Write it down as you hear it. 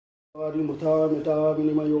मृता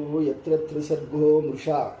विनिमयो यत्र त्रिसर्गो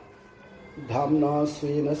मृषा धाम्ना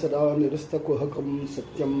स्वेन सदा निरस्तकुहकं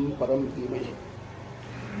सत्यं परं धीमहि।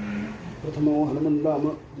 प्रथमो हनुमन्नाम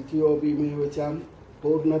द्वितीयो भीमेव च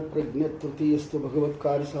पूर्णप्रज्ञतृतीयस्तु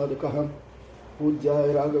भगवत्कार्यसाधकः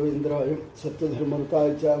पूज्याय राघवेन्द्राय सत्यधर्मरताय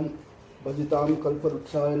च भजतां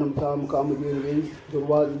कल्पवृक्षाय नमतां कामधेनवे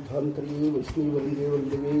दुर्वादिध्वान्तरे वैष्णववृन्दे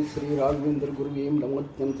वन्दे श्रीराघवेन्द्रगुरुवे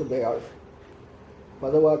नमोऽत्यन्तदयाळु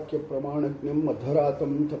पदवाक्य प्रमाणज्ञं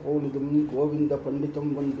मध्वरातं तपोनिधिं गोविंद पंडितं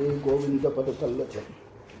वंदे गोविंद पदतल्लचं।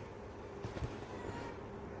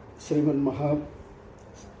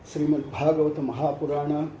 ಶ್ರೀಮದ್ಭಾಗವತ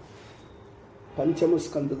ಮಹಾಪುರಾಣ ಪಂಚಮ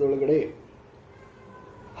ಸ್ಕಂದದೊಳಗಡೆ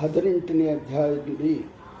 18ನೇ ಅಧ್ಯಾಯದಲ್ಲಿ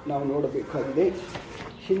ನಾವು ನೋಡಬೇಕಾಗಿದೆ.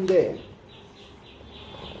 ಹಿಂದೆ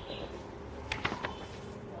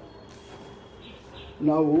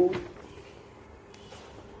ನಾವು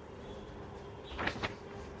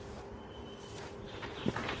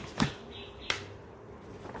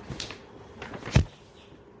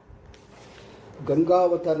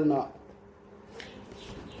ಗಂಗಾವತರಣ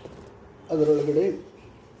ಅದರೊಳಗಡೆ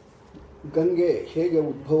ಗಂಗೆ ಹೇಗೆ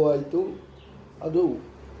ಉದ್ಭವ ಆಯಿತು, ಅದು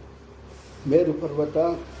ಮೇರು ಪರ್ವತ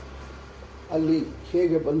ಅಲ್ಲಿ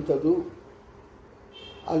ಹೇಗೆ ಬಂತದು,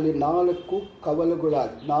 ಅಲ್ಲಿ 4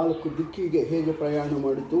 ಕವಲುಗಳಾಗಿ 4 ದಿಕ್ಕಿಗೆ ಹೇಗೆ ಪ್ರಯಾಣ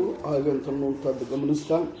ಮಾಡಿತು ಹಾಗೆ ಅಂತನ್ನುವಂಥದ್ದು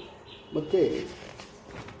ಗಮನಿಸ್ತಾ, ಮತ್ತು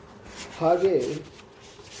ಹಾಗೆ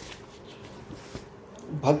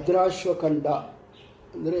ಭದ್ರಾಶ್ವಖಂಡ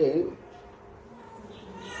ಅಂದರೆ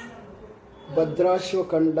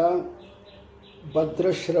ಭದ್ರಾಶ್ವಖಂಡ,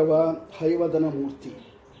 ಭದ್ರಶ್ರವ, ಹೈವದನ ಮೂರ್ತಿ,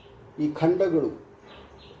 ಈ ಖಂಡಗಳು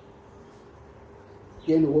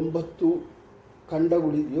ಏನು 9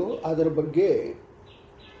 ಖಂಡಗಳಿದೆಯೋ ಅದರ ಬಗ್ಗೆ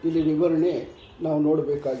ಇಲ್ಲಿ ವಿವರಣೆ ನಾವು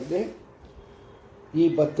ನೋಡಬೇಕಾಗಿದೆ. ಈ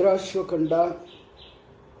ಭದ್ರಾಶ್ವಖಂಡ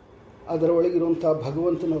ಅದರ ಒಳಗಿರುವಂಥ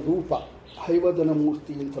ಭಗವಂತನ ರೂಪ ಹೈವದನ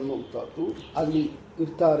ಮೂರ್ತಿ ಅಂತನ್ನುವಂಥದ್ದು ಅಲ್ಲಿ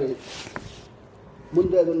ಇರ್ತಾರೆ.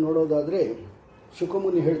 ಮುಂದೆ ಅದನ್ನು ನೋಡೋದಾದರೆ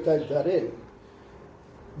ಶುಕಮುನಿ ಹೇಳ್ತಾ ಇದ್ದಾರೆ,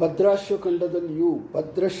 ಭದ್ರಾಶ್ವಖಂಡದಲ್ಲಿಯೂ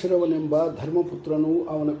ಭದ್ರಶ್ರವನೆಂಬ ಧರ್ಮಪುತ್ರನು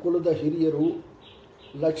ಅವನ ಕುಲದ ಹಿರಿಯರು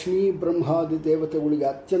ಲಕ್ಷ್ಮೀ ಬ್ರಹ್ಮಾದಿ ದೇವತೆಗಳಿಗೆ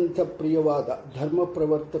ಅತ್ಯಂತ ಪ್ರಿಯವಾದ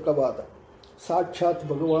ಧರ್ಮಪ್ರವರ್ತಕವಾದ ಸಾಕ್ಷಾತ್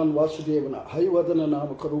ಭಗವಾನ್ ವಾಸುದೇವನ ಹೈವದನ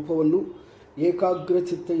ನಾಮಕ ರೂಪವನ್ನು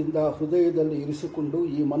ಏಕಾಗ್ರಚಿತ್ತೆಯಿಂದ ಹೃದಯದಲ್ಲಿ ಇರಿಸಿಕೊಂಡು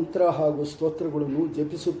ಈ ಮಂತ್ರ ಹಾಗೂ ಸ್ತೋತ್ರಗಳನ್ನು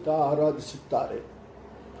ಜಪಿಸುತ್ತಾ ಆರಾಧಿಸುತ್ತಾರೆ.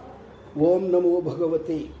 ಓಂ ನಮೋ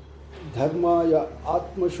ಭಗವತೆ ಧರ್ಮಾಯ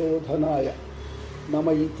ಆತ್ಮಶೋಧನಾಯ ನಮ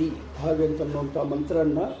ಇತಿ ಹಾಗೆಂತನ್ನುವಂಥ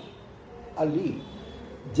ಮಂತ್ರವನ್ನು ಅಲ್ಲಿ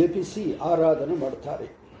ಜಪಿಸಿ ಆರಾಧನೆ ಮಾಡ್ತಾರೆ.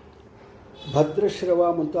 ಭದ್ರಶ್ರವ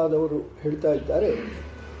ಮುಂತಾದವರು ಹೇಳ್ತಾ ಇದ್ದಾರೆ,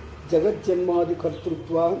 ಜಗಜ್ಜನ್ಮಾದಿ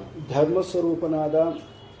ಕರ್ತೃತ್ವ ಧರ್ಮಸ್ವರೂಪನಾದ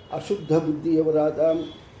ಅಶುದ್ಧ ಬುದ್ಧಿಯವರಾದ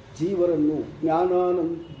ಜೀವರನ್ನು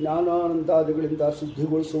ಜ್ಞಾನಾನಂದಾದಿಗಳಿಂದ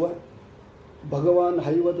ಶುದ್ಧಿಗೊಳಿಸುವ ಭಗವಾನ್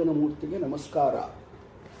ಹೈವದನ ಮೂರ್ತಿಗೆ ನಮಸ್ಕಾರ.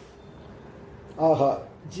 ಆಹಾ,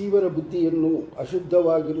 ಜೀವರ ಬುದ್ಧಿಯನ್ನು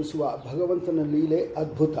ಅಶುದ್ಧವಾಗಿರಿಸುವ ಭಗವಂತನ ಲೀಲೆ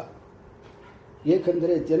ಅದ್ಭುತ.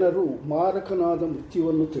 ಏಕೆಂದರೆ ಜನರು ಮಾರಕನಾದ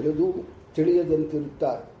ಮೃತ್ಯುವನ್ನು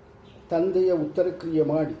ತಿಳಿಯದಂತಿರುತ್ತಾರೆ. ತಂದೆಯ ಉತ್ತರಕ್ರಿಯೆ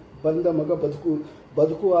ಮಾಡಿ ಬಂದ ಮಗ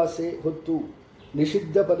ಬದುಕು ಆಸೆ ಹೊತ್ತು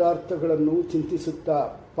ನಿಷಿದ್ಧ ಪದಾರ್ಥಗಳನ್ನು ಚಿಂತಿಸುತ್ತಾ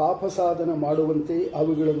ಪಾಪ ಸಾಧನ ಮಾಡುವಂತೆ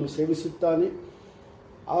ಅವುಗಳನ್ನು ಸೇವಿಸುತ್ತಾನೆ.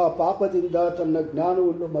 ಆ ಪಾಪದಿಂದ ತನ್ನ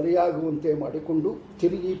ಜ್ಞಾನವನ್ನು ಮರೆಯಾಗುವಂತೆ ಮಾಡಿಕೊಂಡು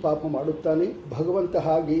ತಿರುಗಿ ಪಾಪ ಮಾಡುತ್ತಾನೆ. ಭಗವಂತ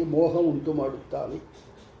ಹಾಗೆ ಮೋಹ ಉಂಟು ಮಾಡುತ್ತಾನೆ.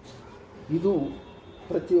 ಇದು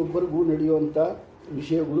ಪ್ರತಿಯೊಬ್ಬರಿಗೂ ನಡೆಯುವಂಥ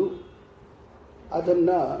ವಿಷಯಗಳು.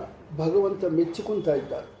 ಅದನ್ನು ಭಗವಂತ ಮೆಚ್ಚಿಕೊಳ್ತಾ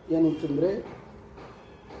ಇದ್ದಾರೆ. ಏನಂತಂದರೆ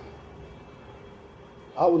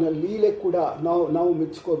ಅವನ ಲೀಲೆ ಕೂಡ ನಾವು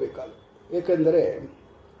ಮೆಚ್ಚಿಕೋಬೇಕಾಗ. ಏಕೆಂದರೆ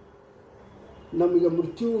ನಮಗೆ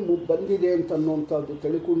ಮೃತ್ಯು ಬಂದಿದೆ ಅಂತನ್ನುವಂಥದ್ದು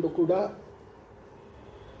ತಿಳಿಕೊಂಡು ಕೂಡ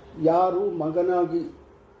ಯಾರು ಮಗನಾಗಿ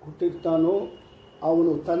ಹುಟ್ಟಿರ್ತಾನೋ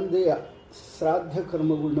ಅವನು ತಂದೆಯ ಶ್ರಾದ್ದ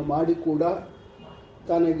ಕರ್ಮಗಳನ್ನ ಮಾಡಿ ಕೂಡ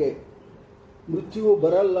ತನಗೆ ಮೃತ್ಯು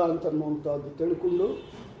ಬರಲ್ಲ ಅಂತನ್ನುವಂಥದ್ದು ತಿಳ್ಕೊಂಡು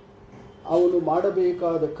ಅವನು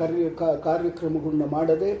ಮಾಡಬೇಕಾದ ಕಾರ್ಯಕ್ರಮಗಳನ್ನ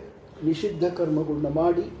ಮಾಡದೆ ನಿಷಿದ್ಧ ಕರ್ಮಗಳನ್ನ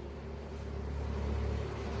ಮಾಡಿ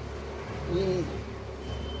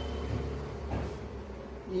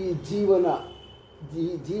ಈ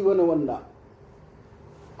ಜೀವನವನ್ನು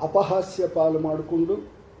ಅಪಹಾಸ್ಯ ಪಾಲು ಮಾಡಿಕೊಂಡು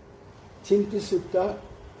ಚಿಂತಿಸುತ್ತಾ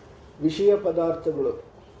ವಿಷಯ ಪದಾರ್ಥಗಳು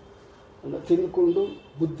ತಿಂದುಕೊಂಡು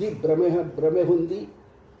ಬುದ್ಧಿ ಭ್ರಮೆ ಹೊಂದಿ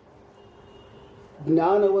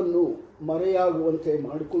ಜ್ಞಾನವನ್ನು ಮರೆಯಾಗುವಂತೆ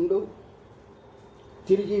ಮಾಡಿಕೊಂಡು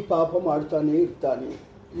ತಿರುಗಿ ಪಾಪ ಮಾಡ್ತಾನೆ ಇರ್ತಾನೆ.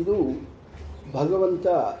 ಇದು ಭಗವಂತ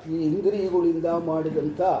ಈ ಇಂದ್ರಿಯಗಳಿಂದ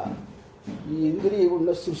ಮಾಡಿದಂಥ ಈ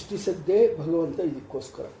ಇಂದ್ರಿಯಗಳನ್ನ ಸೃಷ್ಟಿಸದ್ದೇ ಭಗವಂತ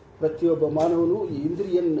ಇದಕ್ಕೋಸ್ಕರ. ಪ್ರತಿಯೊಬ್ಬ ಮಾನವನು ಈ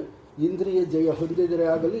ಇಂದ್ರಿಯ ಜಯ ಹೊಂದಿದರೆ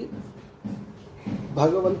ಆಗಲಿ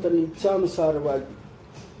ಭಗವಂತನ ಇಚ್ಛಾನುಸಾರವಾಗಿ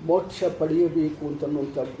ಮೋಕ್ಷ ಪಡೆಯಬೇಕು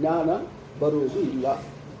ಅಂತನ್ನುವಂಥ ಜ್ಞಾನ ಬರುವುದು ಇಲ್ಲ.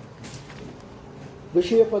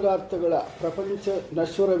 ವಿಷಯ ಪದಾರ್ಥಗಳ ಪ್ರಪಂಚ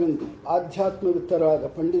ನಶ್ವರವೆಂದು ಆಧ್ಯಾತ್ಮವಿತ್ತರಾದ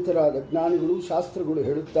ಪಂಡಿತರಾದ ಜ್ಞಾನಿಗಳು ಶಾಸ್ತ್ರಗಳು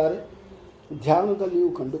ಹೇಳುತ್ತಾರೆ, ಧ್ಯಾನದಲ್ಲಿಯೂ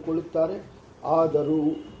ಕಂಡುಕೊಳ್ಳುತ್ತಾರೆ. ಆದರೂ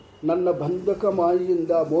ನನ್ನ ಬಂಧಕ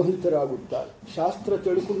ಮಾಯೆಯಿಂದ ಮೋಹಿತರಾಗುತ್ತಾರೆ. ಶಾಸ್ತ್ರ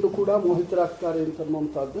ತಿಳ್ಕೊಂಡು ಕೂಡ ಮೋಹಿತರಾಗ್ತಾರೆ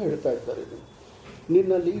ಅಂತನ್ನುವಂಥದ್ದು ಹೇಳ್ತಾ ಇದ್ದಾರೆ.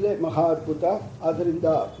 ನಿನ್ನ ಲೀಲೆ ಮಹಾ ಅದ್ಭುತ. ಆದ್ದರಿಂದ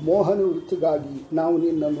ಮೋಹನ ವೃತ್ತಿಗಾಗಿ ನಾವು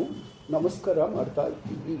ನಿನ್ನನ್ನು ನಮಸ್ಕಾರ ಮಾಡ್ತಾ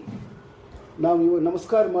ಇದ್ದೀವಿ. ನಾವು ಇವಾಗ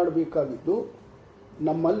ನಮಸ್ಕಾರ ಮಾಡಬೇಕಾಗಿದ್ದು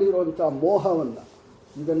ನಮ್ಮಲ್ಲಿರುವಂಥ ಮೋಹವನ್ನು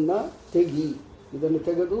ಇದನ್ನು ಇದನ್ನು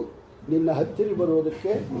ತೆಗೆದು ನಿನ್ನ ಹತ್ತಿರ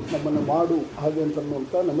ಬರೋದಕ್ಕೆ ನಮ್ಮನ್ನು ಮಾಡು ಹಾಗೆ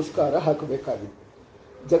ಅಂತನ್ನುವಂಥ ನಮಸ್ಕಾರ ಹಾಕಬೇಕಾಗಿದೆ.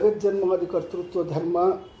 ಜಗಜ್ಜನ್ಮಾದಿ ಕರ್ತೃತ್ವ ಧರ್ಮ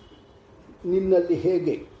ನಿನ್ನಲ್ಲಿ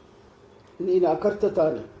ಹೇಗೆ ನೀನು ಅಕರ್ತ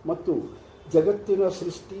ತಾನೆ ಮತ್ತು ಜಗತ್ತಿನ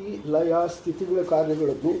ಸೃಷ್ಟಿ ಲಯ ಸ್ಥಿತಿಗಳ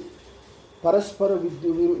ಕಾರ್ಯಗಳನ್ನು ಪರಸ್ಪರ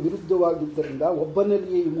ವಿರುದ್ಧವಾಗಿದ್ದರಿಂದ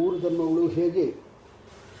ಒಬ್ಬನಲ್ಲಿಯೇ ಈ ಮೂರು ಧರ್ಮಗಳು ಹೇಗೆ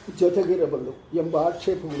ಜೊತೆಗಿರಬಲ್ಲು ಎಂಬ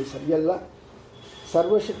ಆಕ್ಷೇಪಗಳು ಸರಿಯಲ್ಲ.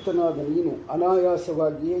 ಸರ್ವಶಕ್ತನಾದ ನೀನು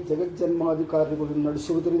ಅನಾಯಾಸವಾಗಿಯೇ ಜಗಜ್ಜನ್ಮಾದಿ ಕಾರ್ಯಗಳನ್ನು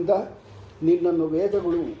ನಡೆಸುವುದರಿಂದ ನಿನ್ನನ್ನು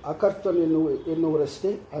ವೇದಗಳು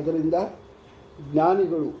ಅಕರ್ತನೆನ್ನುವರಷ್ಟೇ. ಅದರಿಂದ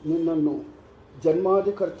ಜ್ಞಾನಿಗಳು ನಿನ್ನನ್ನು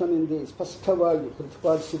ಜನ್ಮಾದಿಕರ್ತನೆಂದೇ ಸ್ಪಷ್ಟವಾಗಿ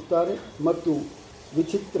ಪ್ರತಿಪಾದಿಸುತ್ತಾರೆ ಮತ್ತು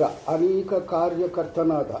ವಿಚಿತ್ರ ಅನೇಕ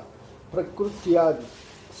ಕಾರ್ಯಕರ್ತನಾದ ಪ್ರಕೃತಿಯಾದಿ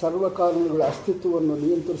ಸರ್ವಕಾರಣಗಳ ಅಸ್ತಿತ್ವವನ್ನು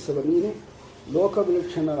ನಿಯಂತ್ರಿಸುವ ನೀನು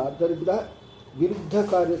ಲೋಕವಿಲಕ್ಷಣನಾದ್ದರಿಂದ ವಿರುದ್ಧ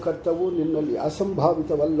ಕಾರ್ಯಕರ್ತವು ನಿನ್ನಲ್ಲಿ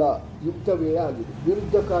ಅಸಂಭಾವಿತವಲ್ಲ, ಯುಕ್ತವೇ ಆಗಿದೆ.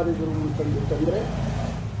 ವಿರುದ್ಧ ಕಾರ್ಯಗಳು ಅಂತಂದರೆ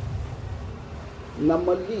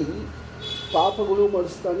ನಮ್ಮಲ್ಲಿ ಪಾಪಗಳು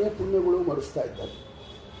ಮಾಡಿಸ್ತಾನೆ, ಪುಣ್ಯಗಳು ಮಾಡಿಸ್ತಾ ಇದ್ದಾನೆ.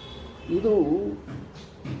 ಇದು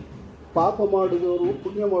ಪಾಪ ಮಾಡಿದವರು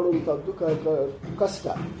ಪುಣ್ಯ ಮಾಡುವಂಥದ್ದು ಕಷ್ಟ.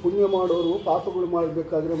 ಪುಣ್ಯ ಮಾಡೋರು ಪಾಪಗಳು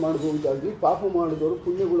ಮಾಡಬೇಕಾದ್ರೆ ಮಾಡಬಹುದಾಗಿ, ಪಾಪ ಮಾಡಿದವರು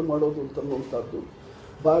ಪುಣ್ಯಗಳು ಮಾಡೋದು ಅಂತನ್ನುವಂಥದ್ದು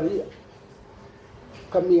ಭಾರಿ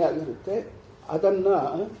ಕಮ್ಮಿಯಾಗಿರುತ್ತೆ.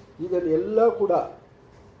 ಇದನ್ನೆಲ್ಲ ಕೂಡ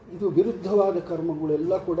ಇದು ವಿರುದ್ಧವಾದ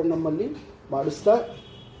ಕರ್ಮಗಳೆಲ್ಲ ಕೂಡ ನಮ್ಮಲ್ಲಿ ಮಾಡಿಸ್ತಾ,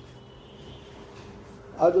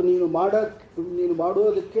 ಅದು ನೀನು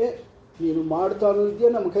ಮಾಡೋದಕ್ಕೆ ನೀನು ಮಾಡ್ತಾ ಅನ್ನೋದೇ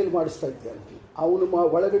ನಮ್ಮ ಕೈಲಿ ಮಾಡಿಸ್ತಾ ಇದ್ದಾನೆ. ಅವನು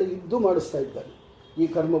ಒಳಗಡೆ ಇದ್ದು ಮಾಡಿಸ್ತಾ ಇದ್ದಾನೆ ಈ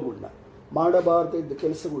ಕರ್ಮಗಳನ್ನ, ಮಾಡಬಾರ್ದು ಇದ್ದ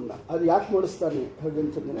ಕೆಲಸಗಳನ್ನ. ಅದು ಯಾಕೆ ಮಾಡಿಸ್ತಾನೆ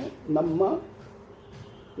ಹಾಗಂತಂದರೆ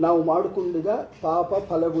ನಾವು ಮಾಡಿಕೊಂಡಿದ್ದ ಪಾಪ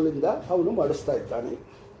ಫಲಗಳಿಂದ ಅವನು ಮಾಡಿಸ್ತಾ ಇದ್ದಾನೆ.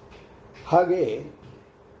 ಹಾಗೆ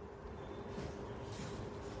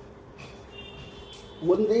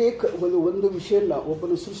ಒಂದು ವಿಷಯನ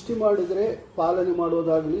ಒಬ್ಬನು ಸೃಷ್ಟಿ ಮಾಡಿದರೆ ಪಾಲನೆ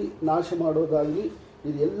ಮಾಡೋದಾಗಲಿ ನಾಶ ಮಾಡೋದಾಗಲಿ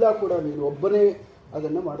ಇದೆಲ್ಲ ಕೂಡ ನೀನು ಒಬ್ಬನೇ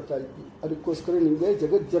ಅದನ್ನು ಮಾಡ್ತಾ ಇದ್ದಿ. ಅದಕ್ಕೋಸ್ಕರ ನಿಮಗೆ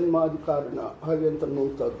ಜಗಜ್ಜನ್ಮಾದಿ ಕಾರಣ ಹಾಗೆ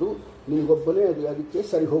ಅಂತನ್ನುವಂಥದ್ದು ನಿಮಗೊಬ್ಬನೇ ಅದಕ್ಕೆ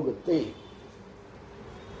ಸರಿ ಹೋಗುತ್ತೆ.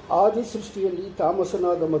 ಆದಿ ಸೃಷ್ಟಿಯಲ್ಲಿ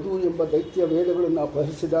ತಾಮಸನಾದ ಮಧು ಎಂಬ ದೈತ್ಯ ವೇದಗಳನ್ನು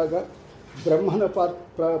ಅಪಹರಿಸಿದಾಗ ಬ್ರಹ್ಮನ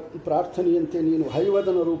ಪ್ರಾರ್ಥನೆಯಂತೆ ನೀನು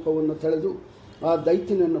ಹೈವದನ ರೂಪವನ್ನು ತಳೆದು ಆ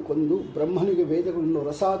ದೈತ್ಯನನ್ನು ಕೊಂದು ಬ್ರಹ್ಮನಿಗೆ ವೇದಗಳನ್ನು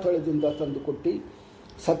ರಸಾತಳದಿಂದ ತಂದುಕೊಟ್ಟು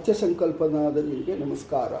ಸತ್ಯ ಸಂಕಲ್ಪನಾದ ನಿನಗೆ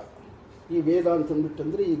ನಮಸ್ಕಾರ. ಈ ವೇದ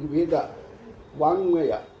ಅಂತಂದ್ಬಿಟ್ಟಂದರೆ ಈಗ ವೇದ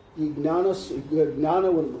ವಾಂಗ್ಮಯ ಈ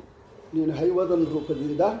ಜ್ಞಾನವನ್ನು ನೀನು ಹೈವದನ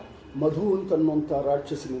ರೂಪದಿಂದ ಮಧು ಅಂತನ್ನುವಂಥ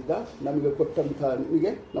ರಾಕ್ಷಸನಿಂದ ನಮಗೆ ಕೊಟ್ಟಂಥ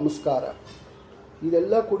ನಿಮಗೆ ನಮಸ್ಕಾರ.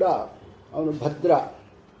 ಇದೆಲ್ಲ ಕೂಡ ಅವನು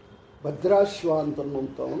ಭದ್ರಾಶ್ವ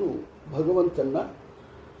ಅಂತನ್ನುವಂಥವನು ಭಗವಂತನ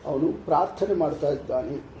ಅವನು ಪ್ರಾರ್ಥನೆ ಮಾಡ್ತಾ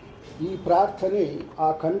ಇದ್ದಾನೆ. ಈ ಪ್ರಾರ್ಥನೆ ಆ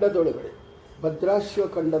ಖಂಡದೊಳಗಡೆ ಭದ್ರಾಶ್ವ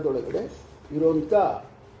ಖಂಡದೊಳಗಡೆ ಇರುವಂಥ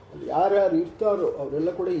ಯಾರ್ಯಾರು ಇರ್ತಾರೋ ಅವರೆಲ್ಲ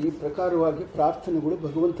ಕೂಡ ಈ ಪ್ರಕಾರವಾಗಿ ಪ್ರಾರ್ಥನೆಗಳು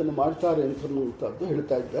ಭಗವಂತನ ಮಾಡ್ತಾರೆ ಅಂತನ್ನುವಂಥದ್ದು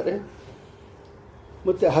ಹೇಳ್ತಾ ಇದ್ದಾರೆ.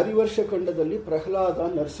 ಮತ್ತು ಹರಿವರ್ಷ ಖಂಡದಲ್ಲಿ ಪ್ರಹ್ಲಾದ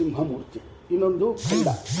ನರಸಿಂಹಮೂರ್ತಿ ಇನ್ನೊಂದು ಖಂಡ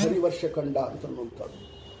ಹರಿವರ್ಷ ಖಂಡ ಅಂತನ್ನುವಂಥದ್ದು.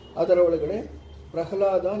 ಅದರ ಒಳಗಡೆ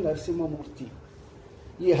ಪ್ರಹ್ಲಾದ ನರಸಿಂಹಮೂರ್ತಿ.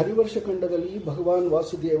 ಈ ಹರಿವರ್ಷ ಖಂಡದಲ್ಲಿ ಭಗವಾನ್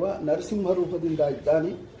ವಾಸುದೇವ ನರಸಿಂಹ ರೂಪದಿಂದ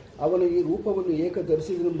ಇದ್ದಾನೆ. ಅವನ ಈ ರೂಪವನ್ನು ಏಕ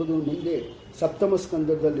ಧರಿಸಿದೆಂಬುದು ಮುಂದೆ ಸಪ್ತಮ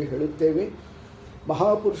ಸ್ಕಂದದಲ್ಲಿ ಹೇಳುತ್ತೇವೆ.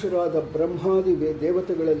 ಮಹಾಪುರುಷರಾದ ಬ್ರಹ್ಮಾದಿ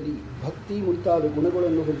ದೇವತೆಗಳಲ್ಲಿ ಭಕ್ತಿ ಮುಂತಾದ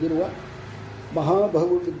ಗುಣಗಳನ್ನು ಹೊಂದಿರುವ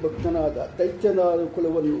ಮಹಾಭಕ್ತನಾದ ದೈತ್ಯನಾದ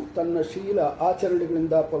ಕುಲವನ್ನು ತನ್ನ ಶೀಲ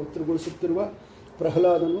ಆಚರಣೆಗಳಿಂದ ಪವಿತ್ರಗೊಳಿಸುತ್ತಿರುವ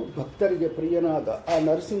ಪ್ರಹ್ಲಾದನು ಭಕ್ತರಿಗೆ ಪ್ರಿಯನಾದ ಆ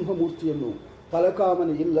ನರಸಿಂಹಮೂರ್ತಿಯನ್ನು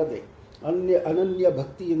ಫಲಕಾಮನೆ ಇಲ್ಲದೆ ಅನನ್ಯ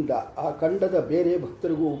ಭಕ್ತಿಯಿಂದ ಆ ಖಂಡದ ಬೇರೆ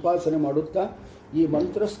ಭಕ್ತರಿಗೂ ಉಪಾಸನೆ ಮಾಡುತ್ತಾ ಈ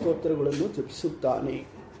ಮಂತ್ರ ಸ್ತೋತ್ರಗಳನ್ನು ಜಪಿಸುತ್ತಾನೆ.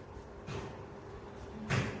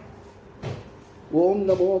 ಓಂ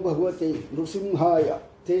ನಮೋ ಭಗವತೆ ನೃಸಿಂಹಾಯ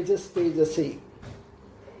ತೇಜಸ್ತೇಜಸೆ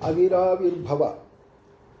ಅವಿರಾವಿರ್ಭವ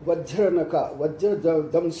ವಜ್ರನಕ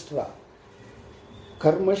ವಜ್ರದಂಷ್ಟ್ರ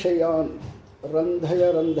ಕರ್ಮಶಯಾನ್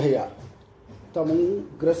ರಂಧಯ ತಮೂ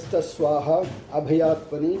ಗ್ರಸ್ತ ಸ್ವಾಹ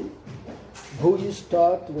ಅಭಯಾತ್ಮನಿ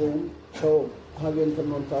ಭೂಯಿಷ್ಠಾತ್ ಓಂ ಕ್ಷೌಂ ಹಾಗೆ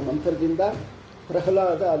ಅಂತನ್ನುವಂಥ ಮಂತ್ರದಿಂದ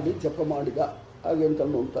ಪ್ರಹ್ಲಾದ ಅಲ್ಲಿ ಜಪ ಮಾಡಿದ ಹಾಗೆ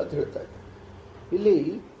ಅಂತನ್ನುವಂಥದ್ದು ಹೇಳ್ತಾ ಇದ್ದಾರೆ. ಇಲ್ಲಿ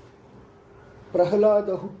ಪ್ರಹ್ಲಾದ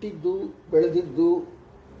ಹುಟ್ಟಿದ್ದು ಬೆಳೆದಿದ್ದು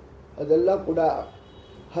ಅದೆಲ್ಲ ಕೂಡ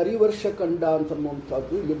ಹರಿವರ್ಷ ಖಂಡ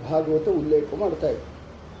ಅಂತನ್ನುವಂಥದ್ದು ಇಲ್ಲಿ ಭಾಗವತ ಉಲ್ಲೇಖ ಮಾಡ್ತಾ ಇದೆ.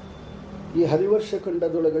 ಈ ಹರಿವರ್ಷ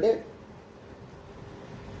ಖಂಡದೊಳಗಡೆ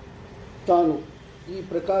ತಾನು ಈ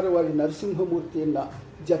ಪ್ರಕಾರವಾಗಿ ನರಸಿಂಹಮೂರ್ತಿಯನ್ನು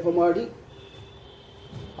ಜಪ ಮಾಡಿ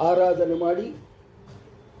ಆರಾಧನೆ ಮಾಡಿ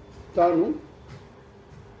ತಾನು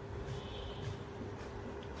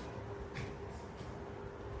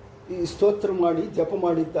ಈ ಸ್ತೋತ್ರ ಮಾಡಿ ಜಪ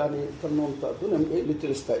ಮಾಡಿದ್ದಾನೆ ಅಂತನ್ನುವಂಥದ್ದು ನಮಗೆ ಇಲ್ಲಿ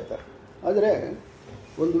ತಿಳಿಸ್ತಾ ಇದ್ದಾರೆ. ಆದರೆ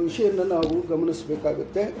ಒಂದು ವಿಷಯವನ್ನು ನಾವು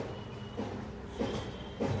ಗಮನಿಸಬೇಕಾಗುತ್ತೆ.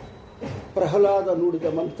 ಪ್ರಹ್ಲಾದ ನುಡಿದ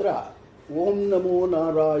ಮಂತ್ರ ಓಂ ನಮೋ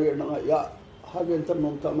ನಾರಾಯಣಾಯ ಹಾಗೆ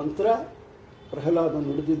ಅಂತನ್ನುವಂಥ ಮಂತ್ರ ಪ್ರಹ್ಲಾದ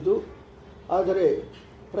ನುಡಿದಿದ್ದು, ಆದರೆ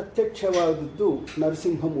ಪ್ರತ್ಯಕ್ಷವಾದದ್ದು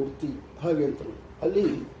ನರಸಿಂಹಮೂರ್ತಿ ಹಾಗೆ ಅಂತ. ಅಲ್ಲಿ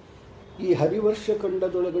ಈ ಹರಿವರ್ಷ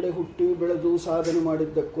ಖಂಡದೊಳಗಡೆ ಹುಟ್ಟಿ ಬೆಳೆದು ಸಾಧನೆ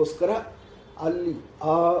ಮಾಡಿದ್ದಕ್ಕೋಸ್ಕರ ಅಲ್ಲಿ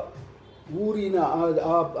ಆ ಊರಿನ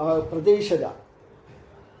ಆ ಪ್ರದೇಶದ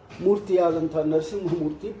ಮೂರ್ತಿಯಾದಂಥ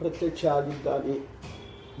ನರಸಿಂಹಮೂರ್ತಿ ಪ್ರತ್ಯಕ್ಷ ಆಗಿದ್ದಾನೆ.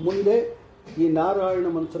 ಮುಂದೆ ಈ ನಾರಾಯಣ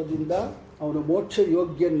ಮಂತ್ರದಿಂದ ಅವನು ಮೋಕ್ಷ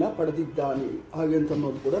ಯೋಗ್ಯನ್ನ ಪಡೆದಿದ್ದಾನೆ ಹಾಗೆ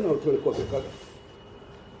ಅಂತನ್ನೋದು ಕೂಡ ನಾವು ತಿಳ್ಕೋಬೇಕಾಗುತ್ತೆ.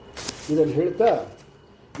 ಇದನ್ನು ಹೇಳ್ತಾ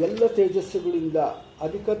ಎಲ್ಲ ತೇಜಸ್ಸುಗಳಿಂದ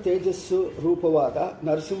ಅಧಿಕ ತೇಜಸ್ಸು ರೂಪವಾದ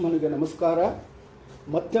ನರಸಿಂಹನಿಗೆ ನಮಸ್ಕಾರ.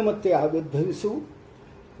 ಮತ್ತೆ ಮತ್ತೆ ಆವಿರ್ಭವಿಸು.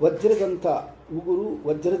 ವಜ್ರದಂಥ ಉಗುರು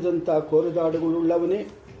ವಜ್ರದಂಥ ಕೋರದಾಡುಗಳುಳ್ಳವನೇ,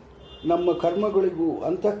 ನಮ್ಮ ಕರ್ಮಗಳಿಗೂ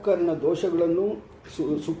ಅಂತಃಕರಣ ದೋಷಗಳನ್ನು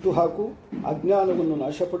ಸುಟ್ಟು ಹಾಕು, ಅಜ್ಞಾನವನ್ನು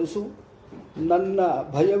ನಾಶಪಡಿಸು, ನನ್ನ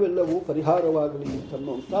ಭಯವೆಲ್ಲವೂ ಪರಿಹಾರವಾಗಲಿ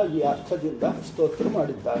ಅಂತನ್ನುವಂಥ ಈ ಅರ್ಥದಿಂದ ಸ್ತೋತ್ರ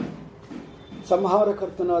ಮಾಡಿದ್ದಾನೆ.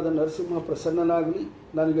 ಸಂಹಾರಕರ್ತನಾದ ನರಸಿಂಹ ಪ್ರಸನ್ನನಾಗಲಿ,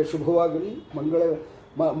 ನನಗೆ ಶುಭವಾಗಲಿ,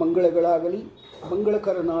 ಮಂಗಳಗಳಾಗಲಿ.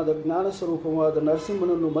 ಮಂಗಳಕರನಾದ ಜ್ಞಾನ ಸ್ವರೂಪವಾದ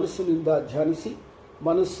ನರಸಿಂಹನನ್ನು ಮನಸ್ಸಿನಿಂದ ಧ್ಯಾನಿಸಿ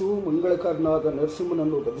ಮನಸ್ಸು ಮಂಗಳಕರನಾದ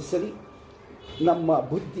ನರಸಿಂಹನನ್ನು ಬದಿಸಲಿ. ನಮ್ಮ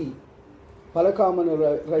ಬುದ್ಧಿ ಫಲಕಾಮನ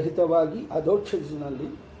ರಹಿತವಾಗಿ ಅದೋಕ್ಷದಲ್ಲಿ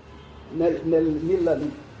ನಿಲ್ಲಲಿ.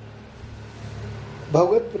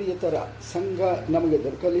 ಭಗವತ್ಪ್ರಿಯತರ ಸಂಘ ನಮಗೆ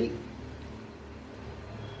ದೊರಕಲಿ.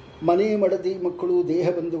 ಮನೆ ಮಡದಿ ಮಕ್ಕಳು ದೇಹ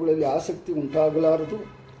ಬಂಧುಗಳಲ್ಲಿ ಆಸಕ್ತಿ ಉಂಟಾಗಲಾರದು.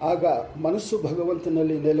 ಆಗ ಮನಸ್ಸು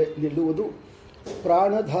ಭಗವಂತನಲ್ಲಿ ನಿಲ್ಲುವುದು.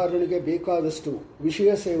 ಪ್ರಾಣಧಾರಣೆಗೆ ಬೇಕಾದಷ್ಟು ವಿಷಯ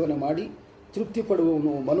ಸೇವನೆ ಮಾಡಿ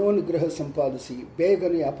ತೃಪ್ತಿಪಡುವವನು ಮನೋನಿಗ್ರಹ ಸಂಪಾದಿಸಿ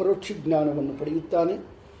ಬೇಗನೆ ಅಪರೋಕ್ಷ ಜ್ಞಾನವನ್ನು ಪಡೆಯುತ್ತಾನೆ.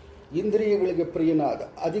 ಇಂದ್ರಿಯಗಳಿಗೆ ಪ್ರಿಯನಾದ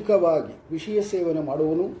ಅಧಿಕವಾಗಿ ವಿಷಯ ಸೇವನೆ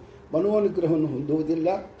ಮಾಡುವನು ಮನೋನಿಗ್ರಹವನ್ನು ಹೊಂದುವುದಿಲ್ಲ,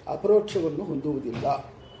 ಅಪರೋಕ್ಷವನ್ನು ಹೊಂದುವುದಿಲ್ಲ.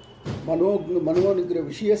 ಮನೋನಿಗ್ರಹ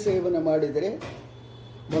ವಿಷಯ ಸೇವನೆ ಮಾಡಿದರೆ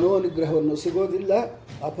ಮನೋನಿಗ್ರಹವನ್ನು ಸಿಗೋದಿಲ್ಲ,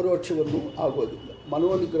 ಅಪರೋಕ್ಷವನ್ನು ಆಗೋದಿಲ್ಲ.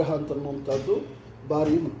 ಮನೋನಿಗ್ರಹ ಅಂತನ್ನುವಂಥದ್ದು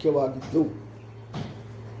ಭಾರಿ ಮುಖ್ಯವಾಗಿದ್ದು,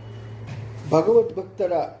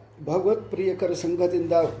 ಭಗವದ್ಭಕ್ತರ ಭಗವತ್ಪ್ರಿಯಕರ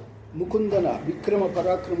ಸಂಘದಿಂದ ಮುಕುಂದನ ವಿಕ್ರಮ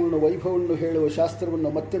ಪರಾಕ್ರಮವನ್ನು ವೈಭವವನ್ನು ಹೇಳುವ ಶಾಸ್ತ್ರವನ್ನು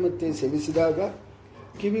ಮತ್ತೆ ಮತ್ತೆ ಸೇವಿಸಿದಾಗ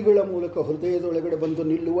ಕಿವಿಗಳ ಮೂಲಕ ಹೃದಯದೊಳಗಡೆ ಬಂದು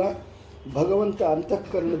ನಿಲ್ಲುವ ಭಗವಂತ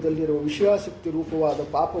ಅಂತಃಕರಣದಲ್ಲಿರುವ ವಿಷಯಾಸಕ್ತಿ ರೂಪವಾದ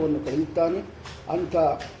ಪಾಪವನ್ನು ಕಳೆಯುತ್ತಾನೆ. ಅಂಥ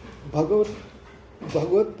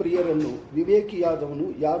ಭಗವತ್ಪ್ರಿಯರನ್ನು ವಿವೇಕಿಯಾದವನು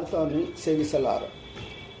ಯಾರು ತಾನೇ ಸೇವಿಸಲಾರ.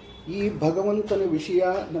 ಈ ಭಗವಂತನ ವಿಷಯ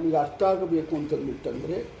ನಮಗೆ ಅರ್ಥ ಆಗಬೇಕು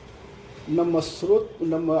ಅಂತಂದ್ಬಿಟ್ಟಂದರೆ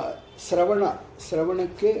ನಮ್ಮ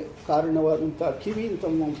ಶ್ರವಣಕ್ಕೆ ಕಾರಣವಾದಂಥ ಕಿವಿ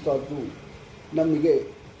ಅಂತನ್ನುವಂಥದ್ದು ನಮಗೆ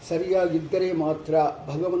ಸರಿಯಾಗಿದ್ದರೆ ಮಾತ್ರ,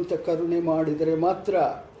 ಭಗವಂತ ಕರುಣೆ ಮಾಡಿದರೆ ಮಾತ್ರ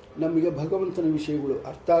ನಮಗೆ ಭಗವಂತನ ವಿಷಯಗಳು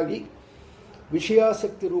ಅರ್ಥ ಆಗಿ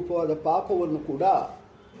ವಿಷಯಾಸಕ್ತಿ ರೂಪವಾದ ಪಾಪವನ್ನು ಕೂಡ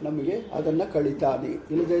ನಮಗೆ ಅದನ್ನು ಕಳೀತಾನೆ.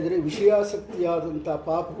 ಇಲ್ಲದೇ ಇದ್ದರೆ ವಿಷಯಾಸಕ್ತಿಯಾದಂಥ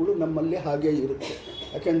ಪಾಪಗಳು ನಮ್ಮಲ್ಲಿ ಹಾಗೇ ಇರುತ್ತೆ.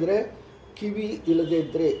 ಯಾಕೆಂದರೆ ಕಿವಿ ಇಲ್ಲದೇ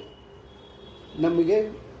ಇದ್ದರೆ ನಮಗೆ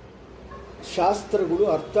ಶಾಸ್ತ್ರಗಳು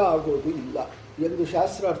ಅರ್ಥ ಆಗೋದು ಇಲ್ಲ. ಎಂದು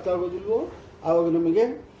ಶಾಸ್ತ್ರ ಅರ್ಥ ಆಗೋದಿಲ್ವೋ ಆವಾಗ ನಮಗೆ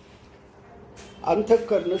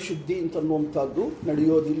ಅಂತಃಕರಣ ಶುದ್ಧಿ ಅಂತನ್ನುವಂಥದ್ದು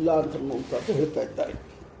ನಡೆಯೋದಿಲ್ಲ ಅಂತನ್ನುವಂಥದ್ದು ಹೇಳ್ತಾ ಇದ್ದಾರೆ.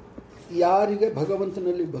 ಯಾರಿಗೆ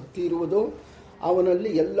ಭಗವಂತನಲ್ಲಿ ಭಕ್ತಿ ಇರುವುದೋ ಅವನಲ್ಲಿ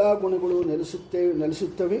ಎಲ್ಲ ಗುಣಗಳು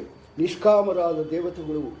ನೆಲೆಸುತ್ತವೆ. ನಿಷ್ಕಾಮರಾದ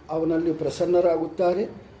ದೇವತೆಗಳು ಅವನಲ್ಲಿ ಪ್ರಸನ್ನರಾಗುತ್ತಾರೆ.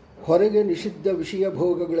 ಹೊರಗೆ ನಿಷಿದ್ಧ ವಿಷಯ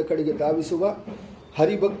ಭೋಗಗಳ ಕಡೆಗೆ ಧಾವಿಸುವ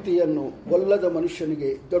ಹರಿಭಕ್ತಿಯನ್ನು ಒಲ್ಲದ ಮನುಷ್ಯನಿಗೆ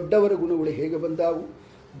ದೊಡ್ಡವರ ಗುಣಗಳು ಹೇಗೆ ಬಂದಾವು,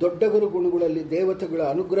 ದೊಡ್ಡವರ ಗುಣಗಳಲ್ಲಿ ದೇವತೆಗಳ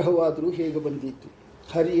ಅನುಗ್ರಹವಾದರೂ ಹೇಗೆ ಬಂದಿತ್ತು.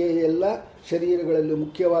 ಹರಿಯೇ ಎಲ್ಲ ಶರೀರಗಳಲ್ಲಿ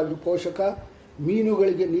ಮುಖ್ಯವಾಗಿ ಪೋಷಕ.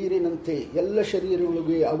 ಮೀನುಗಳಿಗೆ ನೀರಿನಂತೆ ಎಲ್ಲ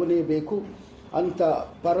ಶರೀರಗಳಿಗೆ ಅವನೇ ಬೇಕು. ಅಂಥ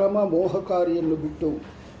ಪರಮ ಮೋಹಕಾರಿಯನ್ನು ಬಿಟ್ಟು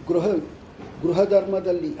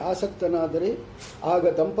ಗೃಹಧರ್ಮದಲ್ಲಿ ಆಸಕ್ತನಾದರೆ ಆಗ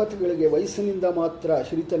ದಂಪತಿಗಳಿಗೆ ವಯಸ್ಸಿನಿಂದ ಮಾತ್ರ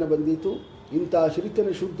ಶ್ರೀತನ ಬಂದಿತು. ಇಂಥ ಶ್ರೀತನ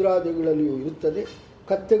ಶೂದ್ರಾದಿಗಳಲ್ಲಿಯೂ ಇರುತ್ತದೆ,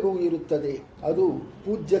 ಕತ್ತೆಗೂ ಇರುತ್ತದೆ. ಅದು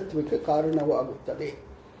ಪೂಜ್ಯತ್ವಕ್ಕೆ ಕಾರಣವಾಗುತ್ತದೆ.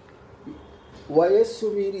 ವಯಸ್ಸು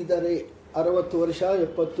ಮೀರಿದರೆ 60 ವರ್ಷ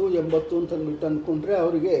 70 80 ಅಂತಂದ್ಬಿಟ್ಟು ಅಂದ್ಕೊಂಡ್ರೆ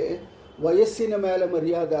ಅವರಿಗೆ ವಯಸ್ಸಿನ ಮೇಲೆ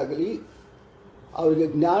ಮರ್ಯಾದೆ ಆಗಲಿ, ಅವರಿಗೆ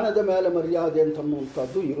ಜ್ಞಾನದ ಮೇಲೆ ಮರ್ಯಾದೆ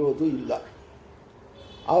ಅಂತನ್ನುವಂಥದ್ದು ಇರೋದು ಇಲ್ಲ.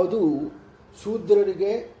 ಅದು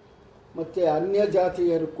ಶೂದ್ರರಿಗೆ ಮತ್ತು ಅನ್ಯ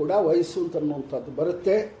ಜಾತಿಯರು ಕೂಡ ವಯಸ್ಸು ಅಂತನ್ನುವಂಥದ್ದು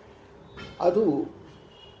ಬರುತ್ತೆ. ಅದು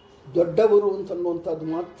ದೊಡ್ಡವರು ಅಂತನ್ನುವಂಥದ್ದು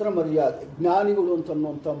ಮಾತ್ರ ಮರ್ಯಾದೆ, ಜ್ಞಾನಿಗಳು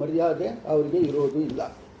ಅಂತನ್ನುವಂಥ ಮರ್ಯಾದೆ ಅವರಿಗೆ ಇರೋದು ಇಲ್ಲ.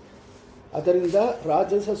 ಅದರಿಂದ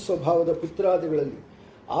ರಾಜಸ ಸ್ವಭಾವದ ಪುತ್ರಾದಿಗಳಲ್ಲಿ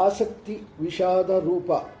ಆಸಕ್ತಿ,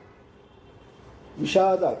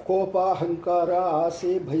 ವಿಷಾದ, ಕೋಪ, ಅಹಂಕಾರ,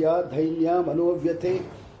 ಆಸೆ, ಭಯ, ದೈನ್ಯ, ಮನೋವ್ಯಥೆ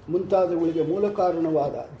ಮುಂತಾದವುಗಳಿಗೆ ಮೂಲ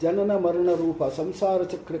ಕಾರಣವಾದ ಜನನ ಮರಣ ರೂಪ ಸಂಸಾರ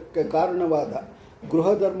ಚಕ್ರಕ್ಕೆ ಕಾರಣವಾದ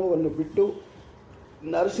ಗೃಹಧರ್ಮವನ್ನು ಬಿಟ್ಟು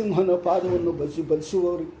ನರಸಿಂಹನ ಪಾದವನ್ನು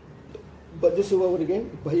ಭಜಿಸುವವರಿಗೆ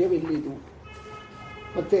ಭಯವಿಲ್ಲಿದು.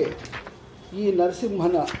 ಮತ್ತು ಈ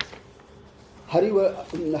ನರಸಿಂಹನ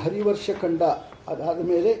ಹರಿವರ್ಷ ಖಂಡ ಅದಾದ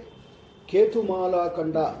ಮೇಲೆ ಕೇತುಮಾಲಾ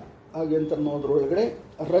ಖಂಡ ಹಾಗೆ ಅಂತನ್ನೋದ್ರೊಳಗಡೆ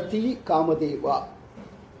ರತಿ, ಕಾಮದೇವ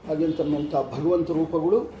ಹಾಗೆ ಅಂತನ್ನುವಂಥ ಭಗವಂತ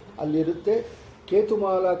ರೂಪಗಳು ಅಲ್ಲಿರುತ್ತೆ.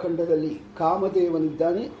 ಕೇತುಮಾಲಾ ಖಂಡದಲ್ಲಿ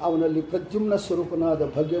ಕಾಮದೇವನಿದ್ದಾನೆ, ಅವನಲ್ಲಿ ಪ್ರದ್ಯುಮ್ನ ಸ್ವರೂಪನಾದ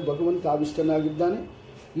ಭಗವಂತ ಆವಿಷ್ಟನಾಗಿದ್ದಾನೆ.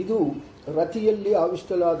 ಇದು ರತಿಯಲ್ಲಿ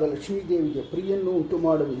ಆವಿಷ್ಟಲಾದ ಲಕ್ಷ್ಮೀದೇವಿಗೆ ಪ್ರಿಯನ್ನು ಉಂಟು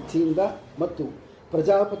ಮಾಡುವ ಇಚ್ಛೆಯಿಂದ ಮತ್ತು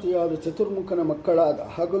ಪ್ರಜಾಪತಿಯಾದ ಚತುರ್ಮುಖನ ಮಕ್ಕಳಾದ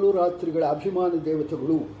ಹಗಲು ರಾತ್ರಿಗಳ ಅಭಿಮಾನಿ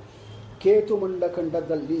ದೇವತೆಗಳು ಕೇತುಮಂಡ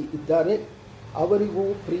ಖಂಡದಲ್ಲಿ ಇದ್ದಾರೆ. ಅವರಿಗೂ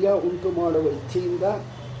ಪ್ರಿಯ ಉಂಟು ಮಾಡುವ ಇಚ್ಛೆಯಿಂದ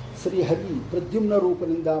ಶ್ರೀಹರಿ ಪ್ರದ್ಯುಮ್ನ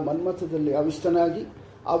ರೂಪದಿಂದ ಮನ್ಮಥದಲ್ಲಿ ಆವಿಷ್ಟನಾಗಿ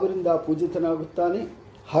ಅವರಿಂದ ಪೂಜಿತನಾಗುತ್ತಾನೆ.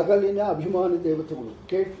 ಹಗಲಿನ ಅಭಿಮಾನಿ ದೇವತೆಗಳು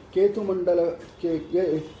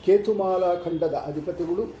ಕೇತುಮಾಲಾ ಖಂಡದ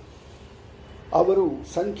ಅಧಿಪತಿಗಳು. ಅವರು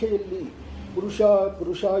ಸಂಖ್ಯೆಯಲ್ಲಿ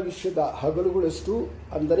ಪುರುಷಾಯುಷ್ಯದ ಹಗಲುಗಳಷ್ಟು,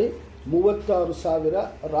 ಅಂದರೆ 36,000.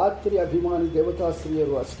 ರಾತ್ರಿ ಅಭಿಮಾನಿ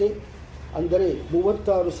ದೇವತಾಶ್ರೀಯರು ಅಷ್ಟೇ, ಅಂದರೆ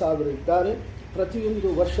 36,000 ಇದ್ದಾರೆ. ಪ್ರತಿಯೊಂದು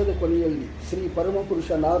ವರ್ಷದ ಕೊನೆಯಲ್ಲಿ ಶ್ರೀ ಪರಮಪುರುಷ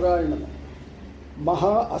ನಾರಾಯಣನ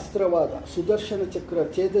ಮಹಾ ಅಸ್ತ್ರವಾದ ಸುದರ್ಶನ ಚಕ್ರ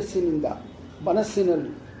ಛೇದಸ್ಸಿನಿಂದ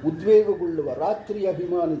ಮನಸ್ಸಿನಲ್ಲಿ ಉದ್ವೇಗಗೊಳ್ಳುವ ರಾತ್ರಿ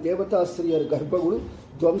ಅಭಿಮಾನಿ ದೇವತಾಶ್ರೀಯರ ಗರ್ಭಗಳು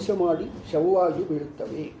ಧ್ವಂಸ ಮಾಡಿ ಶವವಾಗಿ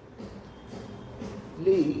ಬೀಳುತ್ತವೆ.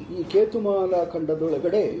 ಇಲ್ಲಿ ಈ ಕೇತುಮಾಲಾ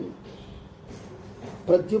ಖಂಡದೊಳಗಡೆ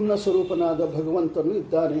ಪ್ರದ್ಯುಮ್ನ ಸ್ವರೂಪನಾದ ಭಗವಂತನು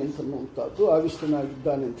ಇದ್ದಾನೆ ಅಂತನ್ನುವಂಥದ್ದು,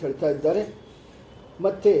 ಆವಿಷ್ಟನಾಗಿದ್ದಾನೆ ಅಂತ ಹೇಳ್ತಾ ಇದ್ದಾರೆ.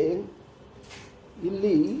 ಮತ್ತು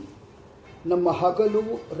ಇಲ್ಲಿ ನಮ್ಮ ಹಗಲು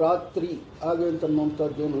ರಾತ್ರಿ ಹಾಗೆ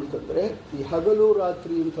ಅಂತನ್ನುವಂಥದ್ದು ಏನು ಅಂತಂದರೆ, ಈ ಹಗಲು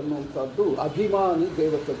ರಾತ್ರಿ ಅಂತನ್ನುವಂಥದ್ದು ಅಭಿಮಾನಿ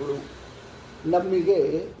ದೇವತೆಗಳು. ನಮಗೆ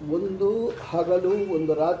ಒಂದು ಹಗಲು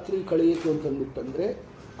ಒಂದು ರಾತ್ರಿ ಕಳೆಯಿತು ಅಂತಂದ್ಬಿಟ್ಟಂದರೆ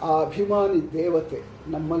ಆ ಅಭಿಮಾನಿ ದೇವತೆ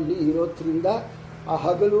ನಮ್ಮಲ್ಲಿ ಇರೋದ್ರಿಂದ ಆ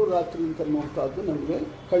ಹಗಲು ರಾತ್ರಿ ಅಂತನ್ನುವಂಥದ್ದು ನಮಗೆ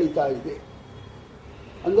ಕಳೀತಾ ಇದೆ.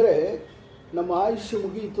 ಅಂದರೆ ನಮ್ಮ ಆಯುಷ್ಯ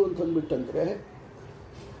ಮುಗಿಯಿತು ಅಂತಂದ್ಬಿಟ್ಟಂದರೆ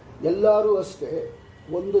ಎಲ್ಲರೂ ಅಷ್ಟೇ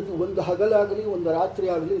ಒಂದು ಹಗಲಾಗಲಿ ಒಂದು ರಾತ್ರಿ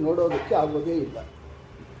ಆಗಲಿ ನೋಡೋದಕ್ಕೆ ಆಗೋದೇ ಇಲ್ಲ.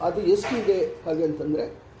 ಅದು ಎಷ್ಟಿದೆ ಹಾಗೆ ಅಂತಂದರೆ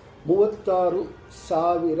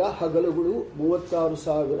 36,000 ಹಗಲುಗಳು,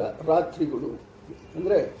 36,000 ರಾತ್ರಿಗಳು.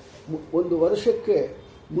 ಅಂದರೆ ಒಂದು ವರ್ಷಕ್ಕೆ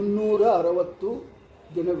 360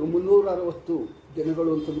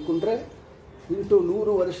 ದಿನಗಳು ಅಂತ ಅಂದ್ಕೊಂಡ್ರೆ ಇಂಟು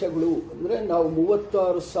 100 ವರ್ಷಗಳು ಅಂದರೆ ನಾವು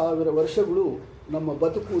 36,000 ವರ್ಷಗಳು ನಮ್ಮ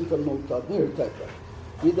ಬದುಕು ಅಂತನ್ನುವಂಥದ್ದು ಹೇಳ್ತಾ ಇದ್ದಾರೆ.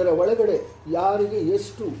 ಇದರ ಒಳಗಡೆ ಯಾರಿಗೆ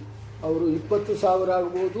ಎಷ್ಟು, ಅವರು 20,000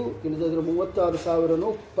 ಆಗ್ಬೋದು, ಇಲ್ಲದಾದರೆ 36,000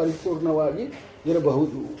 ಪರಿಪೂರ್ಣವಾಗಿ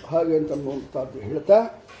ಇರಬಹುದು ಹಾಗೆ ಅಂತನ್ನುವಂಥದ್ದು ಹೇಳ್ತಾ,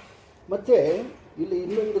 ಮತ್ತು ಇಲ್ಲಿ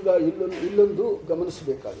ಇಲ್ಲೊಂದು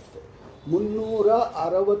ಗಮನಿಸಬೇಕಾಗುತ್ತೆ.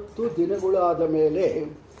 360 ದಿನಗಳಾದ ಮೇಲೆ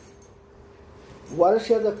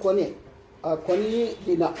ವರ್ಷದ ಕೊನೆ, ಆ ಕೊನೆಯ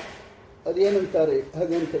ದಿನ ಅದೇನಂತಾರೆ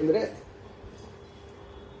ಹಾಗೆ ಅಂತಂದರೆ,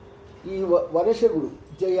 ಈ ವರ್ಷಗಳು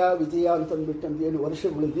ಜಯ ವಿಜಯ ಅಂತಂದ್ಬಿಟ್ಟಂದು ಏನು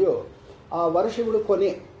ವರ್ಷಗಳಿದೆಯೋ ಆ ವರ್ಷಗಳು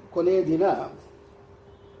ಕೊನೆಯ ದಿನ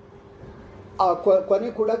ಆ ಕೊನೆ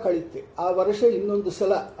ಕೂಡ ಕಳೀತೆ. ಆ ವರ್ಷ ಇನ್ನೊಂದು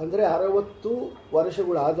ಸಲ ಅಂದರೆ 60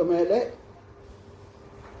 ವರ್ಷಗಳಾದ ಮೇಲೆ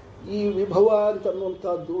ಈ ವಿಭವ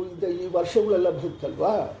ಅಂತನ್ನುವಂಥದ್ದು ಈ ವರ್ಷಗಳೆಲ್ಲ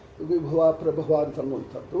ಬರುತ್ತಲ್ವಾ, ವಿಭವ ಪ್ರಭವ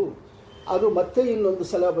ಅಂತನ್ನುವಂಥದ್ದು, ಅದು ಮತ್ತೆ ಇನ್ನೊಂದು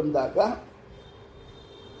ಸಲ ಬಂದಾಗ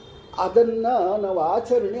ಅದನ್ನು ನಾವು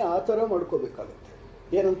ಆಚರಣೆ ಆ ಥರ ಮಾಡ್ಕೋಬೇಕಾಗುತ್ತೆ.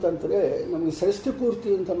 ಏನಂತಂದರೆ ನಮಗೆ ಷಷ್ಠಿ ಪೂರ್ತಿ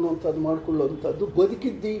ಅಂತನ್ನುವಂಥದ್ದು ಮಾಡಿಕೊಳ್ಳುವಂಥದ್ದು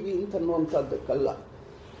ಬದುಕಿದ್ದೀವಿ ಅಂತನ್ನುವಂಥದ್ದಕ್ಕಲ್ಲ,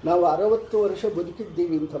 ನಾವು 60 ವರ್ಷ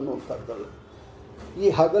ಬದುಕಿದ್ದೀವಿ ಅಂತನ್ನುವಂಥದ್ದಲ್ಲ. ಈ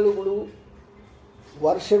ಹಗಲುಗಳು,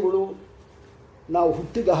 ವರ್ಷಗಳು, ನಾವು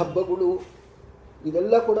ಹುಟ್ಟಿದ ಹಬ್ಬಗಳು,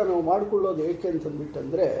 ಇದೆಲ್ಲ ಕೂಡ ನಾವು ಮಾಡಿಕೊಳ್ಳೋದು ಏಕೆ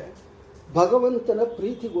ಅಂತಂದ್ಬಿಟ್ಟಂದರೆ ಭಗವಂತನ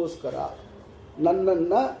ಪ್ರೀತಿಗೋಸ್ಕರ.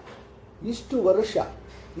 ನನ್ನನ್ನು ಇಷ್ಟು ವರ್ಷ,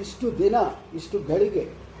 ಇಷ್ಟು ದಿನ, ಇಷ್ಟು ಗಳಿಗೆ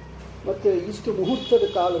ಮತ್ತು ಇಷ್ಟು ಮುಹೂರ್ತದ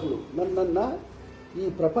ಕಾಲಗಳು ನನ್ನನ್ನು ಈ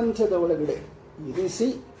ಪ್ರಪಂಚದ ಒಳಗಡೆ ಇರಿಸಿ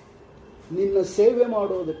ನಿನ್ನ ಸೇವೆ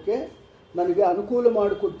ಮಾಡೋದಕ್ಕೆ ನನಗೆ ಅನುಕೂಲ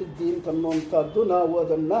ಮಾಡಿಕೊಟ್ಟಿದ್ದಿ ಅಂತನ್ನುವಂಥದ್ದು. ನಾವು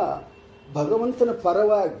ಅದನ್ನು ಭಗವಂತನ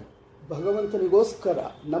ಪರವಾಗಿ, ಭಗವಂತನಿಗೋಸ್ಕರ,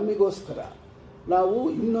 ನಮಗೋಸ್ಕರ ನಾವು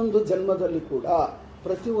ಇನ್ನೊಂದು ಜನ್ಮದಲ್ಲಿ ಕೂಡ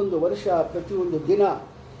ಪ್ರತಿಯೊಂದು ವರ್ಷ, ಪ್ರತಿಯೊಂದು ದಿನ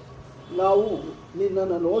ನಾವು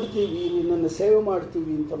ನಿನ್ನನ್ನು ನೋಡ್ತೀವಿ, ನಿನ್ನನ್ನು ಸೇವೆ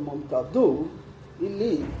ಮಾಡ್ತೀವಿ ಅಂತನ್ನುವಂಥದ್ದು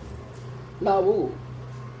ಇಲ್ಲಿ ನಾವು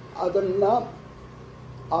ಅದನ್ನು,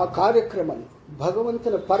 ಆ ಕಾರ್ಯಕ್ರಮ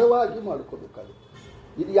ಭಗವಂತನ ಪರವಾಗಿ ಮಾಡ್ಕೋಬೇಕಾಗುತ್ತೆ.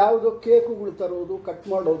 ಇದು ಯಾವುದೋ ಕೇಕುಗಳು ತರೋದು, ಕಟ್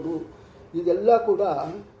ಮಾಡೋದು, ಇದೆಲ್ಲ ಕೂಡ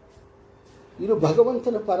ಇದು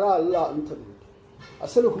ಭಗವಂತನ ಪರ ಅಲ್ಲ ಅಂತಂದ್ಬಿಟ್ಟು.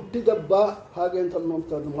 ಅಸಲು ಹುಟ್ಟಿದಬ್ಬ ಹಾಗೆ ಅಂತ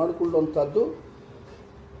ಅನ್ನುವಂಥದ್ದು ಮಾಡಿಕೊಳ್ಳುವಂಥದ್ದು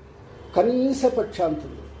ಕನೀಸ ಪಕ್ಷ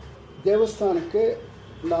ಅಂತಂದು ದೇವಸ್ಥಾನಕ್ಕೆ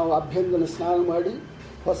ನಾವು ಅಭ್ಯಂಗನ ಸ್ನಾನ ಮಾಡಿ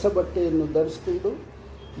ಹೊಸ ಬಟ್ಟೆಯನ್ನು ಧರಿಸ್ಕೊಂಡು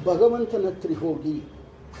ಭಗವಂತನ ಹತ್ರ ಹೋಗಿ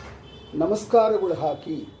ನಮಸ್ಕಾರಗಳು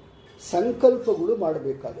ಹಾಕಿ ಸಂಕಲ್ಪಗಳು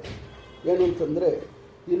ಮಾಡಬೇಕಾಗುತ್ತೆ. ಏನು ಅಂತಂದರೆ,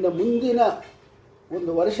 ಇನ್ನು ಮುಂದಿನ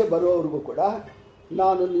ಒಂದು ವರ್ಷ ಬರೋವರೆಗೂ ಕೂಡ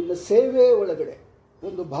ನಾನು ನಿನ್ನ ಸೇವೆ ಒಳಗಡೆ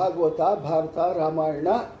ಒಂದು ಭಾಗವತ, ಭಾರತ, ರಾಮಾಯಣ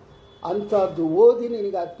ಅಂಥದ್ದು ಓದಿ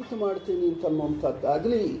ನಿನಗೆ ಅರ್ಪಿತ ಮಾಡ್ತೀನಿ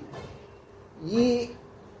ಅಂತನ್ನುವಂಥದ್ದಾಗಲಿ,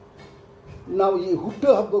 ನಾವು ಈ ಹುಟ್ಟು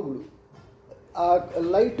ಹಬ್ಬಗಳು ಆ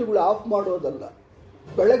ಲೈಟುಗಳು ಆಫ್ ಮಾಡೋದಲ್ಲ,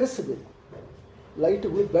 ಬೆಳಗಿಸಬೇಕು.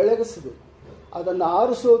 ಲೈಟುಗಳು ಬೆಳಗಿಸಬೇಕು, ಅದನ್ನು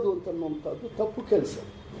ಆರಿಸೋದು ಅಂತನ್ನುವಂಥದ್ದು ತಪ್ಪು ಕೆಲಸ.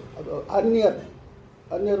 ಅದು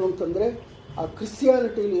ಅನ್ಯರು ಅಂತಂದರೆ ಆ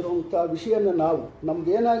ಕ್ರಿಶ್ಚಿಯಾನಿಟಿಲಿರುವಂಥ ವಿಷಯನ ನಾವು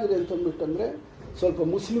ನಮಗೇನಾಗಿದೆ ಅಂತಂದ್ಬಿಟ್ಟಂದರೆ, ಸ್ವಲ್ಪ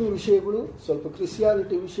ಮುಸ್ಲಿಂ ವಿಷಯಗಳು, ಸ್ವಲ್ಪ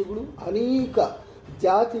ಕ್ರಿಶ್ಚಿಯಾನಿಟಿ ವಿಷಯಗಳು, ಅನೇಕ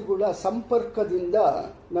ಜಾತಿಗಳ ಸಂಪರ್ಕದಿಂದ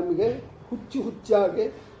ನಮಗೆ ಹುಚ್ಚಾಗಿ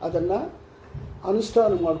ಅದನ್ನು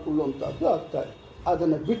ಅನುಷ್ಠಾನ ಮಾಡಿಕೊಳ್ಳುವಂಥದ್ದು ಆಗ್ತಾಯಿದೆ.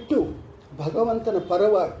 ಅದನ್ನು ಬಿಟ್ಟು ಭಗವಂತನ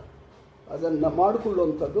ಪರವಾಗಿ ಅದನ್ನು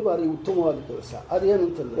ಮಾಡಿಕೊಳ್ಳುವಂಥದ್ದು ಭಾರಿ ಉತ್ತಮವಾದ ಕೆಲಸ.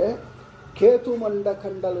 ಅದೇನಂತಂದರೆ,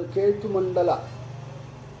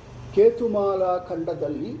 ಕೇತುಮಾಲ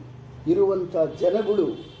ಖಂಡದಲ್ಲಿ ಇರುವಂಥ ಜನಗಳು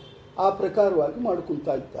ಆ ಪ್ರಕಾರವಾಗಿ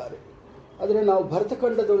ಮಾಡ್ಕೊತಾ ಇದ್ದಾರೆ. ಆದರೆ ನಾವು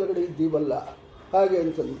ಭರತಖಂಡದೊಳಗಡೆ ಇದ್ದೀವಲ್ಲ, ಹಾಗೆ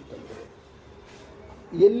ಅಂತಂದರೆ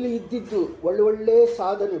ಎಲ್ಲಿ ಇದ್ದಿದ್ದು ಒಳ್ಳೊಳ್ಳೆ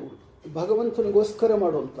ಸಾಧನೆಗಳು ಭಗವಂತನಿಗೋಸ್ಕರ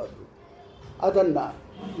ಮಾಡುವಂಥದ್ದು, ಅದನ್ನು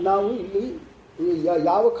ನಾವು ಇಲ್ಲಿ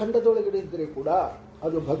ಯಾವ ಖಂಡದೊಳಗಡೆ ಇದ್ದರೆ ಕೂಡ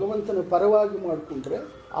ಅದು ಭಗವಂತನ ಪರವಾಗಿ ಮಾಡಿಕೊಂಡ್ರೆ,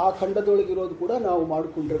 ಆ ಖಂಡದೊಳಗಿರೋದು ಕೂಡ ನಾವು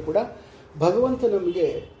ಮಾಡಿಕೊಂಡ್ರೆ ಕೂಡ ಭಗವಂತ ನಮಗೆ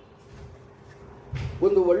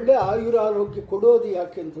ಒಂದು ಒಳ್ಳೆಯ ಆಯುರಾರೋಗ್ಯ ಕೊಡೋದು.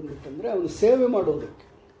 ಯಾಕೆ ಅಂತಂದ್ಬಿಟ್ಟಂದರೆ ಅವನು ಸೇವೆ ಮಾಡೋದಕ್ಕೆ.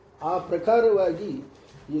 ಆ ಪ್ರಕಾರವಾಗಿ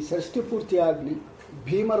ಈ ಷಷ್ಠಿ ಪೂರ್ತಿ ಆಗಲಿ,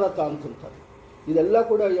 ಭೀಮರಥ ಅಂತಂತಾರೆ, ಇದೆಲ್ಲ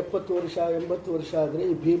ಕೂಡ 70 ವರ್ಷ 80 ವರ್ಷ ಆದರೆ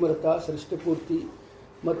ಈ ಭೀಮರಥ, ಷಷ್ಠಿ ಪೂರ್ತಿ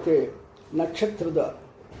ಮತ್ತು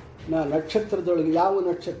ನಕ್ಷತ್ರದೊಳಗೆ ಯಾವ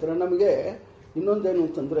ನಕ್ಷತ್ರ ನಮಗೆ ಇನ್ನೊಂದೇನು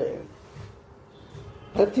ಅಂತಂದರೆ,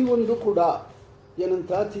 ಪ್ರತಿಯೊಂದು ಕೂಡ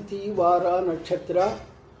ಏನಂತ ತಿಥಿ, ವಾರ, ನಕ್ಷತ್ರ,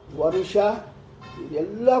 ವರುಷ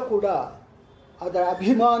ಎಲ್ಲ ಕೂಡ ಅದರ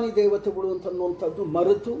ಅಭಿಮಾನಿ ದೇವತೆಗಳು ಅಂತನ್ನುವಂಥದ್ದು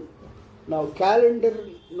ಮರೆತು ನಾವು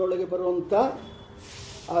ಕ್ಯಾಲೆಂಡರ್ನೊಳಗೆ ಬರುವಂಥ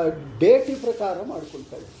ಡೇಟಿ ಪ್ರಕಾರ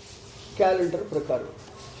ಮಾಡ್ಕೊಳ್ತಾ ಇದ್ದೀವಿ. ಕ್ಯಾಲೆಂಡರ್ ಪ್ರಕಾರ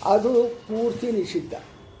ಅದು ಪೂರ್ತಿ ನಿಷಿದ್ಧ.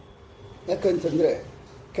 ಯಾಕಂತಂದರೆ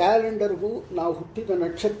ಕ್ಯಾಲೆಂಡರ್ಗೂ ನಾವು ಹುಟ್ಟಿದ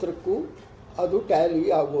ನಕ್ಷತ್ರಕ್ಕೂ ಅದು ಟ್ಯಾಲಿ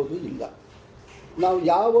ಆಗೋದು ಇಲ್ಲ. ನಾವು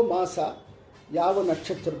ಯಾವ ಮಾಸ ಯಾವ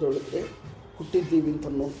ನಕ್ಷತ್ರದೊಳಗೆ ಹುಟ್ಟಿದ್ದೀವಿ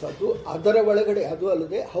ಅಂತನ್ನುವಂಥದ್ದು ಅದರ ಒಳಗಡೆ, ಅದು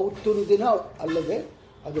ಅಲ್ಲದೆ ಹೌತುನ ದಿನ ಅಲ್ಲದೆ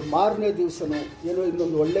ಅದು ಮಾರನೇ ದಿವಸನೋ ಏನೋ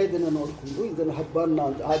ಇನ್ನೊಂದು ಒಳ್ಳೆಯ ದಿನ ನೋಡಿಕೊಂಡು ಇದನ್ನು ಹಬ್ಬನ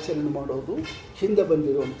ಆಚರಣೆ ಮಾಡೋದು ಹಿಂದೆ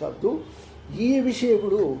ಬಂದಿರುವಂಥದ್ದು. ಈ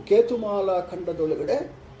ವಿಷಯಗಳು ಕೇತುಮಾಲ ಖಂಡದೊಳಗಡೆ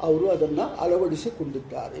ಅವರು ಅದನ್ನು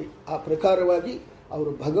ಅಳವಡಿಸಿಕೊಂಡಿದ್ದಾರೆ. ಆ ಪ್ರಕಾರವಾಗಿ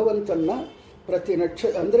ಅವರು ಭಗವಂತನ ಪ್ರತಿ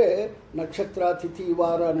ಅಂದರೆ ನಕ್ಷತ್ರ, ತಿಥಿ,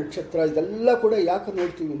 ವಾರ, ನಕ್ಷತ್ರ ಇದೆಲ್ಲ ಕೂಡ ಯಾಕೆ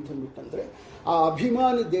ನೋಡ್ತೀವಿ ಅಂತಂದ್ಬಿಟ್ಟಂದರೆ ಆ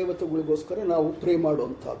ಅಭಿಮಾನಿ ದೇವತೆಗಳಿಗೋಸ್ಕರ ನಾವು ಪ್ರೇ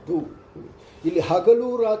ಮಾಡುವಂಥದ್ದು. ಇಲ್ಲಿ ಹಗಲು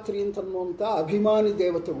ರಾತ್ರಿ ಅಂತನ್ನುವಂಥ ಅಭಿಮಾನಿ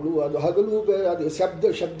ದೇವತೆಗಳು, ಅದು ಹಗಲು ಅದು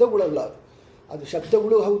ಶಬ್ದಗಳಲ್ಲ, ಅದು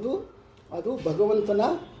ಶಬ್ದಗಳು ಹೌದು, ಅದು ಭಗವಂತನ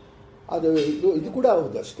ಅದು ಇದು ಕೂಡ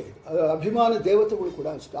ಹೌದು ಅಷ್ಟೇ. ಅಭಿಮಾನಿ ದೇವತೆಗಳು ಕೂಡ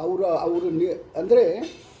ಅಷ್ಟೇ. ಅವರು ಅಂದರೆ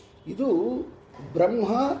ಇದು ಬ್ರಹ್ಮ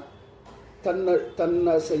ತನ್ನ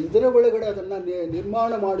ಇದರ ಒಳಗಡೆ ಅದನ್ನು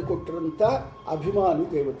ನಿರ್ಮಾಣ ಮಾಡಿಕೊಟ್ಟಿರೋಂಥ ಅಭಿಮಾನಿ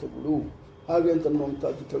ದೇವತೆಗಳು ಹಾಗೆ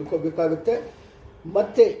ಅಂತನ್ನುವಂಥದ್ದು ತಿಳ್ಕೊಬೇಕಾಗುತ್ತೆ.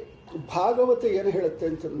 ಮತ್ತು ಭಾಗವತ ಏನು ಹೇಳುತ್ತೆ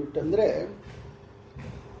ಅಂತಂದ್ಬಿಟ್ಟಂದರೆ,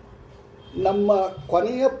 ನಮ್ಮ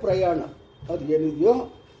ಕೊನೆಯ ಪ್ರಯಾಣ ಅದು ಏನಿದೆಯೋ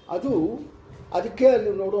ಅದು ಅದಕ್ಕೆ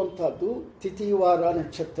ಅಲ್ಲಿ ನೋಡುವಂಥದ್ದು ತಿಥಿ, ವಾರ,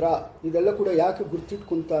 ನಕ್ಷತ್ರ ಇದೆಲ್ಲ ಕೂಡ ಯಾಕೆ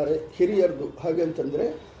ಗುರ್ತಿಟ್ಕೊತಾರೆ ಹಿರಿಯರದು ಹಾಗೆ ಅಂತಂದರೆ,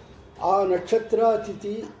 ಆ ನಕ್ಷತ್ರ,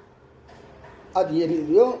 ತಿಥಿ ಅದು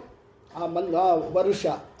ಏನಿದೆಯೋ ಆ ವರುಷ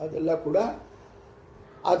ಅದೆಲ್ಲ ಕೂಡ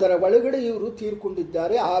ಅದರ ಒಳಗಡೆ ಇವರು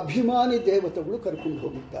ತೀರ್ಕೊಂಡಿದ್ದಾರೆ, ಆ ಅಭಿಮಾನಿ ದೇವತೆಗಳು ಕರ್ಕೊಂಡು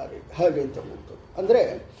ಹೋಗಿದ್ದಾರೆ ಹಾಗೆ ಅಂತ ಅನ್ನುವಂಥದ್ದು. ಅಂದರೆ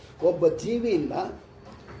ಒಬ್ಬ ಜೀವಿಯನ್ನು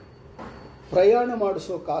ಪ್ರಯಾಣ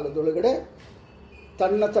ಮಾಡಿಸೋ ಕಾಲದೊಳಗಡೆ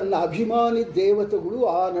ತನ್ನ ಅಭಿಮಾನಿ ದೇವತೆಗಳು,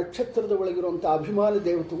 ಆ ನಕ್ಷತ್ರದ ಒಳಗಿರುವಂಥ ಅಭಿಮಾನಿ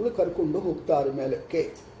ದೇವತೆಗಳು ಕರ್ಕೊಂಡು ಹೋಗ್ತಾರೆ ಮೇಲಕ್ಕೆ.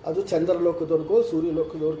 ಅದು ಚಂದ್ರಲೋಕದವ್ರಿಗೋ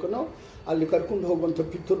ಸೂರ್ಯಲೋಕದವ್ರಿಗೋ ಅಲ್ಲಿ ಕರ್ಕೊಂಡು ಹೋಗುವಂಥ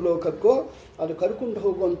ಪಿತೃಲೋಕಕ್ಕೋ ಅದು ಕರ್ಕೊಂಡು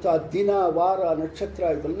ಹೋಗುವಂಥ ದಿನ, ವಾರ, ನಕ್ಷತ್ರ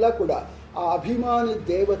ಇದೆಲ್ಲ ಕೂಡ ಆ ಅಭಿಮಾನಿ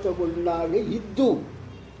ದೇವತೆಗಳನ್ನಾಗಿದ್ದು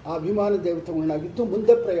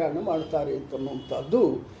ಮುಂದೆ ಪ್ರಯಾಣ ಮಾಡ್ತಾರೆ ಅಂತನ್ನುವಂಥದ್ದು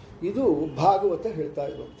ಇದು ಭಾಗವತ ಹೇಳ್ತಾ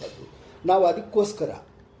ಇರುವಂಥದ್ದು. ನಾವು ಅದಕ್ಕೋಸ್ಕರ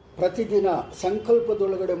ಪ್ರತಿದಿನ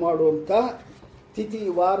ಸಂಕಲ್ಪದೊಳಗಡೆ ಮಾಡುವಂಥ ತಿಥಿ,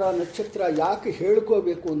 ವಾರ, ನಕ್ಷತ್ರ ಯಾಕೆ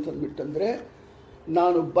ಹೇಳ್ಕೋಬೇಕು ಅಂತಂದ್ಬಿಟ್ಟಂದರೆ,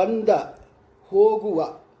 ನಾನು ಹೋಗುವ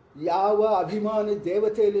ಯಾವ ಅಭಿಮಾನಿ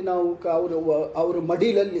ದೇವತೆಯಲ್ಲಿ ನಾವು ಅವರ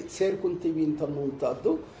ಮಡಿಲಲ್ಲಿ ಸೇರ್ಕೊತೀವಿ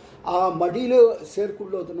ಅಂತನ್ನುವಂಥದ್ದು, ಆ ಮಡಿಲು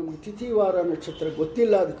ಸೇರ್ಕೊಳ್ಳೋದು ನಮಗೆ ತಿಥಿ, ವಾರ, ನಕ್ಷತ್ರ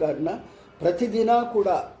ಗೊತ್ತಿಲ್ಲ. ಆದ ಕಾರಣ ಪ್ರತಿದಿನ ಕೂಡ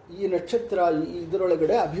ಈ ನಕ್ಷತ್ರ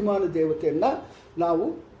ಇದರೊಳಗಡೆ ಅಭಿಮಾನ ದೇವತೆಯನ್ನು ನಾವು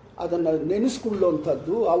ಅದನ್ನು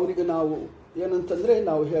ನೆನೆಸ್ಕೊಳ್ಳುವಂಥದ್ದು, ಅವರಿಗೆ ನಾವು ಏನಂತಂದರೆ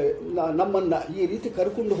ನಾವು ನಮ್ಮನ್ನು ಈ ರೀತಿ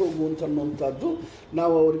ಕರ್ಕೊಂಡು ಹೋಗುವಂಥದ್ದು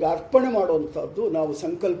ನಾವು ಅವರಿಗೆ ಅರ್ಪಣೆ ಮಾಡುವಂಥದ್ದು, ನಾವು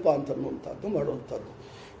ಸಂಕಲ್ಪ ಅಂತನ್ನುವಂಥದ್ದು ಮಾಡುವಂಥದ್ದು.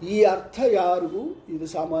 ಈ ಅರ್ಥ ಯಾರಿಗೂ ಇದು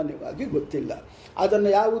ಸಾಮಾನ್ಯವಾಗಿ ಗೊತ್ತಿಲ್ಲ.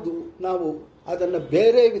 ಅದನ್ನು ನಾವು ಅದನ್ನು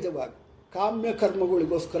ಬೇರೆ ವಿಧವಾಗಿ ಕಾಮ್ಯ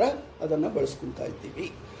ಕರ್ಮಗಳಿಗೋಸ್ಕರ ಅದನ್ನು ಬಳಸ್ಕೊಳ್ತಾ ಇದ್ದೀವಿ.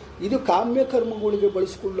 ಇದು ಕಾಮ್ಯ ಕರ್ಮಗಳಿಗೆ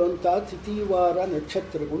ಬಳಸ್ಕೊಳ್ಳುವಂಥ ತಿಥಿವಾರ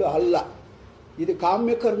ನಕ್ಷತ್ರಗಳು ಅಲ್ಲ. ಇದು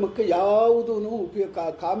ಕಾಮ್ಯ ಕರ್ಮಕ್ಕೆ ಯಾವುದೂ ಉಪಯೋಗ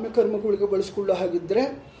ಕಾಮ್ಯ ಕರ್ಮಗಳಿಗೆ ಬಳಸ್ಕೊಳ್ಳೋ ಹಾಗಿದ್ದರೆ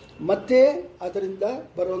ಮತ್ತೆ ಅದರಿಂದ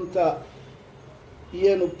ಬರುವಂಥ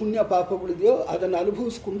ಏನು ಪುಣ್ಯ ಪಾಪಗಳಿದೆಯೋ ಅದನ್ನು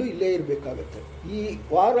ಅನುಭವಿಸ್ಕೊಂಡು ಇಲ್ಲೇ ಇರಬೇಕಾಗತ್ತೆ. ಈ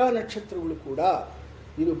ವಾರ ನಕ್ಷತ್ರಗಳು ಕೂಡ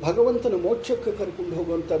ಇದು ಭಗವಂತನ ಮೋಕ್ಷಕ್ಕೆ ಕರ್ಕೊಂಡು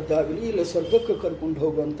ಹೋಗುವಂಥದ್ದಾಗಲಿ ಇಲ್ಲ ಸ್ವರ್ಗಕ್ಕೆ ಕರ್ಕೊಂಡು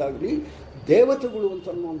ಹೋಗುವಂತಾಗಲಿ ದೇವತೆಗಳು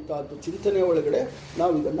ಅಂತನ್ನುವಂಥದ್ದು ಚಿಂತನೆ ಒಳಗಡೆ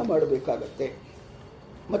ನಾವು ಇದನ್ನು ಮಾಡಬೇಕಾಗತ್ತೆ.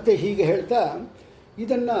 ಮತ್ತು ಹೀಗೆ ಹೇಳ್ತಾ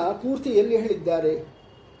ಇದನ್ನು ಪೂರ್ತಿ ಎಲ್ಲಿ ಹೇಳಿದ್ದಾರೆ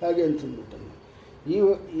ಹಾಗೆ ಅಂತಂದ್ಬಿಟ್ಟು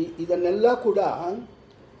ಇದನ್ನೆಲ್ಲ ಕೂಡ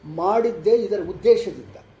ಮಾಡಿದ್ದೇ ಇದರ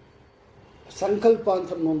ಉದ್ದೇಶದಿಂದ. ಸಂಕಲ್ಪ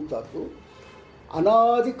ಅಂತನ್ನುವಂಥದ್ದು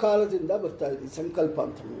ಅನಾದಿ ಕಾಲದಿಂದ ಬರ್ತಾ ಇದೆ. ಸಂಕಲ್ಪ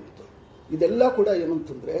ಅಂತನ್ನುವಂಥದ್ದು ಇದೆಲ್ಲ ಕೂಡ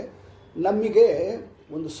ಏನಂತಂದರೆ ನಮಗೆ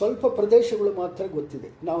ಒಂದು ಸ್ವಲ್ಪ ಪ್ರದೇಶಗಳು ಮಾತ್ರ ಗೊತ್ತಿದೆ.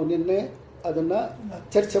 ನಾವು ನಿನ್ನೆ ಅದನ್ನು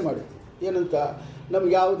ಚರ್ಚೆ ಮಾಡಿದ್ವಿ. ಏನಂತ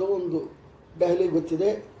ನಮ್ಗೆ ಯಾವುದೋ ಒಂದು ದೆಹಲಿ ಗೊತ್ತಿದೆ,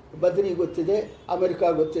 ಬದ್ರಿ ಗೊತ್ತಿದೆ, ಅಮೆರಿಕಾ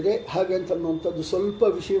ಗೊತ್ತಿದೆ, ಹಾಗೆ ಅಂತನ್ನುವಂಥದ್ದು ಸ್ವಲ್ಪ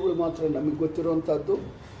ವಿಷಯಗಳು ಮಾತ್ರ ನಮಗೆ ಗೊತ್ತಿರುವಂಥದ್ದು.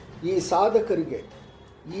 ಈ ಸಾಧಕರಿಗೆ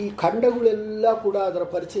ಈ ಖಂಡಗಳೆಲ್ಲ ಕೂಡ ಅದರ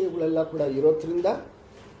ಪರಿಚಯಗಳೆಲ್ಲ ಕೂಡ ಇರೋದ್ರಿಂದ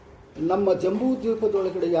ನಮ್ಮ ಜಂಬೂ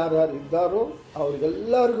ದ್ವೀಪದೊಳಗಡೆ ಯಾರ್ಯಾರು ಇದ್ದಾರೋ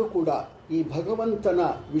ಅವರಿಗೆಲ್ಲರಿಗೂ ಕೂಡ ಈ ಭಗವಂತನ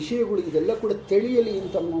ವಿಷಯಗಳು ಇದೆಲ್ಲ ಕೂಡ ತಿಳಿಯಲಿ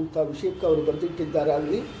ಅಂತನ್ನುವಂಥ ವಿಷಯಕ್ಕೆ ಅವರು ಬರೆದಿಟ್ಟಿದ್ದಾರೆ.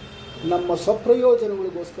 ಅಲ್ಲಿ ನಮ್ಮ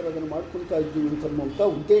ಸ್ವಪ್ರಯೋಜನಗಳಿಗೋಸ್ಕರ ಅದನ್ನು ಮಾಡ್ಕೊಳ್ತಾ ಇದ್ದೀವಿ ಅಂತನ್ನುವಂಥ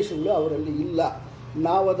ಉದ್ದೇಶಗಳು ಅವರಲ್ಲಿ ಇಲ್ಲ.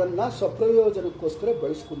 ನಾವು ಅದನ್ನು ಸ್ವಪ್ರಯೋಜನಕ್ಕೋಸ್ಕರ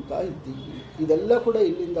ಬಳಸ್ಕೊಳ್ತಾ ಇದ್ದೀವಿ. ಇದೆಲ್ಲ ಕೂಡ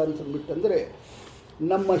ಇಲ್ಲಿಂದ ಅಂತಂದ್ಬಿಟ್ಟಂದರೆ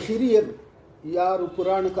ನಮ್ಮ ಹಿರಿಯರು ಯಾರು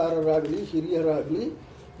ಪುರಾಣಕಾರರಾಗಲಿ ಹಿರಿಯರಾಗಲಿ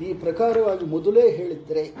ಈ ಪ್ರಕಾರವಾಗಿ ಮೊದಲೇ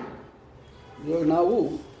ಹೇಳಿದರೆ ನಾವು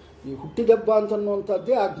ಈ ಹುಟ್ಟಿದಬ್ಬ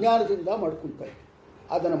ಅಂತನ್ನುವಂಥದ್ದೇ ಅಜ್ಞಾನದಿಂದ ಮಾಡ್ಕೊಳ್ತಾ ಇದ್ದೀವಿ.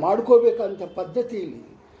 ಅದನ್ನು ಮಾಡ್ಕೋಬೇಕಂತ ಪದ್ಧತಿಯಲ್ಲಿ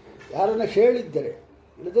ಯಾರನ್ನು ಹೇಳಿದ್ದರೆ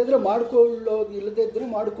ಇಲ್ಲದಿದ್ದರೆ ಇಲ್ಲದಿದ್ದರೆ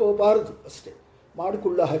ಮಾಡ್ಕೋಬಾರದು ಅಷ್ಟೇ.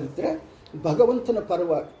 ಮಾಡಿಕೊಳ್ಳೋ ಹಾಗಿದ್ದರೆ ಭಗವಂತನ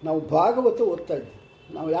ಪರವಾಗಿ ನಾವು ಭಾಗವತ ಓದ್ತಾ ಇದ್ದೀವಿ.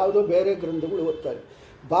 ನಾವು ಯಾವುದೋ ಬೇರೆ ಗ್ರಂಥಗಳು ಓದ್ತಾ ಇದ್ದೀವಿ.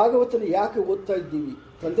 ಭಾಗವತನ ಯಾಕೆ ಓದ್ತಾ ಇದ್ದೀವಿ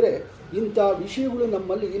ಅಂತಂದರೆ ಇಂಥ ವಿಷಯಗಳು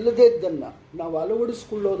ನಮ್ಮಲ್ಲಿ ಇಲ್ಲದೇ ಇದ್ದನ್ನು ನಾವು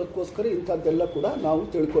ಅಳವಡಿಸ್ಕೊಳ್ಳೋದಕ್ಕೋಸ್ಕರ ಇಂಥದ್ದೆಲ್ಲ ಕೂಡ ನಾವು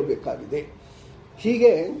ತಿಳ್ಕೋಬೇಕಾಗಿದೆ.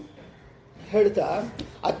 ಹೀಗೆ ಹೇಳ್ತಾ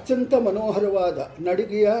ಅತ್ಯಂತ ಮನೋಹರವಾದ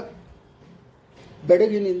ನಡಿಗೆಯ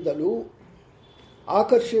ಬೆಡಗಿನಿಂದಲೂ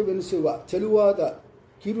ಆಕರ್ಷವೆನಿಸುವ ಚೆಲುವಾದ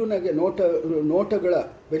ಕಿರುನಗೆ ನೋಟಗಳ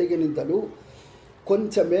ಬೆಡಗಿನಿಂದಲೂ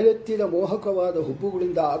ಕೊಂಚ ಮೇಲೆತ್ತಿದ ಮೋಹಕವಾದ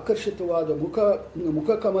ಹುಬ್ಬುಗಳಿಂದ ಆಕರ್ಷಿತವಾದ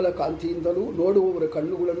ಮುಖಕಮಲ ಕಾಂತಿಯಿಂದಲೂ ನೋಡುವವರ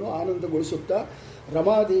ಕಣ್ಣುಗಳನ್ನು ಆನಂದಗೊಳಿಸುತ್ತಾ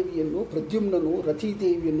ರಮಾದೇವಿಯನ್ನು ಪ್ರದ್ಯುಮ್ನನು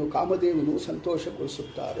ರತಿದೇವಿಯನ್ನು ಕಾಮದೇವನು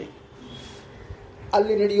ಸಂತೋಷಗೊಳಿಸುತ್ತಾರೆ.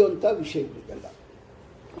 ಅಲ್ಲಿ ನಡೆಯುವಂಥ ವಿಷಯಗಳಿಗೆಲ್ಲ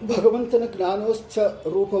ಭಗವಂತನ ಜ್ಞಾನೋಚ್ಛ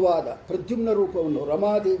ರೂಪವಾದ ಪ್ರದ್ಯುಮ್ನ ರೂಪವನ್ನು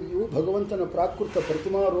ರಮಾದೇವಿಯು, ಭಗವಂತನ ಪ್ರಾಕೃತ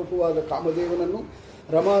ಪ್ರತಿಮಾ ರೂಪವಾದ ಕಾಮದೇವನನ್ನು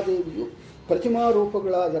ರಮಾದೇವಿಯು, ಪ್ರತಿಮಾ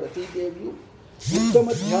ರೂಪಗಳಾದ ರತಿದೇವಿಯು ಉತ್ತಮ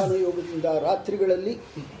ಧ್ಯಾನ ಯೋಗದಿಂದ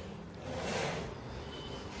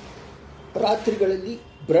ರಾತ್ರಿಗಳಲ್ಲಿ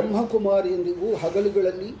ಬ್ರಹ್ಮಕುಮಾರಿಯೊಂದಿಗೂ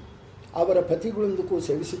ಹಗಲುಗಳಲ್ಲಿ ಅವರ ಪತಿಗಳೊಂದಿಗೂ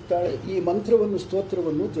ಸೇವಿಸುತ್ತಾಳೆ. ಈ ಮಂತ್ರವನ್ನು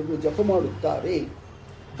ಸ್ತೋತ್ರವನ್ನು ಜಪ ಮಾಡುತ್ತಾರೆ.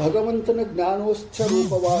 ಭಗವಂತನ ಜ್ಞಾನೋಚ್ಛ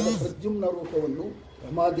ರೂಪವಾದ ಪ್ರದ್ಯುಮ್ನ ರೂಪವನ್ನು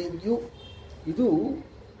ರಮಾದೇವಿಯು, ಇದು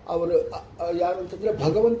ಅವರು ಯಾರಂತಂದರೆ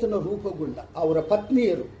ಭಗವಂತನ ರೂಪಗೊಂಡ ಅವರ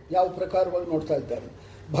ಪತ್ನಿಯರು ಯಾವ ಪ್ರಕಾರವಾಗಿ ನೋಡ್ತಾ ಇದ್ದಾರೆ.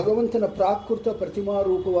 ಭಗವಂತನ ಪ್ರಾಕೃತ ಪ್ರತಿಮಾ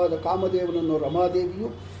ರೂಪವಾದ ಕಾಮದೇವನನ್ನು ರಮಾದೇವಿಯು,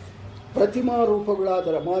 ಪ್ರತಿಮಾ ರೂಪಗಳಾದ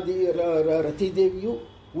ರತಿದೇವಿಯು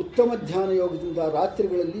ಉತ್ತಮ ಧ್ಯಾನ ಯೋಗದಿಂದ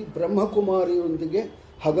ರಾತ್ರಿಗಳಲ್ಲಿ ಬ್ರಹ್ಮಕುಮಾರಿಯೊಂದಿಗೆ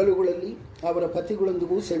ಹಗಲುಗಳಲ್ಲಿ ಅವರ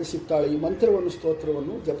ಪತಿಗಳೊಂದಿಗೂ ಸೇವಿಸುತ್ತಾಳೆ. ಈ ಮಂತ್ರವನ್ನು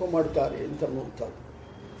ಸ್ತೋತ್ರವನ್ನು ಜಪ ಮಾಡ್ತಾರೆ ಅಂತ ನೋಡ್ತಾರೆ.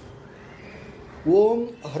 ಓಂ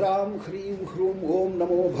ಹ್ರಾಂ ಹ್ರೀಂ ಹ್ರೂಂ ಓಂ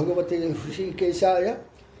ನಮೋ ಭಗವತೆ ಹೃಷಿಕೇಶಾಯ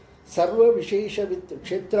ಸರ್ವವಿಶೇಷವಿತ್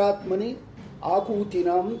ಕ್ಷೇತ್ರಾತ್ಮನಿ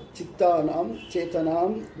ಆಕೂತಿನಾಂ ಚಿತ್ತಾನಾಂ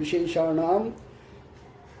ಚೇತನಾಂ ವಿಶೇಷಾಣಾಂ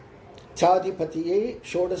ಛಾಧಿಪತಿಯೇ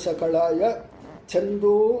ಷೋಡಶಕಳಾಯ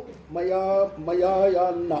ಛಂದೋ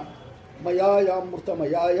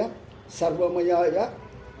ಮಯಾಯಾಮೃತಮಯಾಯ ಸರ್ವಮಯಾಯ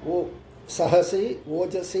ಓ ಸಹಸೆ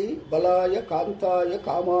ಓಜಸೆ ಬಲಾಯ ಕಾಂತಾಯ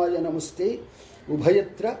ಕಾಮಾಯ ನಮಸ್ತೆ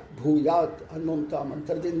ಉಭಯತ್ರ ಭೂಯಾತ್ ಅನ್ನುವಂಥ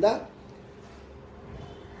ಮಂತ್ರದಿಂದ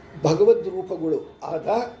ಭಗವದ್ ರೂಪಗಳು ಆದ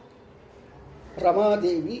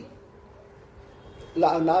ರಮಾದೇವಿ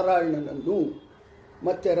ನಾರಾಯಣನನ್ನು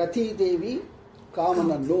ಮತ್ತು ರತಿದೇವಿ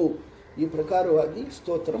ಕಾಮನನ್ನು ಈ ಪ್ರಕಾರವಾಗಿ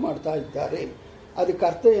ಸ್ತೋತ್ರ ಮಾಡ್ತಾ ಇದ್ದಾರೆ. ಅದಕ್ಕೆ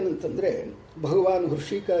ಅರ್ಥ ಏನಂತಂದರೆ ಭಗವಾನ್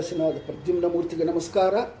ಹೃಷಿಕೇಶನಾದ ಪ್ರದ್ಯುಮ್ನ ಮೂರ್ತಿಗೆ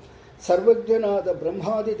ನಮಸ್ಕಾರ, ಸರ್ವಜ್ಞನಾದ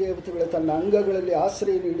ಬ್ರಹ್ಮಾದಿ ದೇವತೆಗಳ ತನ್ನ ಅಂಗಗಳಲ್ಲಿ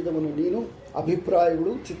ಆಶ್ರಯ ನೀಡಿದವನು ನೀನು.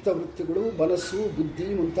 ಅಭಿಪ್ರಾಯಗಳು, ಚಿತ್ತವೃತ್ತಿಗಳು, ಮನಸ್ಸು, ಬುದ್ಧಿ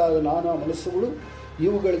ಮುಂತಾದ ನಾನಾ ಮನಸ್ಸುಗಳು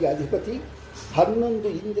ಇವುಗಳಿಗೆ ಅಧಿಪತಿ. 11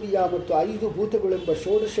 ಇಂದ್ರಿಯ ಮತ್ತು 5 ಭೂತಗಳೆಂಬ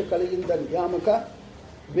ಷೋಡಶ ಕಲೆಯಿಂದ ನಿಯಾಮಕ.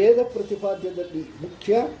 ವೇದ ಪ್ರತಿಪಾದ್ಯದಲ್ಲಿ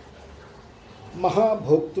ಮುಖ್ಯ.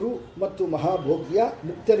 ಮಹಾಭೋಕ್ತೃ ಮತ್ತು ಮಹಾಭೋಗ್ಯ,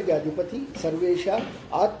 ಮುಕ್ತರಿಗೆ ಅಧಿಪತಿ. ಸರ್ವೇಶ,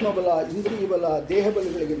 ಆತ್ಮಬಲ, ಇಂದ್ರಿಯಬಲ,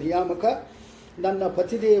 ದೇಹಬಲಗಳಿಗೆ ನಿಯಾಮಕ. ನನ್ನ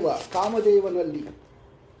ಪತಿದೇವ ಕಾಮದೇವನಲ್ಲಿ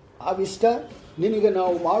ಆವಿಷ್ಟ. ನಿನಗೆ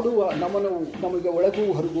ನಾವು ಮಾಡುವ ನಮನವು ನಮಗೆ ಒಳಗೂ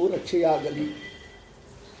ಹೊರಗೂ ರಕ್ಷೆಯಾಗಲಿ.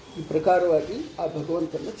 ಈ ಪ್ರಕಾರವಾಗಿ ಆ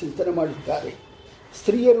ಭಗವಂತನ ಚಿಂತನೆ ಮಾಡಿದ್ದಾರೆ.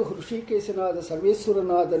 ಸ್ತ್ರೀಯರು ಹೃಷಿಕೇಶನಾದ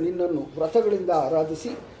ಸರ್ವೇಶ್ವರನಾದ ನಿನ್ನನ್ನು ವ್ರತಗಳಿಂದ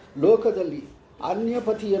ಆರಾಧಿಸಿ ಲೋಕದಲ್ಲಿ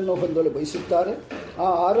ಅನ್ಯಪತಿಯನ್ನು ಹೊಂದಲು ಬಯಸುತ್ತಾರೆ. ಆ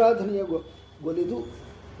ಆರಾಧನೆಯ ಒಲಿದು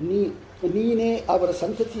ನೀನೇ ಅವರ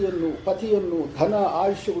ಸಂತತಿಯನ್ನು, ಪತಿಯನ್ನು, ಧನ,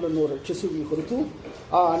 ಆಯುಷ್ಯಗಳನ್ನು ರಕ್ಷಿಸುವಿ ಹೊರತು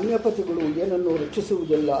ಆ ಅನ್ಯಪತಿಗಳು ಏನನ್ನು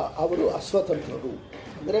ರಕ್ಷಿಸುವುದಿಲ್ಲ. ಅವರು ಅಸ್ವತಂತ್ರರು.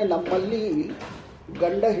 ಅಂದರೆ ನಮ್ಮಲ್ಲಿ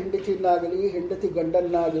ಗಂಡ ಹೆಂಡತಿಯನ್ನಾಗಲಿ, ಹೆಂಡತಿ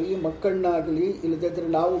ಗಂಡನ್ನಾಗಲಿ, ಮಕ್ಕಳನ್ನಾಗಲಿ, ಇಲ್ಲದಿದ್ದರೆ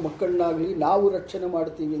ನಾವು ಮಕ್ಕಳನ್ನಾಗಲಿ ನಾವು ರಕ್ಷಣೆ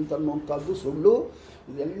ಮಾಡ್ತೀವಿ ಅಂತನ್ನುವಂಥದ್ದು ಸುಳ್ಳು.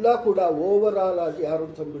 ಇದೆಲ್ಲ ಕೂಡ ಓವರಾಲ್ ಆಗಿ ಯಾರು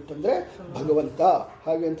ಅಂತಂದ್ಬಿಟ್ಟಂದರೆ ಭಗವಂತ.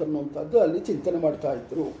 ಹಾಗೆ ಅಂತನ್ನುವಂಥದ್ದು ಅಲ್ಲಿ ಚಿಂತನೆ ಮಾಡ್ತಾ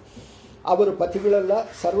ಇದ್ರು. ಅವರು ಪತಿಗಳೆಲ್ಲ,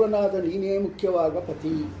 ಸರ್ವನಾದ ನೀನೇ ಮುಖ್ಯವಾದ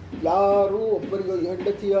ಪತಿ. ಯಾರೂ ಒಬ್ಬರಿಗೆ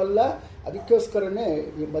ಹೆಂಡತಿಯಲ್ಲ. ಅದಕ್ಕೋಸ್ಕರನೇ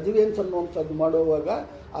ಈ ಮದುವೆ ಅಂತನ್ನುವಂಥದ್ದು ಮಾಡುವಾಗ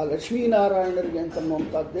ಆ ಲಕ್ಷ್ಮೀನಾರಾಯಣರಿಗೆ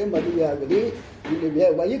ಅಂತನ್ನುವಂಥದ್ದೇ ಮದುವೆ ಆಗಲಿ. ಇಲ್ಲಿ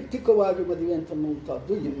ವೈಯಕ್ತಿಕವಾಗಿ ಮದುವೆ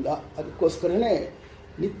ಅಂತನ್ನುವಂಥದ್ದು ಇಲ್ಲ. ಅದಕ್ಕೋಸ್ಕರನೇ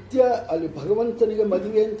ನಿತ್ಯ ಅಲ್ಲಿ ಭಗವಂತನಿಗೆ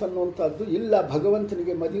ಮದುವೆ ಅಂತನ್ನುವಂಥದ್ದು ಇಲ್ಲ.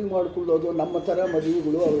 ಭಗವಂತನಿಗೆ ಮದುವೆ ಮಾಡಿಕೊಳ್ಳೋದು ನಮ್ಮ ಥರ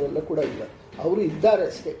ಮದುವೆಗಳು ಅವರೆಲ್ಲ ಕೂಡ ಇಲ್ಲ. ಅವರು ಇದ್ದಾರೆ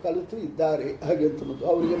ಅಷ್ಟೇ, ಕಲಿತು ಇದ್ದಾರೆ ಹಾಗೆ ಅಂತನ್ನೋದು.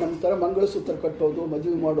 ಅವರಿಗೆ ನಮ್ಮ ಥರ ಮಂಗಳಸೂತ್ರ ಕಟ್ಟೋದು,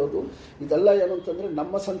 ಮದುವೆ ಮಾಡೋದು ಇದೆಲ್ಲ ಏನು ಅಂತಂದರೆ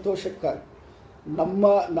ನಮ್ಮ ಸಂತೋಷಕ್ಕಾಗಿ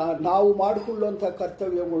ನಾವು ಮಾಡಿಕೊಳ್ಳುವಂಥ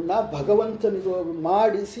ಕರ್ತವ್ಯಗಳನ್ನ ಭಗವಂತನಿಗೆ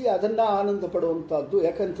ಮಾಡಿಸಿ ಅದನ್ನು ಆನಂದ ಪಡುವಂಥದ್ದು.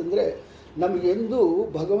 ಯಾಕಂತಂದರೆ ನಮಗೆಂದು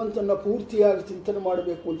ಭಗವಂತನ ಪೂರ್ತಿಯಾಗಿ ಚಿಂತನೆ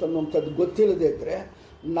ಮಾಡಬೇಕು ಅಂತನ್ನುವಂಥದ್ದು ಗೊತ್ತಿಲ್ಲದೇ ಇದ್ದರೆ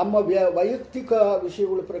ನಮ್ಮ ವೈಯಕ್ತಿಕ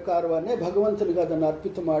ವಿಷಯಗಳ ಪ್ರಕಾರವನ್ನೇ ಭಗವಂತನಿಗೆ ಅದನ್ನು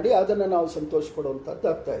ಅರ್ಪಿತ ಮಾಡಿ ಅದನ್ನು ನಾವು ಸಂತೋಷ ಪಡುವಂಥದ್ದು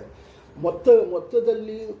ಆಗ್ತಾಯಿದೆ.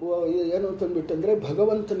 ಮೊತ್ತದಲ್ಲಿ ಏನು ಅಂತಂದ್ಬಿಟ್ಟಂದರೆ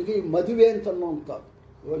ಭಗವಂತನಿಗೆ ಈ ಮದುವೆ ಅಂತನ್ನುವಂಥದ್ದು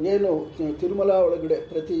ಏನು ತಿರುಮಲ ಒಳಗಡೆ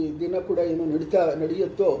ಪ್ರತಿ ದಿನ ಕೂಡ ಏನು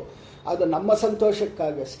ನಡೆಯುತ್ತೋ ಅದು ನಮ್ಮ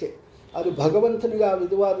ಸಂತೋಷಕ್ಕಾಗಿ ಅಷ್ಟೇ. ಅದು ಭಗವಂತನಿಗೆ ಆ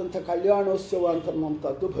ವಿಧವಾದಂಥ ಕಲ್ಯಾಣೋತ್ಸವ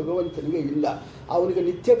ಅಂತನ್ನುವಂಥದ್ದು ಭಗವಂತನಿಗೆ ಇಲ್ಲ. ಅವನಿಗೆ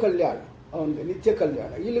ನಿತ್ಯ ಕಲ್ಯಾಣ.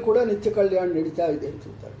 ಇಲ್ಲಿ ಕೂಡ ನಿತ್ಯ ಕಲ್ಯಾಣ ನಡೀತಾ ಇದೆ ಅಂತ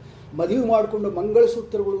ಹೇಳ್ತಾರೆ. ಮದುವೆ ಮಾಡಿಕೊಂಡು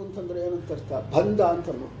ಮಂಗಳಸೂತ್ರಗಳು ಅಂತಂದರೆ ಏನಂತ ಅರ್ಥ? ಬಂಧ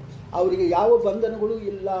ಅಂತನ್ನೋ. ಅವರಿಗೆ ಯಾವ ಬಂಧನಗಳು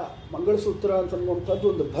ಇಲ್ಲ. ಮಂಗಳಸೂತ್ರ ಅಂತನ್ನುವಂಥದ್ದು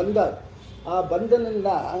ಒಂದು ಬಂಧ. ಆ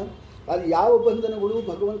ಬಂಧನನ್ನು ಅದು ಯಾವ ಬಂಧನಗಳು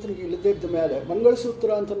ಭಗವಂತನಿಗೆ ಇಲ್ಲದಿದ್ದ ಮೇಲೆ ಮಂಗಳಸೂತ್ರ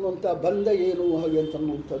ಅಂತನ್ನುವಂಥ ಬಂಧ ಏನು ಹಾಗೆ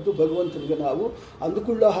ಅಂತನ್ನುವಂಥದ್ದು ಭಗವಂತನಿಗೆ ನಾವು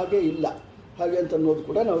ಅಂದುಕೊಳ್ಳೋ ಹಾಗೆ ಇಲ್ಲ. ಹಾಗೆ ಅಂತನ್ನೋದು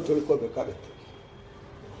ಕೂಡ ನಾವು ತಿಳ್ಕೋಬೇಕಾಗುತ್ತೆ.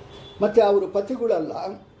 ಮತ್ತು ಅವರು ಪತಿಗಳಲ್ಲ,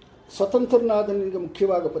 ಸ್ವತಂತ್ರನಾದ ನಿನಗೆ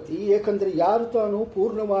ಮುಖ್ಯವಾದ ಪತಿ. ಏಕೆಂದರೆ ಯಾರು ತಾನು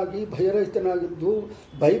ಪೂರ್ಣವಾಗಿ ಭಯರಹಿತನಾಗಿದ್ದು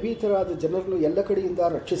ಭಯಭೀತರಾದ ಜನರನ್ನು ಎಲ್ಲ ಕಡೆಯಿಂದ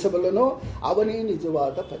ರಕ್ಷಿಸಬಲ್ಲನೋ ಅವನೇ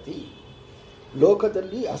ನಿಜವಾದ ಪತಿ.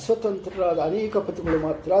 ಲೋಕದಲ್ಲಿ ಅಸ್ವತಂತ್ರರಾದ ಅನೇಕ ಪತಿಗಳು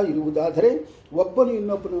ಮಾತ್ರ ಇರುವುದಾದರೆ ಒಬ್ಬನು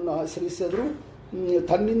ಇನ್ನೊಬ್ಬನನ್ನು ಆಶ್ರಯಿಸಿದರೂ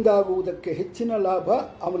ತನ್ನಿಂದಾಗುವುದಕ್ಕೆ ಹೆಚ್ಚಿನ ಲಾಭ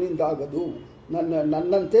ಅವನಿಂದಾಗದು.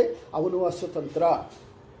 ನನ್ನಂತೆ ಅವನು ಅಸ್ವತಂತ್ರ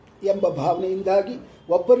ಎಂಬ ಭಾವನೆಯಿಂದಾಗಿ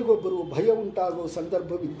ಒಬ್ಬರಿಗೊಬ್ಬರು ಭಯ ಉಂಟಾಗುವ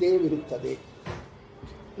ಸಂದರ್ಭವಿದ್ದೇ ಇರುತ್ತದೆ.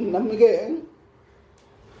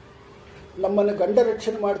 ನಮ್ಮನ್ನು ಗಂಡ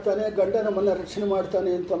ರಕ್ಷಣೆ ಮಾಡ್ತಾನೆ, ಗಂಡ ನಮ್ಮನ್ನು ರಕ್ಷಣೆ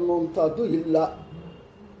ಮಾಡ್ತಾನೆ ಅಂತನ್ನುವಂಥದ್ದು ಇಲ್ಲ.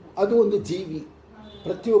 ಅದು ಒಂದು ಜೀವಿ,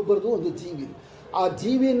 ಪ್ರತಿಯೊಬ್ಬರದು ಒಂದು ಜೀವಿ. ಆ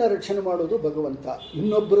ಜೀವಿಯನ್ನು ರಕ್ಷಣೆ ಮಾಡೋದು ಭಗವಂತ.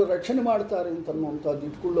 ಇನ್ನೊಬ್ಬರು ರಕ್ಷಣೆ ಮಾಡ್ತಾರೆ ಅಂತನ್ನುವಂಥದ್ದು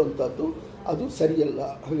ಇಟ್ಕೊಳ್ಳುವಂಥದ್ದು ಅದು ಸರಿಯಲ್ಲ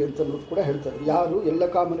ಹಾಗೆ ಅಂತನ್ನೋದು ಕೂಡ ಹೇಳ್ತಾರೆ. ಯಾರು ಎಲ್ಲ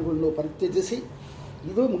ಕಾಮನೆಗಳನ್ನು ಪರಿತ್ಯಜಿಸಿ,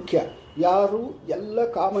 ಇದು ಮುಖ್ಯ, ಯಾರು ಎಲ್ಲ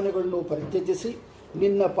ಕಾಮನೆಗಳನ್ನು ಪರಿತ್ಯಜಿಸಿ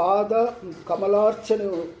ನಿನ್ನ ಪಾದ ಕಮಲಾರ್ಚನೆ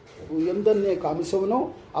ಎಂದನ್ನೇ ಕಾಮಿಸುವನೋ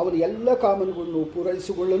ಅವನು ಎಲ್ಲ ಕಾಮನೆಗಳನ್ನು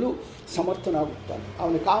ಪೂರೈಸಿಕೊಳ್ಳಲು ಸಮರ್ಥನಾಗುತ್ತಾನೆ.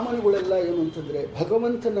 ಅವನ ಕಾಮನೆಗಳೆಲ್ಲ ಏನು ಅಂತಂದರೆ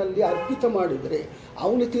ಭಗವಂತನಲ್ಲಿ ಅರ್ಪಿತ ಮಾಡಿದರೆ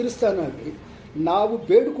ಅವನು ತೀರಿಸ್ತಾನಾಗಲಿ. ನಾವು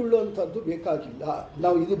ಬೇಡಿಕೊಳ್ಳುವಂಥದ್ದು ಬೇಕಾಗಿಲ್ಲ.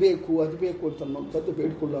 ನಾವು ಇದು ಬೇಕು ಅದು ಬೇಕು ಅಂತನ್ನುವಂಥದ್ದು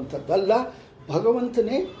ಬೇಡಿಕೊಳ್ಳುವಂಥದ್ದಲ್ಲ.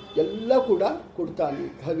 ಭಗವಂತನೇ ಎಲ್ಲ ಕೂಡ ಕೊಡ್ತಾನೆ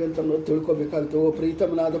ಹಾಗೆ ಅಂತನ್ನೋದು ತಿಳ್ಕೊಬೇಕಾಗುತ್ತೆ. ಓ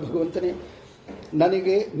ಪ್ರೀತಮನಾದ ಭಗವಂತನೇ,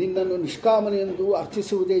 ನನಗೆ ನಿನ್ನನ್ನು ನಿಷ್ಕಾಮನೆಯೆಂದು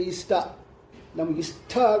ಅರ್ಚಿಸುವುದೇ ಇಷ್ಟ.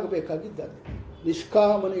 ನಮಗಿಷ್ಟ ಆಗಬೇಕಾಗಿದ್ದಾರೆ.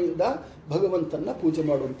 ನಿಷ್ಕಾಮನೆಯಿಂದ ಭಗವಂತನ ಪೂಜೆ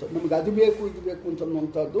ಮಾಡುವಂಥದ್ದು. ನಮಗೆ ಅದು ಬೇಕು ಇದು ಬೇಕು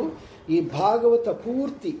ಅಂತನ್ನುವಂಥದ್ದು ಈ ಭಾಗವತ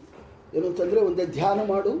ಪೂರ್ತಿ ಏನು ಅಂತಂದರೆ ಒಂದೇ ಧ್ಯಾನ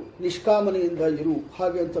ಮಾಡು, ನಿಷ್ಕಾಮನೆಯಿಂದ ಇರು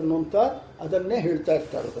ಹಾಗೆ ಅಂತನ್ನುವಂಥ ಅದನ್ನೇ ಹೇಳ್ತಾ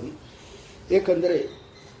ಇರ್ತಾರೆ ಅದನ್ನು. ಏಕೆಂದರೆ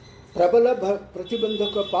ಪ್ರಬಲ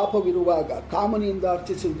ಪ್ರತಿಬಂಧಕ ಪಾಪವಿರುವಾಗ ಕಾಮನೆಯಿಂದ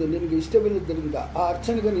ಅರ್ಚಿಸುವುದು ನಿನಗೆ ಇಷ್ಟವಿಲ್ಲದ್ದರಿಂದ ಆ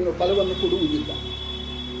ಅರ್ಚನೆಗೆ ನೀನು ಫಲವನ್ನು ಕೊಡುವುದಿಲ್ಲ.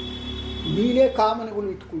 ನೀನೇ ಕಾಮನೆಗಳು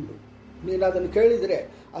ಇಟ್ಕೊಂಡು ನೀನು ಅದನ್ನು ಕೇಳಿದರೆ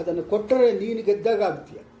ಅದನ್ನು ಕೊಟ್ಟರೆ ನೀನು ಗೆದ್ದಾಗ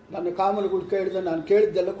ಆಗ್ತೀಯ. ನನ್ನ ಕಾಮನೆಗಳು ಕೇಳಿದ ನಾನು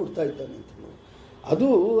ಕೇಳಿದ್ದೆಲ್ಲ ಕೊಡ್ತಾ ಇದ್ದಾನೆ ಅಂತ ಅದು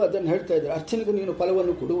ಅದನ್ನು ಹೇಳ್ತಾ ಇದ್ದಾರೆ. ಅರ್ಚನೆಗೆ ನೀನು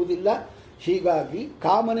ಫಲವನ್ನು ಕೊಡುವುದಿಲ್ಲ. ಹೀಗಾಗಿ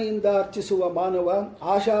ಕಾಮನೆಯಿಂದ ಅರ್ಚಿಸುವ ಮಾನವ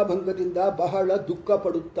ಆಶಾಭಂಗದಿಂದ ಬಹಳ ದುಃಖ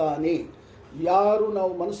ಪಡುತ್ತಾನೆ. ಯಾರು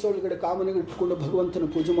ನಾವು ಮನಸ್ಸೊಳಗಡೆ ಕಾಮನೆಗೆ ಇಟ್ಕೊಂಡು ಭಗವಂತನ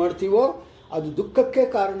ಪೂಜೆ ಮಾಡ್ತೀವೋ ಅದು ದುಃಖಕ್ಕೆ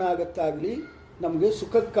ಕಾರಣ ಆಗತ್ತಾಗಲಿ, ನಮಗೆ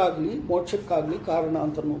ಸುಖಕ್ಕಾಗಲಿ ಮೋಕ್ಷಕ್ಕಾಗಲಿ ಕಾರಣ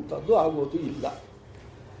ಅಂತನ್ನುವಂಥದ್ದು ಆಗೋದು ಇಲ್ಲ.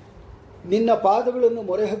 ನಿನ್ನ ಪಾದಗಳನ್ನು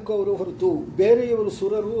ಮೊರೆ ಹೊಕ್ಕವರು ಹೊರತು ಬೇರೆಯವರು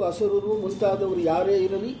ಸುರರು ಅಸುರರು ಮುಂತಾದವರು ಯಾರೇ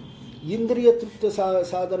ಇರಲಿ, ಇಂದ್ರಿಯ ತೃಪ್ತ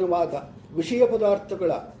ಸಾಧನವಾದ ವಿಷಯ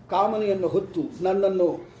ಪದಾರ್ಥಗಳ ಕಾಮನೆಯನ್ನು ಹೊತ್ತು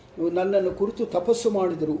ನನ್ನನ್ನು ಕುರಿತು ತಪಸ್ಸು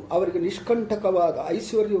ಮಾಡಿದರು ಅವರಿಗೆ ನಿಷ್ಕಂಟಕವಾದ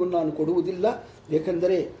ಐಶ್ವರ್ಯವನ್ನು ನಾನು ಕೊಡುವುದಿಲ್ಲ.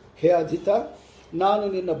 ಏಕೆಂದರೆ ಹೇ ಅಜಿತ, ನಾನು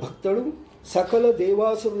ನಿನ್ನ ಭಕ್ತಳು, ಸಕಲ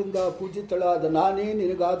ದೇವಾಸುರರಿಂದ ಪೂಜಿತಳಾದ ನಾನೇ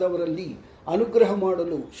ನಿನಗಾದವರಲ್ಲಿ ಅನುಗ್ರಹ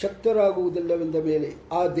ಮಾಡಲು ಶಕ್ತರಾಗುವುದಿಲ್ಲವೆಂದ ಮೇಲೆ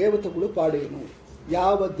ಆ ದೇವತೆಗಳು ಪಾಡೇನು.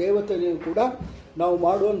 ಯಾವ ದೇವತೆಯೂ ಕೂಡ ನಾವು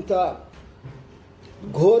ಮಾಡುವಂಥ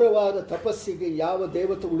ಘೋರವಾದ ತಪಸ್ಸಿಗೆ ಯಾವ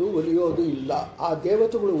ದೇವತೆಗಳು ಒಲಿಯೋದು ಇಲ್ಲ. ಆ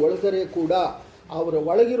ದೇವತೆಗಳು ಒಳೆದರೆ ಕೂಡ ಅವರ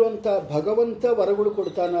ಒಳಗಿರುವಂಥ ಭಗವಂತ ವರಗಳು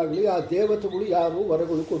ಕೊಡ್ತಾನಾಗಲಿ, ಆ ದೇವತೆಗಳು ಯಾರು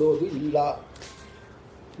ವರಗಳು ಕೊಡೋದು ಇಲ್ಲ.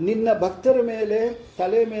 ನಿನ್ನ ಭಕ್ತರ ಮೇಲೆ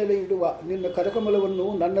ತಲೆ ಮೇಲೆ ಇಡುವ ನಿನ್ನ ಕರಕಮಲವನ್ನು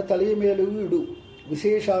ನನ್ನ ತಲೆಯ ಮೇಲೆಯೂ ಇಡು.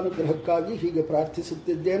 ವಿಶೇಷಾನುಗ್ರಹಕ್ಕಾಗಿ ಹೀಗೆ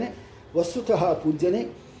ಪ್ರಾರ್ಥಿಸುತ್ತಿದ್ದೇನೆ. ವಸ್ತುತಃ ಪೂಜ್ಯನೇ,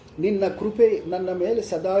 ನಿನ್ನ ಕೃಪೆ ನನ್ನ ಮೇಲೆ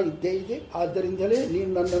ಸದಾ ಇದ್ದೇ ಇದೆ. ಆದ್ದರಿಂದಲೇ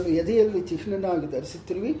ನೀನು ನನ್ನನ್ನು ಎದೆಯಲ್ಲಿ ಚಿಹ್ನನಾಗಿ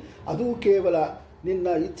ಧರಿಸುತ್ತಿರುವಿ. ಅದೂ ಕೇವಲ ನಿನ್ನ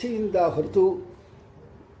ಇಚ್ಛೆಯಿಂದ ಹೊರತು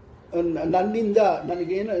ನನ್ನಿಂದ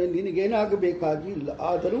ನಿನಗೇನಾಗಬೇಕಾಗಿ ಇಲ್ಲ.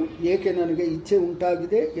 ಆದರೂ ಏಕೆ ನನಗೆ ಇಚ್ಛೆ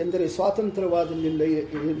ಉಂಟಾಗಿದೆ ಎಂದರೆ ಸ್ವಾತಂತ್ರ್ಯವಾದ ನಿನ್ನ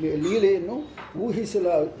ಲೀಲೆಯನ್ನು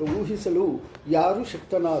ಊಹಿಸಲು ಯಾರು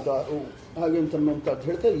ಶಕ್ತನಾದಾರು ಹಾಗೆ ಅಂತನ್ನುವಂಥದ್ದು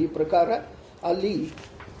ಹೇಳ್ತಾರೆ. ಈ ಪ್ರಕಾರ ಅಲ್ಲಿ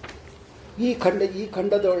ಈ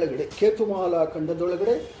ಖಂಡದೊಳಗಡೆ ಕೇತುಮಾಲಾ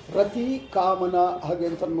ಖಂಡದೊಳಗಡೆ ರತಿ ಕಾಮನ ಹಾಗೆ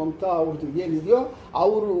ಅಂತನ್ನುವಂಥ ಅವ್ರದ್ದು ಏನಿದೆಯೋ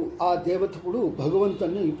ಅವರು ಆ ದೇವತೆಗಳು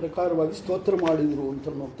ಭಗವಂತನ ಈ ಪ್ರಕಾರವಾಗಿ ಸ್ತೋತ್ರ ಮಾಡಿದರು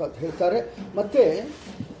ಅಂತನ್ನುವಂಥದ್ದು ಹೇಳ್ತಾರೆ. ಮತ್ತು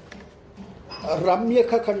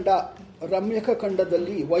ರಮ್ಯಕ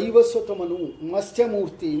ಖಂಡದಲ್ಲಿ ವೈವಸ್ವತಮನು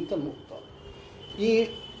ಮತ್ಸ್ಯಮೂರ್ತಿ ಅಂತನ್ನುವಂಥದ್ದು. ಈ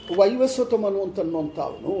ವೈವಸ್ವತಮನು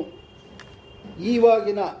ಅಂತನ್ನುವಂಥವನು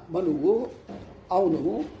ಈವಾಗಿನ ಮನುವು ಅವನು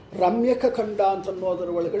ರಮ್ಯಕ ಖಂಡ ಅಂತನ್ನೋದರ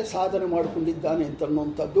ಒಳಗಡೆ ಸಾಧನೆ ಮಾಡಿಕೊಂಡಿದ್ದಾನೆ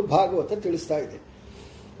ಅಂತನ್ನುವಂಥದ್ದು ಭಾಗವತ ತಿಳಿಸ್ತಾ ಇದೆ.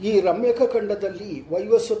 ಈ ರಮ್ಯಕ ಖಂಡದಲ್ಲಿ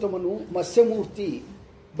ವೈವಸ್ವತಮನು ಮತ್ಸ್ಯಮೂರ್ತಿ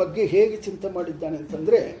ಬಗ್ಗೆ ಹೇಗೆ ಚಿಂತೆ ಮಾಡಿದ್ದಾನೆ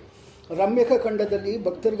ಅಂತಂದರೆ, ರಮ್ಯಕ ಖಂಡದಲ್ಲಿ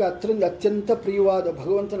ಭಕ್ತರಿಗೆ ಅತ್ಯಂತ ಪ್ರಿಯವಾದ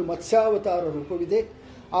ಭಗವಂತನ ಮತ್ಸ್ಯಾವತಾರ ರೂಪವಿದೆ.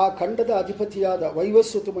 ಆ ಖಂಡದ ಅಧಿಪತಿಯಾದ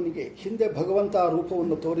ವೈವಸ್ವತಮನಿಗೆ ಹಿಂದೆ ಭಗವಂತ ಆ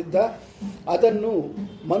ರೂಪವನ್ನು ತೋರಿದ್ದ. ಅದನ್ನು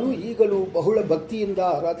ಮನು ಈಗಲೂ ಬಹಳ ಭಕ್ತಿಯಿಂದ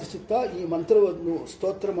ಆರಾಧಿಸುತ್ತಾ ಈ ಮಂತ್ರವನ್ನು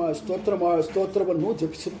ಸ್ತೋತ್ರವನ್ನು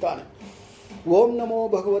ಜಪಿಸುತ್ತಾನೆ. ಓಂ ನಮೋ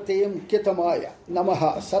ಭಗವತೆ ಮುಖ್ಯತಮಾಯ ನಮಃ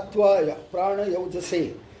ಸತ್ವಾಯ ಪ್ರಾಣಯೌಜಸೆ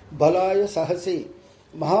ಬಲಾಯ ಸಹಸೆ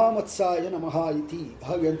ಮಹಾಮತ್ಸಾಯ ನಮಃ ಇತಿ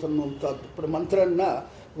ಹಾಗೆ ಅಂತನ್ನುವಂಥದ್ದು ಮಂತ್ರನ್ನ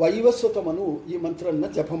ವೈವಸ್ವತಮನು ಈ ಮಂತ್ರನ್ನು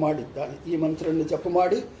ಜಪ ಮಾಡಿದ್ದಾನೆ. ಈ ಮಂತ್ರನ್ನು ಜಪ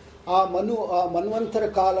ಮಾಡಿ ಆ ಮನ್ವಂತರ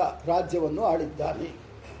ಕಾಲ ರಾಜ್ಯವನ್ನು ಆಳಿದ್ದಾನೆ.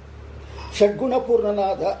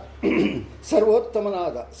 ಷಡ್ಗುಣಪೂರ್ಣನಾದ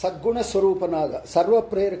ಸರ್ವೋತ್ತಮನಾದ ಸದ್ಗುಣ ಸ್ವರೂಪನಾದ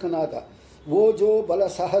ಸರ್ವಪ್ರೇರಕನಾದ ಓಜೋ ಬಲ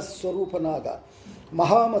ಸಹಸ್ವರೂಪನಾದ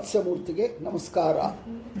ಮಹಾಮತ್ಸ್ಯಮೂರ್ತಿಗೆ ನಮಸ್ಕಾರ.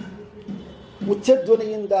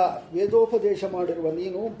 ಉಚ್ಚಧ್ವನಿಯಿಂದ ವೇದೋಪದೇಶ ಮಾಡಿರುವ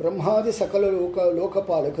ನೀನು ಬ್ರಹ್ಮಾದಿ ಸಕಲ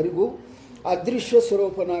ಲೋಕಪಾಲಕರಿಗೂ ಅದೃಶ್ಯ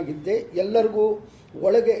ಸ್ವರೂಪನಾಗಿದ್ದೆ. ಎಲ್ಲರಿಗೂ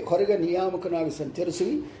ಒಳಗೆ ಹೊರಗೆ ನಿಯಾಮಕನಾಗಿ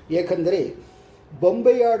ಸಂಚರಿಸುವಿ. ಏಕೆಂದರೆ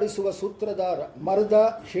ಬೊಂಬೆಯಾಡಿಸುವ ಸೂತ್ರಧಾರ ಮರದ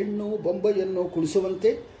ಹೆಣ್ಣು ಬೊಂಬೆಯನ್ನು ಕುಣಿಸುವಂತೆ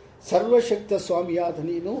ಸರ್ವಶಕ್ತ ಸ್ವಾಮಿಯಾದ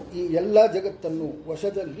ನೀನು ಈ ಎಲ್ಲ ಜಗತ್ತನ್ನು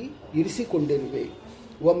ವಶದಲ್ಲಿ ಇರಿಸಿಕೊಂಡಿರುವೆ.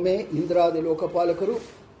 ಒಮ್ಮೆ ಇಂದ್ರಾದಿ ಲೋಕಪಾಲಕರು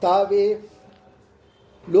ತಾವೇ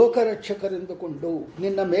ಲೋಕರಕ್ಷಕರೆಂದುಕೊಂಡು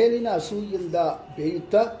ನಿನ್ನ ಮೇಲಿನ ಅಸೂಯಿಂದ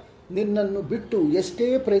ಬೇಯುತ್ತಾ ನಿನ್ನನ್ನು ಬಿಟ್ಟು ಎಷ್ಟೇ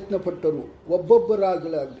ಪ್ರಯತ್ನಪಟ್ಟರೂ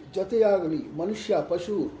ಒಬ್ಬೊಬ್ಬರಾಗಲಾಗಲಿ ಜೊತೆಯಾಗಲಿ ಮನುಷ್ಯ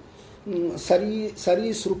ಪಶು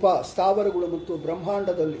ಸರೀಸೃಪ ಸ್ಥಾವರಗಳು ಮತ್ತು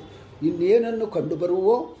ಬ್ರಹ್ಮಾಂಡದಲ್ಲಿ ಇನ್ನೇನನ್ನು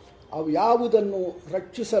ಕಂಡುಬರುವೋ ಅವು ಯಾವುದನ್ನು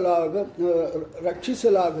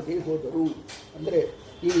ರಕ್ಷಿಸಲಾಗದೆ ಹೋದರು. ಅಂದರೆ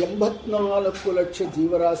ಈ 84 ಲಕ್ಷ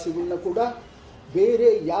ಜೀವರಾಶಿಗಳನ್ನ ಕೂಡ ಬೇರೆ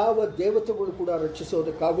ಯಾವ ದೇವತೆಗಳು ಕೂಡ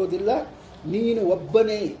ರಕ್ಷಿಸೋದಕ್ಕಾಗೋದಿಲ್ಲ. ನೀನು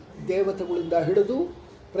ಒಬ್ಬನೇ ದೇವತೆಗಳಿಂದ ಹಿಡಿದು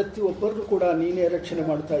ಪ್ರತಿಯೊಬ್ಬರನ್ನು ಕೂಡ ನೀನೇ ರಕ್ಷಣೆ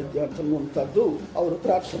ಮಾಡ್ತಾ ಇದ್ದೀಯ ಅಂತನ್ನುವಂಥದ್ದು ಅವರು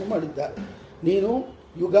ಪ್ರಾರ್ಥನೆ ಮಾಡಿದ್ದಾರೆ. ನೀನು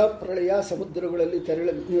ಯುಗ ಪ್ರಳಯ ಸಮುದ್ರಗಳಲ್ಲಿ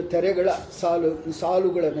ತೆರೆಗಳ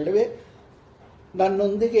ಸಾಲುಗಳ ನಡುವೆ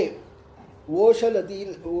ನನ್ನೊಂದಿಗೆ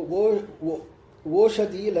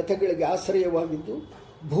ಓಷಧಿ ಲತೆಗಳಿಗೆ ಆಶ್ರಯವಾಗಿದ್ದು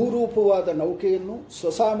ಭೂರೂಪವಾದ ನೌಕೆಯನ್ನು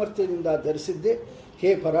ಸ್ವಸಾಮರ್ಥ್ಯದಿಂದ ಧರಿಸಿದ್ದೆ. ಹೇ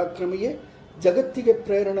ಪರಾಕ್ರಮಿಯೇ, ಜಗತ್ತಿಗೆ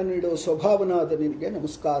ಪ್ರೇರಣೆ ನೀಡುವ ಸ್ವಭಾವನಾದ ನಿನಗೆ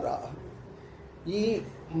ನಮಸ್ಕಾರ. ಈ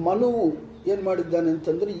ಮನುವು ಏನು ಮಾಡಿದ್ದಾನೆ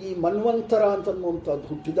ಅಂತಂದರೆ, ಈ ಮನ್ವಂತರ ಅಂತನ್ನುವಂಥದ್ದು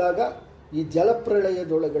ಹುಟ್ಟಿದಾಗ ಈ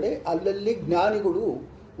ಜಲಪ್ರಳಯದೊಳಗಡೆ ಅಲ್ಲಲ್ಲಿ ಜ್ಞಾನಿಗಳು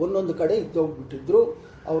ಒಂದೊಂದು ಕಡೆ ಇದ್ದೋಗ್ಬಿಟ್ಟಿದ್ರು.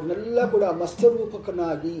 ಅವ್ರನ್ನೆಲ್ಲ ಕೂಡ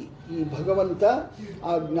ಮತ್ಸ್ಯರೂಪಕನಾಗಿ ಈ ಭಗವಂತ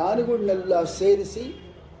ಆ ಜ್ಞಾನಿಗಳನ್ನೆಲ್ಲ ಸೇರಿಸಿ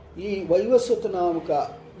ಈ ವೈವಸ್ವತ ನಾಮಕ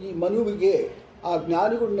ಈ ಮನುವಿಗೆ ಆ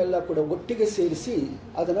ಜ್ಞಾನಿಗಳನ್ನೆಲ್ಲ ಕೂಡ ಒಟ್ಟಿಗೆ ಸೇರಿಸಿ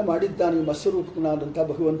ಅದನ್ನು ಮಾಡಿದ್ದಾನೆ ಮತ್ಸ್ಯರೂಪಜ್ಞಾನಂತ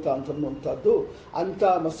ಭಗವಂತ ಅಂತನ್ನುವಂಥದ್ದು. ಅಂಥ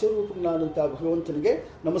ಮತ್ಸ್ಯರೂಪಜ್ಞಾನಂತ ಭಗವಂತನಿಗೆ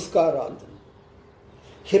ನಮಸ್ಕಾರ ಅಂತ.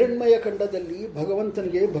 ಹಿರಣ್ಮಯ ಖಂಡದಲ್ಲಿ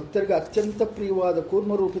ಭಗವಂತನಿಗೆ ಭಕ್ತರಿಗೆ ಅತ್ಯಂತ ಪ್ರಿಯವಾದ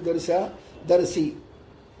ಕೂರ್ಮರೂಪಿ ಧರಿಸಿ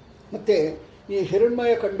ಮತ್ತು ಈ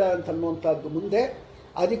ಹಿರಣ್ಮಯ ಖಂಡ ಅಂತನ್ನುವಂಥದ್ದು ಮುಂದೆ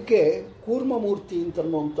ಅದಕ್ಕೆ ಕೂರ್ಮಮೂರ್ತಿ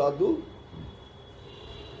ಅಂತನ್ನುವಂಥದ್ದು,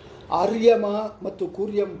 ಆರ್ಯಮ ಮತ್ತು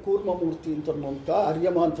ಕೂರ್ಮಮೂರ್ತಿ ಅಂತನ್ನುವಂಥ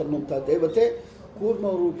ಆರ್ಯಮ ಅಂತನ್ನುವಂಥ ದೇವತೆ,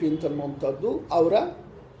 ಕೂರ್ಮರೂಪಿ ಅಂತನ್ನುವಂಥದ್ದು ಅವರ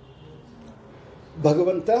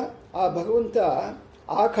ಭಗವಂತ. ಆ ಭಗವಂತ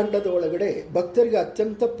ಆ ಖಂಡದ ಒಳಗಡೆ ಭಕ್ತರಿಗೆ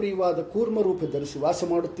ಅತ್ಯಂತ ಪ್ರಿಯವಾದ ಕೂರ್ಮರೂಪ ಧರಿಸಿ ವಾಸ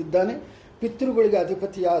ಮಾಡುತ್ತಿದ್ದಾನೆ. ಪಿತೃಗಳಿಗೆ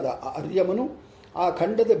ಅಧಿಪತಿಯಾದ ಆರ್ಯಮನು ಆ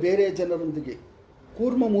ಖಂಡದ ಬೇರೆ ಜನರೊಂದಿಗೆ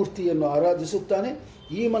ಕೂರ್ಮಮೂರ್ತಿಯನ್ನು ಆರಾಧಿಸುತ್ತಾನೆ.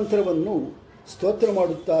 ಈ ಮಂತ್ರವನ್ನು ಸ್ತೋತ್ರ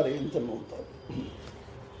ಮಾಡುತ್ತಾರೆ ಅಂತನ್ನುವಂಥದ್ದು.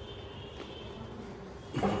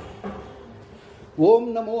 ಓಂ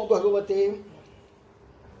ನಮೋ ಭಗವತೆ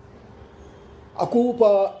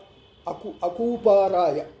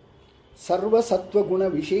ಅಕೂಪಾರಾಯ ಸರ್ವಸತ್ವಗುಣ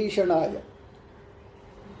ವಿಶೇಷಣಾಯ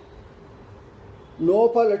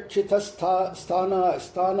ನೋಪಲಕ್ಷಿತ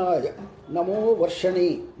ಸ್ಥಾನಾಯ ನಮೋ ವರ್ಷಣೆ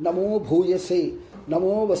ನಮೋ ಭೂಯಸೆ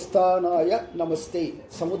ನಮೋ ವಸ್ಥಾನಾಯ ನಮಸ್ತೆ.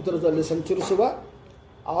 ಸಮುದ್ರದಲ್ಲಿ ಸಂಚರಿಸುವ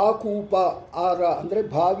ಆಕೂಪ ಆರ ಅಂದರೆ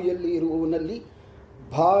ಬಾವಿಯಲ್ಲಿ ಇರುವವನಲ್ಲಿ,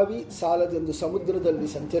 ಬಾವಿ ಸಾಲದೆಂದು ಸಮುದ್ರದಲ್ಲಿ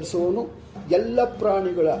ಸಂಚರಿಸುವವನು, ಎಲ್ಲ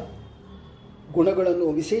ಪ್ರಾಣಿಗಳ ಗುಣಗಳನ್ನು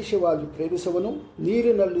ವಿಶೇಷವಾಗಿ ಪ್ರೇರಿಸುವನು,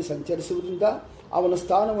 ನೀರಿನಲ್ಲಿ ಸಂಚರಿಸುವುದರಿಂದ ಅವನ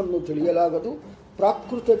ಸ್ಥಾನವನ್ನು ತಿಳಿಯಲಾಗದು,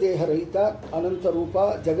 ಪ್ರಾಕೃತ ದೇಹರಹಿತ ಅನಂತರೂಪ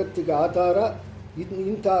ಜಗತ್ತಿಗೆ ಆಧಾರ,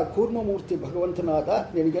 ಇಂಥ ಕೂರ್ಮಮೂರ್ತಿ ಭಗವಂತನಾದ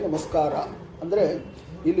ನಿನಗೆ ನಮಸ್ಕಾರ. ಅಂದರೆ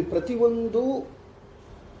ಇಲ್ಲಿ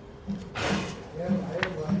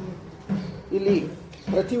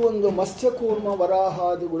ಪ್ರತಿಯೊಂದು ಮತ್ಸ್ಯಕೂರ್ಮ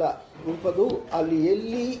ವರಾಹಾದಿಗಳ ರೂಪದು ಅಲ್ಲಿ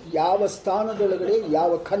ಎಲ್ಲಿ ಯಾವ ಸ್ಥಾನದೊಳಗಡೆ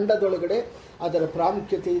ಯಾವ ಖಂಡದೊಳಗಡೆ ಅದರ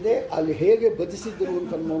ಪ್ರಾಮುಖ್ಯತೆ ಇದೆ, ಅಲ್ಲಿ ಹೇಗೆ ಬದಿಸಿದ್ರು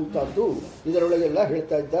ಅಂತನ್ನುವಂಥದ್ದು ಇದರೊಳಗೆಲ್ಲ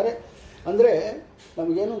ಹೇಳ್ತಾ ಇದ್ದಾರೆ. ಅಂದರೆ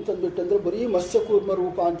ನಮಗೇನು ಅಂತಂದ್ಬಿಟ್ಟಂದರೆ ಬರೀ ಮತ್ಸ್ಯಕೂರ್ಮ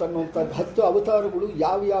ರೂಪ ಅಂತನ್ನುವಂಥದ್ದು 10 ಅವತಾರಗಳು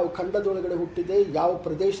ಯಾವ ಖಂಡದೊಳಗಡೆ ಹುಟ್ಟಿದೆ, ಯಾವ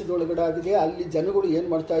ಪ್ರದೇಶದೊಳಗಡೆ ಆಗಿದೆ, ಅಲ್ಲಿ ಜನಗಳು ಏನು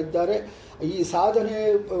ಮಾಡ್ತಾ ಇದ್ದಾರೆ, ಈ ಸಾಧನೆ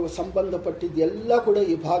ಸಂಬಂಧಪಟ್ಟಿದ್ದೆಲ್ಲ ಕೂಡ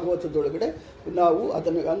ಈ ಭಾಗವತದೊಳಗಡೆ ನಾವು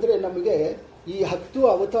ಅದನ್ನು ಅಂದರೆ ನಮಗೆ ಈ 10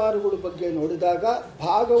 ಅವತಾರಗಳ ಬಗ್ಗೆ ನೋಡಿದಾಗ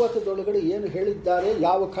ಭಾಗವತದೊಳಗಡೆ ಏನು ಹೇಳಿದ್ದಾರೆ,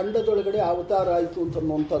 ಯಾವ ಖಂಡದೊಳಗಡೆ ಅವತಾರ ಆಯಿತು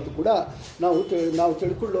ಅಂತನ್ನುವಂಥದ್ದು ಕೂಡ ನಾವು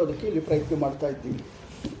ತಿಳ್ಕೊಳ್ಳೋದಕ್ಕೆ ಇಲ್ಲಿ ಪ್ರಯತ್ನ ಮಾಡ್ತಾ ಇದ್ದೀವಿ.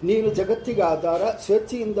 ನೀನು ಜಗತ್ತಿಗೆ ಆಧಾರ,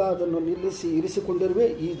 ಸ್ವೇಚ್ಛೆಯಿಂದ ಅದನ್ನು ಇರಿಸಿಕೊಂಡಿರುವೆ.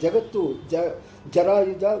 ಈ ಜಗತ್ತು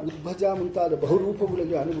ಜರಾಯುಧ ಉದ್ಭಜ ಮುಂತಾದ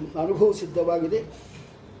ಬಹುರೂಪಗಳಲ್ಲಿ ಅನುಭವಿಸಿದ್ದವಾಗಿದೆ.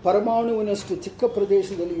 ಪರಮಾಣುವಿನಷ್ಟು ಚಿಕ್ಕ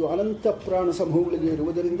ಪ್ರದೇಶದಲ್ಲಿಯೂ ಅನಂತ ಪ್ರಾಣ ಸಮೂಹಗಳಿಗೆ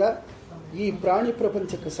ಇರುವುದರಿಂದ ಈ ಪ್ರಾಣಿ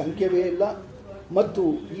ಪ್ರಪಂಚಕ್ಕೆ ಸಂಖ್ಯವೇ ಇಲ್ಲ ಮತ್ತು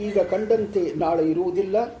ಈಗ ಕಂಡಂತೆ ನಾಳೆ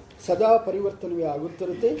ಇರುವುದಿಲ್ಲ, ಸದಾ ಪರಿವರ್ತನೆ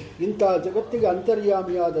ಆಗುತ್ತಿರುತ್ತೆ. ಇಂಥ ಜಗತ್ತಿಗೆ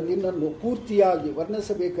ಅಂತರ್ಯಾಮಿಯಾದ ನಿನ್ನನ್ನು ಪೂರ್ತಿಯಾಗಿ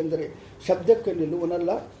ವರ್ಣಿಸಬೇಕೆಂದರೆ ಶಬ್ದಕ್ಕೆ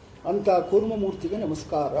ನಿಲ್ಲುವನಲ್ಲ. ಅಂಥ ಕೂರ್ಮಮೂರ್ತಿಗೆ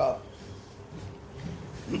ನಮಸ್ಕಾರ.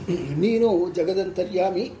 ನೀನು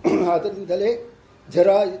ಜಗದಂತರ್ಯಾಮಿ, ಆದ್ದರಿಂದಲೇ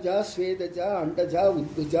ಜರಾಯುಜ ಸ್ವೇದಜ ಅಂಡಜ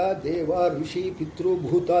ಉದ್ಭುಜ ದೇವ ಋಷಿ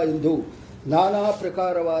ಪಿತೃಭೂತ ಎಂದು ನಾನಾ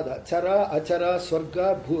ಪ್ರಕಾರವಾದ ಚರ ಅಚರ ಸ್ವರ್ಗ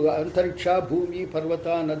ಅಂತರಿಕ್ಷ ಭೂಮಿ ಪರ್ವತ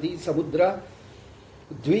ನದಿ ಸಮುದ್ರ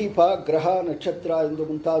ದ್ವೀಪ ಗ್ರಹ ನಕ್ಷತ್ರ ಎಂದು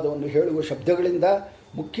ಮುಂತಾದವನ್ನು ಹೇಳುವ ಶಬ್ದಗಳಿಂದ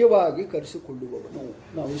ಮುಖ್ಯವಾಗಿ ಕರೆಸಿಕೊಳ್ಳುವವನು.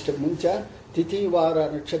 ನಾವು ಇಷ್ಟಕ್ಕೆ ಮುಂಚೆ ತಿಥಿ ವಾರ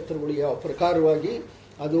ನಕ್ಷತ್ರಗಳು ಯಾವ ಪ್ರಕಾರವಾಗಿ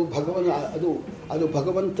ಅದು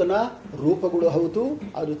ಭಗವಂತನ ರೂಪಗಳು ಹೌದು,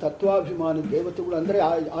 ಅದು ತತ್ವಾಭಿಮಾನಿ ದೇವತೆಗಳು ಅಂದರೆ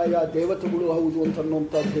ಆಯಾ ದೇವತೆಗಳು ಹೌದು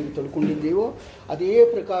ಅಂತನ್ನುವಂಥದ್ದು ಹೇಗೆ ತಿಳ್ಕೊಂಡಿದ್ದೀವೋ ಅದೇ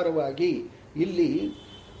ಪ್ರಕಾರವಾಗಿ ಇಲ್ಲಿ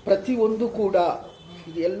ಪ್ರತಿಯೊಂದು ಕೂಡ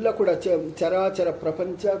ಇದೆಲ್ಲ ಕೂಡ ಚರಾಚರ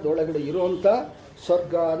ಪ್ರಪಂಚದೊಳಗಡೆ ಇರುವಂಥ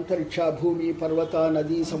ಸ್ವರ್ಗ ಅಂತರಿಕ್ಷ ಭೂಮಿ ಪರ್ವತ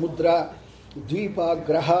ನದಿ ಸಮುದ್ರ ದ್ವೀಪ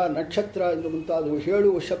ಗ್ರಹ ನಕ್ಷತ್ರ ಎಂದು ಮುಂತಾದವು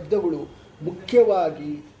ಹೇಳುವ ಶಬ್ದಗಳು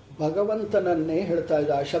ಮುಖ್ಯವಾಗಿ ಭಗವಂತನನ್ನೇ ಹೇಳ್ತಾ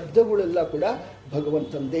ಇದೆ. ಆ ಶಬ್ದಗಳೆಲ್ಲ ಕೂಡ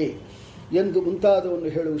ಭಗವಂತಂದೇ ಎಂದು ಮುಂತಾದವನ್ನು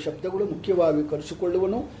ಹೇಳುವ ಶಬ್ದಗಳು ಮುಖ್ಯವಾಗಿ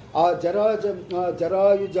ಕರೆಸಿಕೊಳ್ಳುವನು. ಆ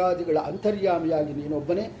ಜರಾಯುಜಾದಿಗಳ ಅಂತರ್ಯಾಮಿಯಾಗಿ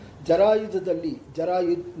ನೀನೊಬ್ಬನೇ. ಜರಾಯುಧದಲ್ಲಿ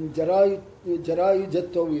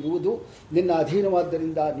ಜರಾಯುಜತ್ವವು ಇರುವುದು ನಿನ್ನ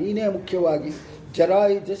ಅಧೀನವಾದ್ದರಿಂದ ನೀನೇ ಮುಖ್ಯವಾಗಿ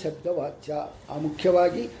ಜರಾಯುಜ ಶಬ್ದವಾಚ್ಯ. ಆ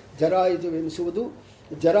ಮುಖ್ಯವಾಗಿ ಜರಾಯುಜವೆನಿಸುವುದು.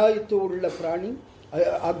 ಜರಾಯುತ್ವವುಳ್ಳ ಪ್ರಾಣಿ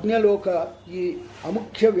ಅಜ್ಞಲೋಕ ಈ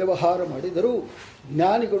ಅಮುಖ್ಯ ವ್ಯವಹಾರ ಮಾಡಿದರೂ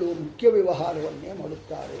ಜ್ಞಾನಿಗಳು ಮುಖ್ಯ ವ್ಯವಹಾರವನ್ನೇ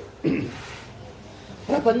ಮಾಡುತ್ತಾರೆ.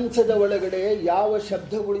 ಪ್ರಪಂಚದ ಒಳಗಡೆ ಯಾವ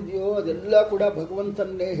ಶಬ್ದಗಳಿದೆಯೋ ಅದೆಲ್ಲ ಕೂಡ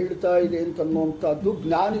ಭಗವಂತನ್ನೇ ಹೇಳ್ತಾ ಇದೆ ಅಂತನ್ನುವಂಥದ್ದು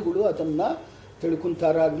ಜ್ಞಾನಿಗಳು ಅದನ್ನು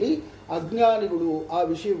ತಿಳ್ಕೊಂತಾರಾಗಲಿ, ಅಜ್ಞಾನಿಗಳು ಆ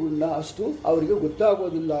ವಿಷಯಗಳನ್ನ ಅಷ್ಟು ಅವರಿಗೆ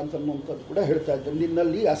ಗೊತ್ತಾಗೋದಿಲ್ಲ ಅಂತನ್ನುವಂಥದ್ದು ಕೂಡ ಹೇಳ್ತಾ ಇದ್ದಾರೆ.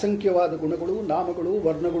 ನಿನ್ನಲ್ಲಿ ಅಸಂಖ್ಯವಾದ ಗುಣಗಳು ನಾಮಗಳು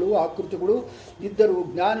ವರ್ಣಗಳು ಆಕೃತಿಗಳು ಇದ್ದರೂ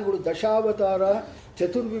ಜ್ಞಾನಿಗಳು ದಶಾವತಾರ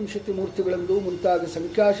 24 ಮೂರ್ತಿಗಳೆಂದು ಮುಂತಾದ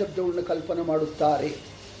ಸಂಖ್ಯಾಶಬ್ದಗಳನ್ನು ಕಲ್ಪನೆ ಮಾಡುತ್ತಾರೆ.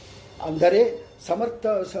 ಅಂದರೆ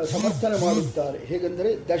ಸಮರ್ಥನೆ ಮಾಡುತ್ತಾರೆ.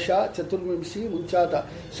 ಹೇಗೆಂದರೆ ದಶ, ಚತುರ್ವಿಂಶಿ ಮುಂಚಾದ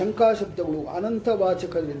ಶಂಕಾಶಬ್ದಗಳು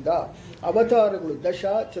ಅನಂತವಾಚಕದಿಂದ ಅವತಾರಗಳು ದಶ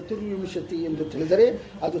ಚತುರ್ವಿಂಶತಿ ಎಂದು ತಿಳಿದರೆ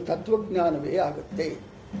ಅದು ತತ್ವಜ್ಞಾನವೇ ಆಗುತ್ತೆ.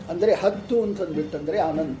 ಅಂದರೆ 10 ಅಂತಂದ್ಬಿಟ್ಟಂದರೆ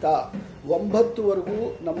ಅನಂತ, 9ವರೆಗೂ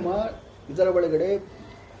ನಮ್ಮ ಇದರ ಒಳಗಡೆ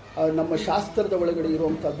ನಮ್ಮ ಶಾಸ್ತ್ರದ ಒಳಗಡೆ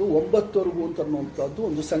ಇರುವಂಥದ್ದು 9ವರೆಗೂ ಅಂತನ್ನುವಂಥದ್ದು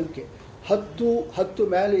ಒಂದು ಸಂಖ್ಯೆ. 10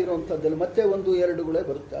 ಮೇಲೆ ಇರುವಂಥದ್ದಲ್ಲಿ ಮತ್ತೆ 1, 2ಗಳೇ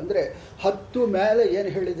ಬರುತ್ತೆ. ಅಂದರೆ 10 ಮೇಲೆ ಏನು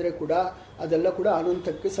ಹೇಳಿದರೆ ಕೂಡ ಅದೆಲ್ಲ ಕೂಡ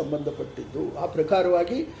ಅನಂತಕ್ಕೆ ಸಂಬಂಧಪಟ್ಟಿದ್ದು. ಆ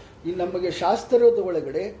ಪ್ರಕಾರವಾಗಿ ಈ ನಮಗೆ ಶಾಸ್ತ್ರದ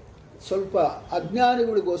ಒಳಗಡೆ ಸ್ವಲ್ಪ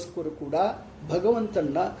ಅಜ್ಞಾನಿಗಳಿಗೋಸ್ಕರ ಕೂಡ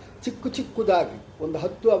ಭಗವಂತನ ಚಿಕ್ಕದಾಗಿ ಒಂದು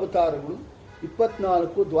 10 ಅವತಾರಗಳು,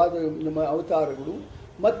 24 ನಮ್ಮ ಅವತಾರಗಳು,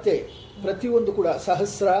 ಮತ್ತು ಪ್ರತಿಯೊಂದು ಕೂಡ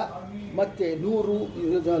ಸಹಸ್ರ ಮತ್ತು 100,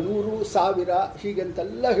 1000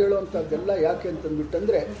 ಹೀಗಂತೆಲ್ಲ ಹೇಳುವಂಥದ್ದೆಲ್ಲ ಯಾಕೆ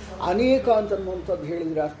ಅಂತಂದ್ಬಿಟ್ಟಂದರೆ ಅನೇಕ ಅಂತನ್ನುವಂಥದ್ದು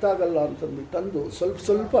ಹೇಳಿದರೆ ಅರ್ಥ ಆಗಲ್ಲ ಅಂತಂದ್ಬಿಟ್ಟಂದು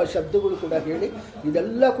ಸ್ವಲ್ಪ ಶಬ್ದಗಳು ಕೂಡ ಹೇಳಿ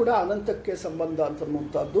ಇದೆಲ್ಲ ಕೂಡ ಅನಂತಕ್ಕೆ ಸಂಬಂಧ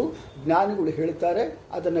ಅಂತನ್ನುವಂಥದ್ದು ಜ್ಞಾನಿಗಳು ಹೇಳ್ತಾರೆ.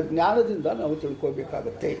 ಅದನ್ನು ಜ್ಞಾನದಿಂದ ನಾವು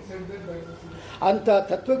ತಿಳ್ಕೋಬೇಕಾಗತ್ತೆ. ಅಂಥ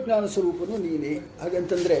ತತ್ವಜ್ಞಾನ ಸ್ವರೂಪನು ನೀನೇ.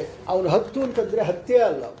 ಹಾಗಂತಂದರೆ ಅವನು 10 ಅಂತಂದರೆ ಹತ್ತೇ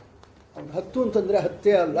ಅಲ್ಲ, ಅವನು 10 ಅಂತಂದರೆ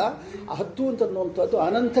ಹತ್ತೇ ಅಲ್ಲ. ಆ 10 ಅಂತನ್ನುವಂಥದ್ದು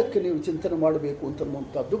ಅನಂತಕ್ಕೆ ನೀವು ಚಿಂತನೆ ಮಾಡಬೇಕು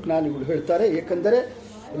ಅಂತನ್ನುವಂಥದ್ದು ಜ್ಞಾನಿಗಳು ಹೇಳ್ತಾರೆ. ಏಕೆಂದರೆ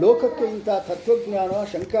ಲೋಕಕ್ಕೆ ಇಂಥ ತತ್ವಜ್ಞಾನ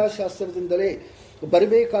ಶಂಖ್ಯಾಶಾಸ್ತ್ರದಿಂದಲೇ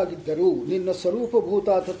ಬರಬೇಕಾಗಿದ್ದರೂ ನಿನ್ನ ಸ್ವರೂಪಭೂತ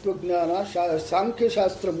ತತ್ವಜ್ಞಾನ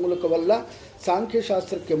ಸಾಂಖ್ಯಶಾಸ್ತ್ರ ಮೂಲಕವಲ್ಲ,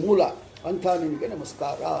 ಸಾಂಖ್ಯಶಾಸ್ತ್ರಕ್ಕೆ ಮೂಲ ಅಂಥ ನಿನಗೆ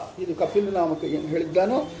ನಮಸ್ಕಾರ. ಇದು ಕಪಿಲನಾಮಕ ಏನು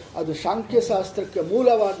ಹೇಳಿದ್ದಾನೋ ಅದು ಸಾಂಖ್ಯಶಾಸ್ತ್ರಕ್ಕೆ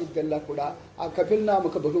ಮೂಲವಾಗಿದ್ದೆಲ್ಲ ಕೂಡ ಆ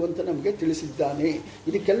ಕಪಿಲನಾಮಕ ಭಗವಂತ ನಮಗೆ ತಿಳಿಸಿದ್ದಾನೆ.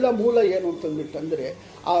 ಇದಕ್ಕೆಲ್ಲ ಮೂಲ ಏನು ಅಂತಂದ್ಬಿಟ್ಟಂದರೆ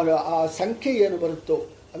ಆ ಸಂಖ್ಯೆ ಏನು ಬರುತ್ತೋ,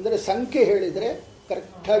 ಅಂದರೆ ಸಂಖ್ಯೆ ಹೇಳಿದರೆ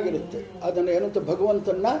ಕರೆಕ್ಟಾಗಿರುತ್ತೆ. ಅದನ್ನು ಏನಂತ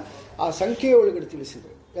ಭಗವಂತನ ಆ ಸಂಖ್ಯೆಯ ಒಳಗಡೆ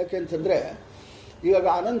ತಿಳಿಸಿದರು. ಯಾಕೆ ಅಂತಂದರೆ ಇವಾಗ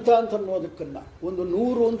ಅನಂತ ಅಂತ ಅನ್ನೋದಕ್ಕನ್ನು ಒಂದು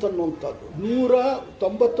 100 ಅಂತನ್ನುವಂಥದ್ದು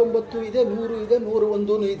 199 ಇದೆ, 100 ಇದೆ,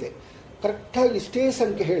 101 ಇದೆ. ಕರೆಕ್ಟಾಗಿ ಇಷ್ಟೇ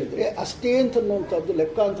ಸಂಖ್ಯೆ ಹೇಳಿದರೆ ಅಷ್ಟೇ ಅಂತನ್ನುವಂಥದ್ದು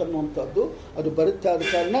ಲೆಕ್ಕ ಅಂತನ್ನುವಂಥದ್ದು ಅದು ಬರುತ್ತೆ. ಆದ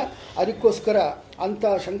ಕಾರಣ ಅದಕ್ಕೋಸ್ಕರ ಅಂಥ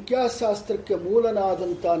ಸಂಖ್ಯಾಶಾಸ್ತ್ರಕ್ಕೆ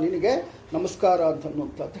ಮೂಲನಾದಂಥ ನಿನಗೆ ನಮಸ್ಕಾರ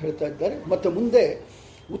ಅಂತನ್ನುವಂಥದ್ದು ಹೇಳ್ತಾ ಇದ್ದಾರೆ. ಮತ್ತು ಮುಂದೆ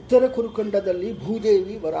ಉತ್ತರ ಕುರುಖಂಡದಲ್ಲಿ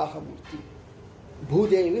ಭೂದೇವಿ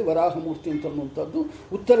ವರಾಹಮೂರ್ತಿ ಅಂತನ್ನುವಂಥದ್ದು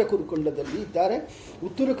ಉತ್ತರ ಕುರುಖಂಡದಲ್ಲಿ ಇದ್ದಾರೆ.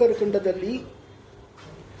 ಉತ್ತರ ಕುರುಖಂಡದಲ್ಲಿ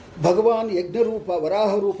ಭಗವಾನ್ ಯಜ್ಞರೂಪ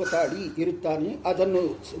ವರಾಹ ರೂಪ ತಾಳಿ ಇರುತ್ತಾನೆ. ಅದನ್ನು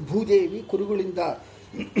ಭೂದೇವಿ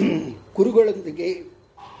ಕುರುಗಳೊಂದಿಗೆ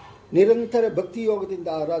ನಿರಂತರ ಭಕ್ತಿಯೋಗದಿಂದ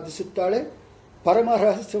ಆರಾಧಿಸುತ್ತಾಳೆ. ಪರಮ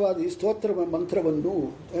ರಹಸ್ಯವಾದ ಈ ಸ್ತೋತ್ರ ಮಂತ್ರವನ್ನು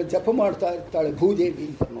ಜಪ ಮಾಡ್ತಾ ಇರ್ತಾಳೆ ಭೂದೇವಿ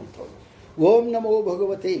ಅಂತನ್ನುವಂಥವ್ರು. ಓಂ ನಮೋ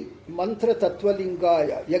ಭಗವತೆ ಮಂತ್ರ ತತ್ವಲಿಂಗಾಯ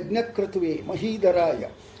ಯಜ್ಞಕ್ರತುವೆ ಮಹೀಧರಾಯ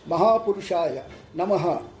ಮಹಾಪುರುಷಾಯ ನಮಃ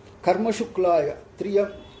ಕರ್ಮಶುಕ್ಲಾಯ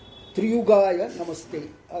ತ್ರಿಯುಗಾಯ ನಮಸ್ತೆ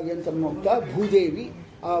ಹಾಗೆ ಅಂತನ್ನುವಂಥ ಭೂದೇವಿ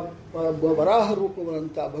ಆ ವರಾಹ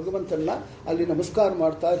ರೂಪವಂತ ಭಗವಂತನ ಅಲ್ಲಿ ನಮಸ್ಕಾರ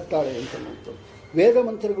ಮಾಡ್ತಾ ಇರ್ತಾಳೆ ಅಂತನ್ನುವಂಥದ್ದು. ವೇದ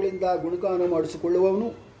ಮಂತ್ರಗಳಿಂದ ಗುಣಗಾನ ಮಾಡಿಸಿಕೊಳ್ಳುವವನು,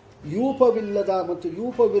 ಯೂಪವಿಲ್ಲದ ಮತ್ತು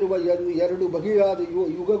ಯೂಪವಿರುವ 2 ಬಗೆಯಾದ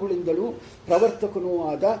ಯುಗಗಳಿಂದಲೂ ಪ್ರವರ್ತಕನೂ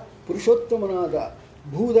ಆದ ಪುರುಷೋತ್ತಮನಾದ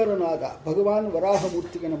ಭೂಧರನಾದ ಭಗವಾನ್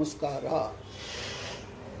ವರಾಹಮೂರ್ತಿಗೆ ನಮಸ್ಕಾರ.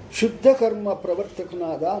 ಶುದ್ಧ ಕರ್ಮ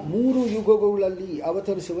ಪ್ರವರ್ತಕನಾದ 3 ಯುಗಗಳಲ್ಲಿ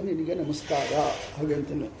ಅವತರಿಸುವ ನಿನಗೆ ನಮಸ್ಕಾರ. ಹಾಗೆ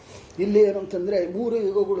ಅಂತಲೇ ಇಲ್ಲಿ ಏನು ಅಂತಂದರೆ 3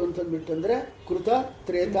 ಯುಗಗಳು ಅಂತಂದ್ಬಿಟ್ಟಂದರೆ ಕೃತ,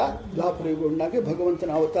 ತ್ರೇತ, ದ್ವಾಪರ ಯುಗಗಳನ್ನಾಗಿ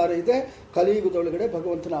ಭಗವಂತನ ಅವತಾರ ಇದೆ. ಕಲಿಯುಗದೊಳಗಡೆ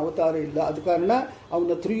ಭಗವಂತನ ಅವತಾರ ಇಲ್ಲ. ಆದ ಕಾರಣ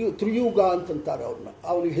ಅವನ ತ್ರಿಯುಗ ಅಂತಂತಾರೆ.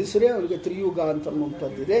 ಅವನಿಗೆ ಹೆಸರೇ ಅವನಿಗೆ ತ್ರಿಯುಗ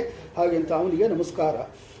ಅಂತನ್ನುವಂಥದ್ದಿದೆ. ಹಾಗೆ ಅಂತ ಅವನಿಗೆ ನಮಸ್ಕಾರ.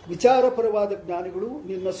 ವಿಚಾರಪರವಾದ ಜ್ಞಾನಿಗಳು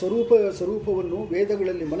ನಿನ್ನ ಸ್ವರೂಪವನ್ನು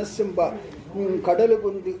ವೇದಗಳಲ್ಲಿ ಮನಸ್ಸೆಂಬ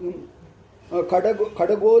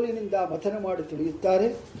ಕಡಗೋಲಿನಿಂದ ಮಥನ ಮಾಡಿ ತಿಳಿಯುತ್ತಾರೆ.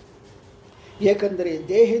 ಏಕೆಂದರೆ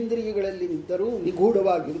ದೇಹೇಂದ್ರಿಯಗಳಲ್ಲಿ ನಿಂತರೂ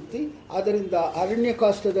ನಿಗೂಢವಾಗಿರುತ್ತೆ. ಆದ್ದರಿಂದ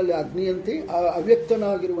ಅರಣ್ಯಕಾಷ್ಟದಲ್ಲಿ ಅಗ್ನಿಯಂತೆ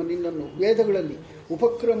ಅವ್ಯಕ್ತನಾಗಿರುವ ನಿನ್ನನ್ನು ವೇದಗಳಲ್ಲಿ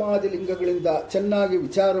ಉಪಕ್ರಮಾದಿ ಲಿಂಗಗಳಿಂದ ಚೆನ್ನಾಗಿ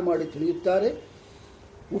ವಿಚಾರ ಮಾಡಿ ತಿಳಿಯುತ್ತಾರೆ.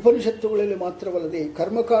 ಉಪನಿಷತ್ತುಗಳಲ್ಲಿ ಮಾತ್ರವಲ್ಲದೆ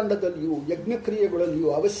ಕರ್ಮಕಾಂಡದಲ್ಲಿಯೂ ಯಜ್ಞಕ್ರಿಯೆಗಳಲ್ಲಿಯೂ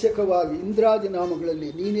ಅವಶ್ಯಕವಾಗಿ ಇಂದ್ರಾದಿ ನಾಮಗಳಲ್ಲಿ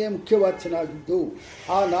ನೀನೇ ಮುಖ್ಯವಾಚ್ಯನಾಗಿದ್ದು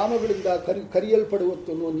ಆ ನಾಮಗಳಿಂದ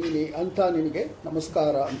ಕರೆಯಲ್ಪಡುವತ್ತನು ನೀನೇ ಅಂತ ನಿನಗೆ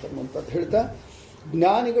ನಮಸ್ಕಾರ ಅಂತನ್ನುವಂಥದ್ದು ಹೇಳ್ತಾ,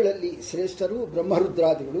 ಜ್ಞಾನಿಗಳಲ್ಲಿ ಶ್ರೇಷ್ಠರು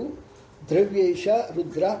ಬ್ರಹ್ಮರುದ್ರಾದಿಗಳು. ದ್ರವ್ಯೇಶ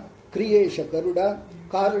ರುದ್ರ, ಕ್ರಿಯೇಶ ಗರುಡ,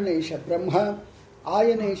 ಕಾರಣೇಶ ಬ್ರಹ್ಮ,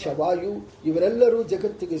 ಆಯನೇಶ ವಾಯು ಇವರೆಲ್ಲರೂ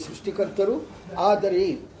ಜಗತ್ತಿಗೆ ಸೃಷ್ಟಿಕರ್ತರು. ಆದರೆ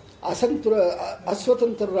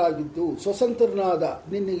ಅಸ್ವತಂತ್ರರಾಗಿದ್ದು ಸ್ವತಂತ್ರನಾದ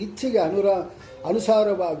ನಿನ್ನ ಇಚ್ಛೆಗೆ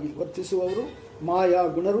ಅನುಸಾರವಾಗಿ ವರ್ತಿಸುವವರು ಮಾಯಾ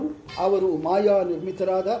ಗುಣರು. ಅವರು ಮಾಯಾ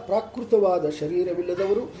ನಿರ್ಮಿತರಾದ ಪ್ರಾಕೃತವಾದ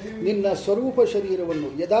ಶರೀರವಿಲ್ಲದವರು. ನಿನ್ನ ಸ್ವರೂಪ ಶರೀರವನ್ನು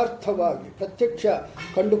ಯಥಾರ್ಥವಾಗಿ ಪ್ರತ್ಯಕ್ಷ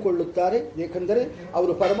ಕಂಡುಕೊಳ್ಳುತ್ತಾರೆ. ಏಕೆಂದರೆ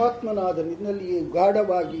ಅವರು ಪರಮಾತ್ಮನಾದ ನಿನ್ನಲ್ಲಿಯೇ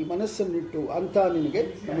ಗಾಢವಾಗಿ ಮನಸ್ಸನ್ನಿಟ್ಟು ಅಂತ ನಿನಗೆ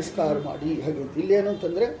ನಮಸ್ಕಾರ ಮಾಡಿ. ಹಾಗೆ ಇಲ್ಲೇನು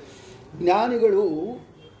ಅಂತಂದರೆ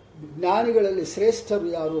ಜ್ಞಾನಿಗಳಲ್ಲಿ ಶ್ರೇಷ್ಠರು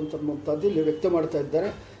ಯಾರು ಅಂತನ್ನುವಂಥದ್ದು ಇಲ್ಲಿ ವ್ಯಕ್ತ ಮಾಡ್ತಾ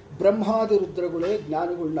ಇದ್ದಾರೆ. ಬ್ರಹ್ಮಾದಿ ರುದ್ರಗಳೇ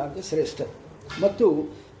ಜ್ಞಾನಿಗಳನ್ನಾಗಿ ಶ್ರೇಷ್ಠರು. ಮತ್ತು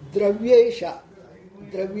ದ್ರವ್ಯೇಶ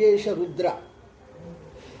ದ್ರವ್ಯೇಶ ರುದ್ರ,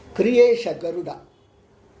 ಕ್ರಿಯೇಶ ಗರುಡ,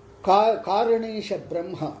 ಕಾರಣೇಶ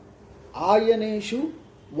ಬ್ರಹ್ಮ, ಆಯನೇಶು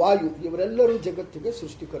ವಾಯು, ಇವರೆಲ್ಲರೂ ಜಗತ್ತಿಗೆ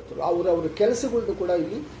ಸೃಷ್ಟಿಕರ್ತರು. ಅವರವರ ಕೆಲಸಗಳನ್ನು ಕೂಡ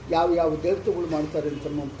ಇಲ್ಲಿ ಯಾವ ಯಾವ ದೇವತೆಗಳು ಮಾಡ್ತಾರೆ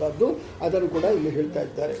ಅಂತನ್ನುವಂಥದ್ದು ಅದನ್ನು ಕೂಡ ಇಲ್ಲಿ ಹೇಳ್ತಾ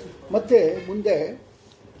ಇದ್ದಾರೆ. ಮತ್ತು ಮುಂದೆ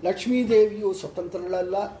ಲಕ್ಷ್ಮೀದೇವಿಯು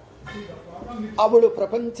ಸ್ವತಂತ್ರಳಲ್ಲ, ಅವಳು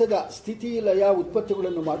ಪ್ರಪಂಚದ ಸ್ಥಿತಿ ಲಯ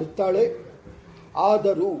ಉತ್ಪತ್ತಿಗಳನ್ನು ಮಾಡುತ್ತಾಳೆ.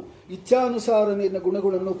 ಆದರೂ ಇಚ್ಛಾನುಸಾರ ನಿನ್ನ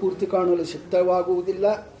ಗುಣಗಳನ್ನು ಪೂರ್ತಿ ಕಾಣಲು ಶಕ್ತವಾಗುವುದಿಲ್ಲ.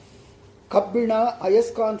 ಕಬ್ಬಿಣ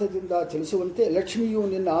ಅಯಸ್ಕಾಂತದಿಂದ ಚಲಿಸುವಂತೆ ಲಕ್ಷ್ಮಿಯು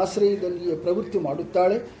ನಿನ್ನ ಆಶ್ರಯದಲ್ಲಿಯೇ ಪ್ರವೃತ್ತಿ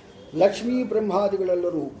ಮಾಡುತ್ತಾಳೆ. ಲಕ್ಷ್ಮೀ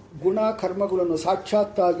ಬ್ರಹ್ಮಾದಿಗಳೆಲ್ಲರೂ ಗುಣ ಕರ್ಮಗಳನ್ನು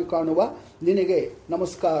ಸಾಕ್ಷಾತ್ತಾಗಿ ಕಾಣುವ ನಿನಗೆ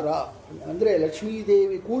ನಮಸ್ಕಾರ. ಅಂದರೆ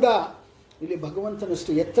ಲಕ್ಷ್ಮೀದೇವಿ ಕೂಡ ಇಲ್ಲಿ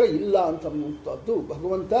ಭಗವಂತನಷ್ಟು ಎತ್ತರ ಇಲ್ಲ ಅಂತನ್ನುವಂಥದ್ದು.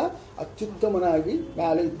 ಭಗವಂತ ಅತ್ಯುತ್ತಮನಾಗಿ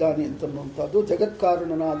ಮೇಲೆ ಇದ್ದಾನೆ ಅಂತನ್ನುವಂಥದ್ದು.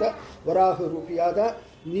 ಜಗತ್ಕಾರಣನಾದ ವರಾಹ ರೂಪಿಯಾದ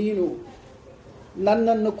ನೀನು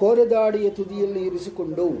ನನ್ನನ್ನು ಕೋರೆದಾಡಿಯ ತುದಿಯಲ್ಲಿ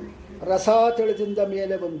ಇರಿಸಿಕೊಂಡು ರಸಾತಳದಿಂದ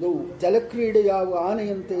ಮೇಲೆ ಬಂದು ಜಲಕ್ರೀಡೆಯಾವ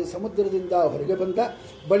ಆನೆಯಂತೆ ಸಮುದ್ರದಿಂದ ಹೊರಗೆ ಬಂದ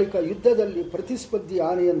ಬಳಿಕ ಯುದ್ಧದಲ್ಲಿ ಪ್ರತಿಸ್ಪರ್ಧಿ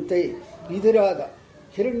ಆನೆಯಂತೆ ಎದುರಾದ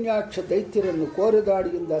ಹಿರಣ್ಯಾಕ್ಷ ದೈತ್ಯರನ್ನು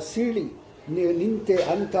ಕೋರೆದಾಡಿಯಿಂದ ಸೀಳಿ ನಿಂತೆ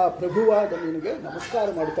ಅಂಥ ಪ್ರಭುವಾದ ನಿನಗೆ ನಮಸ್ಕಾರ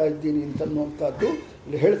ಮಾಡ್ತಾ ಇದ್ದೀನಿ ಅಂತನ್ನುವಂಥದ್ದು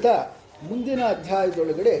ಇಲ್ಲಿ ಹೇಳ್ತಾ ಮುಂದಿನ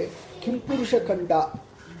ಅಧ್ಯಾಯದೊಳಗಡೆ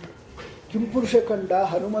ಕಿಂಪುರುಷ ಕಂಡ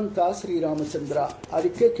ಹನುಮಂತ ಶ್ರೀರಾಮಚಂದ್ರ.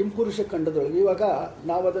 ಅದಕ್ಕೆ ಕಿಂಪುರುಷ ಖಂಡದೊಳಗೆ ಇವಾಗ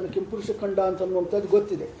ನಾವು ಅದನ್ನು ಕಿಂಪುರುಷ ಖಂಡ ಅಂತನ್ನುವಂಥದ್ದು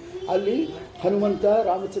ಗೊತ್ತಿದೆ. ಅಲ್ಲಿ ಹನುಮಂತ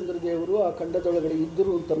ರಾಮಚಂದ್ರ ದೇವರು ಆ ಖಂಡದೊಳಗಡೆ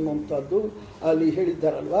ಇದ್ದರು ಅಂತನ್ನುವಂಥದ್ದು ಅಲ್ಲಿ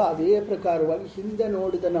ಹೇಳಿದ್ದಾರಲ್ವ. ಅದೇ ಪ್ರಕಾರವಾಗಿ ಹಿಂದೆ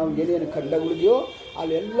ನೋಡಿದ ನಾವು ಏನೇನು ಖಂಡಗಳಿದೆಯೋ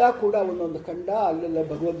ಅಲ್ಲೆಲ್ಲ ಕೂಡ ಒಂದೊಂದು ಖಂಡ, ಅಲ್ಲೆಲ್ಲ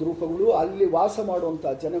ಭಗವದ್ ರೂಪಗಳು, ಅಲ್ಲಿ ವಾಸ ಮಾಡುವಂಥ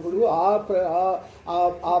ಜನಗಳು,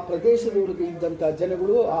 ಆ ಪ್ರದೇಶದೊಳಗೆ ಇದ್ದಂಥ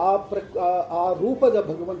ಜನಗಳು ಆ ರೂಪದ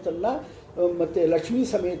ಭಗವಂತನ ಮತ್ತು ಲಕ್ಷ್ಮೀ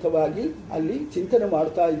ಸಮೇತವಾಗಿ ಅಲ್ಲಿ ಚಿಂತನೆ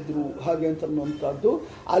ಮಾಡ್ತಾ ಇದ್ರು ಹಾಗೆ ಅಂತನ್ನುವಂಥದ್ದು.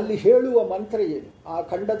 ಅಲ್ಲಿ ಹೇಳುವ ಮಂತ್ರ ಏನು, ಆ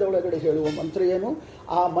ಖಂಡದೊಳಗಡೆ ಹೇಳುವ ಮಂತ್ರ ಏನು,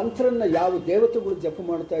 ಆ ಮಂತ್ರನ ಯಾವ ದೇವತೆಗಳು ಜಪ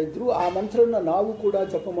ಮಾಡ್ತಾ ಇದ್ರು, ಆ ಮಂತ್ರನ ನಾವು ಕೂಡ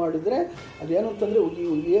ಜಪ ಮಾಡಿದರೆ ಅದೇನು ಅಂತಂದರೆ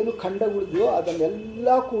ಏನು ಖಂಡಗಳಿದೆಯೋ ಅದನ್ನೆಲ್ಲ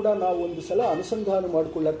ಕೂಡ ನಾವು ಒಂದು ಸಲ ಅನುಸಂಧಾನ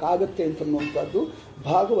ಮಾಡಿಕೊಳ್ಳೋಕ್ಕಾಗತ್ತೆ ಅಂತನ್ನುವಂಥದ್ದು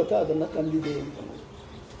ಭಾಗವತ ಅದನ್ನು ತಂದಿದೆ ಅಂತ.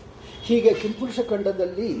 ಹೀಗೆ ಕಿಂಪುರುಷ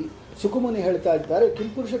ಖಂಡದಲ್ಲಿ ಸುಕುಮುನಿ ಹೇಳ್ತಾ ಇದ್ದಾರೆ.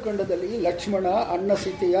 ಕಿಂಪುರುಷ ಖಂಡದಲ್ಲಿ ಲಕ್ಷ್ಮಣ ಅಣ್ಣ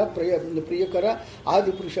ಸೀತೆಯ ಪ್ರಿಯಕರ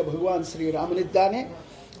ಆದಿಪುರುಷ ಭಗವಾನ್ ಶ್ರೀರಾಮನಿದ್ದಾನೆ.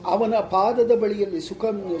 ಅವನ ಪಾದದ ಬಳಿಯಲ್ಲಿ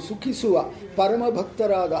ಸುಖಿಸುವ ಪರಮ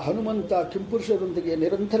ಭಕ್ತರಾದ ಹನುಮಂತ ಕಿಂಪುರುಷರೊಂದಿಗೆ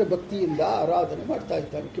ನಿರಂತರ ಭಕ್ತಿಯಿಂದ ಆರಾಧನೆ ಮಾಡ್ತಾ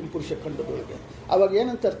ಇದ್ದಾನೆ ಕಿಂಪುರುಷ ಖಂಡದೊಳಗೆ. ಅವಾಗ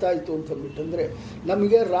ಏನಂತ ಅರ್ಥ ಆಯಿತು ಅಂತಂದ್ಬಿಟ್ಟಂದರೆ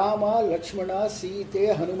ನಮಗೆ ರಾಮ ಲಕ್ಷ್ಮಣ ಸೀತೆ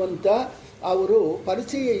ಹನುಮಂತ ಅವರು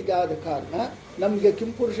ಪರಿಚಯ ಇದಾದ ಕಾರಣ ನಮಗೆ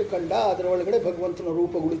ಕಿಂಪುರುಷ ಖಂಡ ಅದರ ಒಳಗಡೆ ಭಗವಂತನ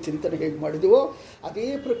ರೂಪಗಳು ಚಿಂತನೆ ಹೇಗೆ ಮಾಡಿದೆವೋ ಅದೇ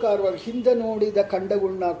ಪ್ರಕಾರವಾಗಿ ಹಿಂದೆ ನೋಡಿದ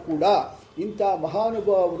ಖಂಡಗಳನ್ನ ಕೂಡ ಇಂಥ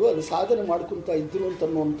ಮಹಾನುಭಾವರು ಅದು ಸಾಧನೆ ಮಾಡ್ಕೊತಾ ಇದ್ದರು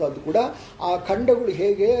ಅಂತನ್ನುವಂಥದ್ದು ಕೂಡ ಆ ಖಂಡಗಳು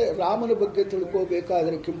ಹೇಗೆ ರಾಮನ ಬಗ್ಗೆ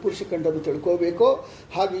ತಿಳ್ಕೋಬೇಕಾದರೆ ಕಿಂಪುರುಷ ಖಂಡನ ತಿಳ್ಕೋಬೇಕೋ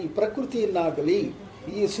ಹಾಗೆ ಈ ಪ್ರಕೃತಿಯನ್ನಾಗಲಿ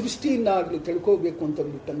ಈ ಸೃಷ್ಟಿಯನ್ನಾಗಲಿ ತಿಳ್ಕೋಬೇಕು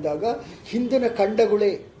ಅಂತಂದ್ಬಿಟ್ಟಂದಾಗ ಹಿಂದಿನ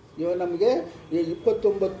ಖಂಡಗಳೇ ಇವಾಗ ನಮಗೆ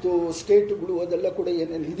 29 ಸ್ಟೇಟುಗಳು ಅದೆಲ್ಲ ಕೂಡ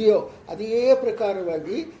ಏನೇನು ಇದೆಯೋ ಅದೇ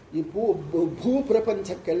ಪ್ರಕಾರವಾಗಿ ಈ ಭೂ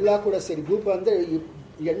ಪ್ರಪಂಚಕ್ಕೆಲ್ಲ ಕೂಡ ಸೇರಿ ಭೂಪ ಅಂದರೆ ಈ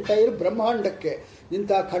ಎಂಟೈರ್ ಬ್ರಹ್ಮಾಂಡಕ್ಕೆ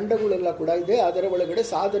ಇಂಥ ಖಂಡಗಳೆಲ್ಲ ಕೂಡ ಇದೆ. ಅದರ ಒಳಗಡೆ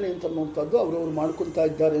ಸಾಧನೆ ಅಂತನ್ನುವಂಥದ್ದು ಅವರವರು ಮಾಡ್ಕೊಳ್ತಾ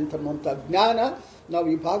ಇದ್ದಾರೆ ಅಂತನ್ನುವಂಥ ಜ್ಞಾನ ನಾವು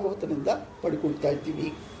ಈ ಭಾಗವತನಿಂದ ಪಡ್ಕೊಳ್ತಾ ಇದ್ದೀವಿ.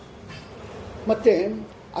 ಮತ್ತು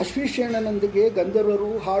ಅಶ್ವೀಷೇಣನೊಂದಿಗೆ ಗಂಧರ್ವರು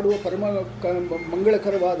ಹಾಡುವ ಪರಮ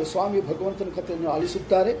ಮಂಗಳಕರವಾದ ಸ್ವಾಮಿ ಭಗವಂತನ ಕಥೆಯನ್ನು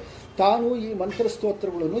ಆಲಿಸುತ್ತಾರೆ. ತಾನು ಈ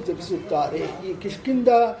ಮಂತ್ರಸ್ತೋತ್ರಗಳನ್ನು ಜಪಿಸುತ್ತಾರೆ. ಈ ಕಿಷ್ಕಿಂದ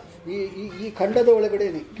ಈ ಖಂಡದ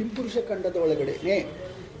ಒಳಗಡೆನೆ ಕಿಂಪುರುಷ ಖಂಡದ ಒಳಗಡೆನೆ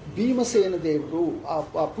ಭೀಮಸೇನ ದೇವರು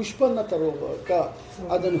ಆ ಪುಷ್ಪವನ್ನು ತರುವಾಗ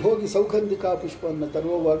ಅದನ್ನು ಹೋಗಿ ಸೌಗಂಧಿಕ ಪುಷ್ಪವನ್ನು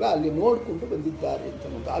ತರುವಾಗ ಅಲ್ಲಿ ನೋಡಿಕೊಂಡು ಬಂದಿದ್ದಾರೆ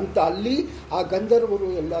ಅಂತ ಅಲ್ಲಿ ಆ ಗಂಧರ್ವರು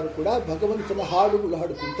ಎಲ್ಲರೂ ಕೂಡ ಭಗವಂತನ ಹಾಡುಗಳು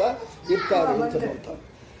ಹಾಡುకుంటా ಇರ್ತಾರೆ ಅಂತ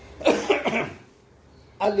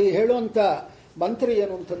ಅಲ್ಲಿ ಹೇಳುವಂಥ ಮಂತ್ರ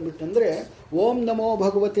ಏನು ಅಂತಂದ್ಬಿಟ್ಟಂದರೆ ಓಂ ನಮೋ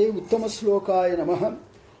ಭಗವತೆ ಉತ್ತಮ ಶ್ಲೋಕಾಯ ನಮಃ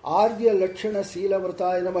ಆರ್ಯ ಲಕ್ಷಣ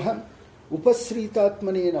ಶೀಲವ್ರತಾಯ ನಮಃ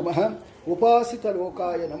ಉಪಶ್ರೀತಾತ್ಮನೇ ನಮಃ ಉಪಾಸಿತ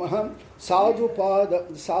ಲೋಕಾಯ ನಮಃ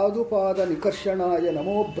ಸಾಧುಪಾದ ನಿಕರ್ಷಣಾಯ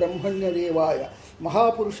ನಮೋ ಬ್ರಹ್ಮಣ್ಯ ದೇವಾಯ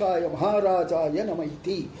ಮಹಾಪುರುಷಾಯ ಮಹಾರಾಜಾಯ ನಮ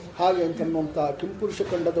ಇತಿ ಹಾಗೆ ಅಂತನ್ನುವಂಥ ಕಿಂಪುರುಷ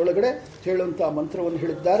ಖಂಡದೊಳಗಡೆ ಹೇಳುವಂಥ ಮಂತ್ರವನ್ನು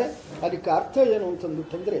ಹೇಳಿದ್ದಾರೆ. ಅದಕ್ಕೆ ಅರ್ಥ ಏನು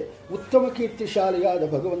ಅಂತಂದ್ಬಿಟ್ಟಂದರೆ ಉತ್ತಮ ಕೀರ್ತಿಶಾಲಿಯಾದ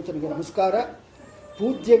ಭಗವಂತನಿಗೆ ನಮಸ್ಕಾರ,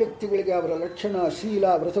 ಪೂಜ್ಯ ವ್ಯಕ್ತಿಗಳಿಗೆ ಅವರ ಲಕ್ಷಣ ಶೀಲ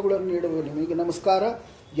ವ್ರತಗಳನ್ನು ನೀಡುವ ನಿಮಗೆ ನಮಸ್ಕಾರ,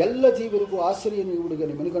 ಎಲ್ಲ ಜೀವರಿಗೂ ಆಶ್ರಯ ನೀಡುವ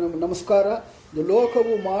ನಿಮಗೆ ನಮಸ್ಕಾರ,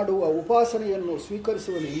 ಲೋಕವು ಮಾಡುವ ಉಪಾಸನೆಯನ್ನು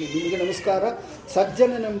ಸ್ವೀಕರಿಸುವ ನಿಮಗೆ ನಮಸ್ಕಾರ,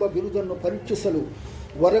 ಸಜ್ಜನನೆಂಬ ಬಿರುದನ್ನು ಪರೀಕ್ಷಿಸಲು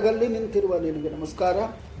ಹೊರಗಲ್ಲಿ ನಿಂತಿರುವ ನಿನಗೆ ನಮಸ್ಕಾರ,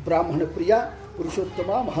 ಬ್ರಾಹ್ಮಣ ಪ್ರಿಯ ಪುರುಷೋತ್ತಮ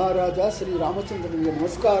ಮಹಾರಾಜ ಶ್ರೀರಾಮಚಂದ್ರನಿಗೆ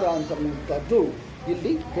ನಮಸ್ಕಾರ ಅಂತನ್ನುವಂಥದ್ದು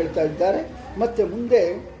ಇಲ್ಲಿ ಹೇಳ್ತಾ ಇದ್ದಾರೆ. ಮತ್ತು ಮುಂದೆ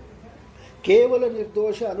ಕೇವಲ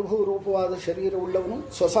ನಿರ್ದೋಷ ಅನುಭವ ರೂಪವಾದ ಶರೀರವುಳ್ಳವನು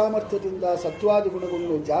ಸ್ವಸಾಮರ್ಥ್ಯದಿಂದ ಸತ್ವಾದಿ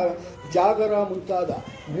ಗುಣಗಳನ್ನು ಜಾಗರ ಮುಂತಾದ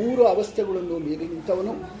 3 ಅವಸ್ಥೆಗಳನ್ನು ಮೀರಿ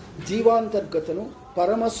ನಿಂತವನು, ಜೀವಾಂತರ್ಗತನು,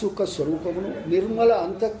 ಪರಮಸುಖ ಸ್ವರೂಪವನು, ನಿರ್ಮಲ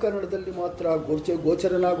ಅಂತಃಕರಣದಲ್ಲಿ ಮಾತ್ರ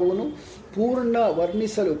ಗೋಚರನಾಗುವನು,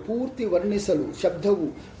 ಪೂರ್ತಿ ವರ್ಣಿಸಲು ಶಬ್ದವು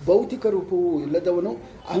ಭೌತಿಕ ರೂಪವೂ ಇಲ್ಲದವನು,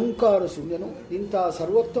 ಅಹಂಕಾರ ಶೂನ್ಯನು. ಇಂತಹ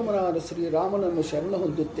ಸರ್ವೋತ್ತಮನಾದ ಶ್ರೀರಾಮನನ್ನು ಶರಣ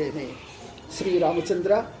ಹೊಂದುತ್ತೇನೆ.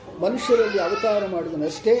 ಶ್ರೀರಾಮಚಂದ್ರ ಮನುಷ್ಯರಲ್ಲಿ ಅವತಾರ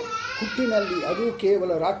ಮಾಡಿದನಷ್ಟೇ, ಹುಟ್ಟಿನಲ್ಲಿ ಅದು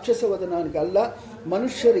ಕೇವಲ ರಾಕ್ಷಸವದನಾನಿಗಲ್ಲ,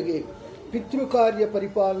 ಮನುಷ್ಯರಿಗೆ ಪಿತೃಕಾರ್ಯ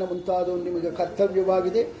ಪರಿಪಾಲನೆ ಮುಂತಾದವು ನಿಮಗೆ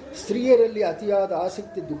ಕರ್ತವ್ಯವಾಗಿದೆ. ಸ್ತ್ರೀಯರಲ್ಲಿ ಅತಿಯಾದ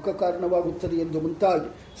ಆಸಕ್ತಿ ದುಃಖ ಕಾರಣವಾಗುತ್ತದೆ ಎಂದು ಮುಂತಾಗಿ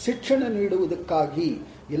ಶಿಕ್ಷಣ ನೀಡುವುದಕ್ಕಾಗಿ.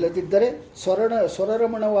 ಇಲ್ಲದಿದ್ದರೆ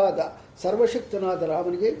ಸ್ವರರಮಣವಾದ ಸರ್ವಶಕ್ತನಾದ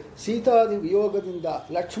ರಾಮನಿಗೆ ಸೀತಾದಿ ವಿಯೋಗದಿಂದ,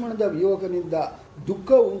 ಲಕ್ಷ್ಮಣದ ವಿಯೋಗದಿಂದ ದುಃಖ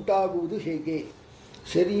ಉಂಟಾಗುವುದು ಹೇಗೆ?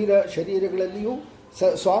 ಶರೀರಗಳಲ್ಲಿಯೂ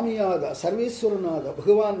ಸ್ವಾಮಿಯಾದ ಸರ್ವೇಶ್ವರನಾದ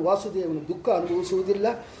ಭಗವಾನ್ ವಾಸುದೇವನು ದುಃಖ ಅನುಭವಿಸುವುದಿಲ್ಲ,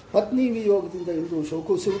 ಪತ್ನಿ ವಿಯೋಗದಿಂದ ಎಂದೂ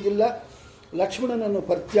ಶೋಕಿಸುವುದಿಲ್ಲ, ಲಕ್ಷ್ಮಣನನ್ನು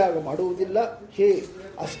ಪರಿತ್ಯಾಗ ಮಾಡುವುದಿಲ್ಲ. ಹೇ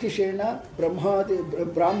ಅಷ್ಟಿಶೇಣ,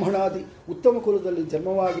 ಬ್ರಾಹ್ಮಣಾದಿ ಉತ್ತಮ ಕುಲದಲ್ಲಿ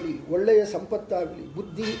ಜನ್ಮವಾಗಲಿ, ಒಳ್ಳೆಯ ಸಂಪತ್ತಾಗಲಿ,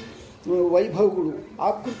 ಬುದ್ಧಿ ವೈಭವಗಳು,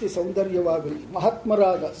 ಆಕೃತಿ ಸೌಂದರ್ಯವಾಗಲಿ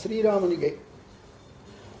ಮಹಾತ್ಮರಾದ ಶ್ರೀರಾಮನಿಗೆ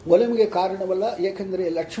ಒಲಮಿಗೆ ಕಾರಣವಲ್ಲ. ಏಕೆಂದರೆ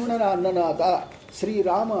ಲಕ್ಷ್ಮಣನ ಅನ್ನನಾದ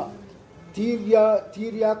ಶ್ರೀರಾಮ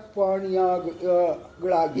ತೀರ್ಯಾಕ್ಪಾಣಿಗಳಾಗಿ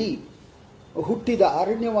ಹುಟ್ಟಿದ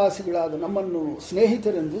ಅರಣ್ಯವಾಸಿಗಳಾದ ನಮ್ಮನ್ನು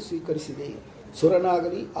ಸ್ನೇಹಿತರೆಂದು ಸ್ವೀಕರಿಸಿದೆ.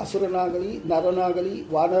 ಸುರನಾಗಲಿ, ಅಸುರನಾಗಲಿ, ನರನಾಗಲಿ,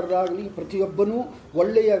 ವಾನರರಾಗಲಿ ಪ್ರತಿಯೊಬ್ಬನೂ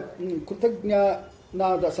ಒಳ್ಳೆಯ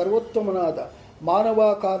ಕೃತಜ್ಞನಾದ ಸರ್ವೋತ್ತಮನಾದ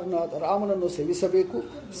ಮಾನವಾಕಾರನಾದ ರಾಮನನ್ನು ಸೇವಿಸಬೇಕು.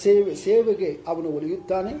 ಸೇವೆಗೆ ಅವನು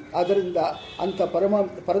ಒಲಿಯುತ್ತಾನೆ. ಆದ್ದರಿಂದ ಅಂಥ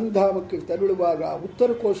ಪರಂಧಾಮಕ್ಕೆ ತೆರಳುವಾಗ ಉತ್ತರ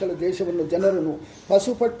ಕೋಶಲ ದೇಶವನ್ನು ಜನರನ್ನು,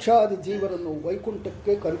 ಪಶುಪಕ್ಷಾದಿ ಜೀವರನ್ನು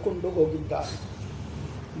ವೈಕುಂಠಕ್ಕೆ ಕರ್ಕೊಂಡು ಹೋಗಿದ್ದಾನೆ.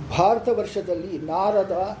 ಭಾರತ ವರ್ಷದಲ್ಲಿ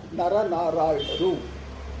ನರನಾರಾಯಣರು.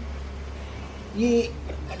 ಈ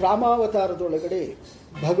ರಾಮಾವತಾರದೊಳಗಡೆ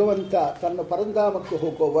ಭಗವಂತ ತನ್ನ ಪರಂಧಾಮಕ್ಕೆ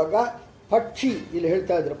ಹೋಗುವಾಗ ಪಕ್ಷಿ, ಇಲ್ಲಿ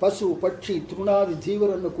ಹೇಳ್ತಾ ಇದ್ದಾರೆ, ಪಶು ಪಕ್ಷಿ ತೃಣಾದಿ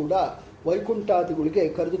ಜೀವರನ್ನು ಕೂಡ ವೈಕುಂಠಾದಿಗಳಿಗೆ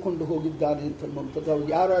ಕರೆದುಕೊಂಡು ಹೋಗಿದ್ದಾನೆ ಅಂತನ್ನುವಂಥದ್ದು. ಅವ್ರು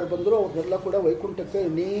ಯಾರ್ಯಾರು ಬಂದರೂ ಅವ್ರನ್ನೆಲ್ಲ ಕೂಡ ವೈಕುಂಠಕ್ಕೆ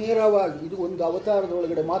ನೇರವಾಗಿ, ಇದು ಒಂದು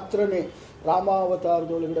ಅವತಾರದೊಳಗಡೆ ಮಾತ್ರನೇ,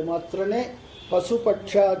 ರಾಮಾವತಾರದೊಳಗಡೆ ಮಾತ್ರನೇ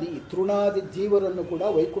ಪಶುಪಕ್ಷಾದಿ ತೃಣಾದಿ ಜೀವರನ್ನು ಕೂಡ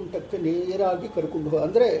ವೈಕುಂಠಕ್ಕೆ ನೇರಾಗಿ ಕರ್ಕೊಂಡು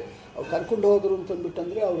ಕರ್ಕೊಂಡು ಹೋದರು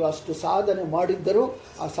ಅಂತಂದ್ಬಿಟ್ಟಂದರೆ ಅವರು ಅಷ್ಟು ಸಾಧನೆ ಮಾಡಿದ್ದರು.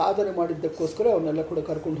 ಆ ಸಾಧನೆ ಮಾಡಿದ್ದಕ್ಕೋಸ್ಕರ ಅವನ್ನೆಲ್ಲ ಕೂಡ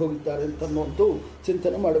ಕರ್ಕೊಂಡು ಹೋಗಿದ್ದಾರೆ ಅಂತನ್ನುವಂಥ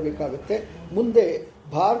ಚಿಂತನೆ ಮಾಡಬೇಕಾಗತ್ತೆ. ಮುಂದೆ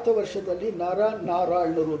ಭಾರತ ವರ್ಷದಲ್ಲಿ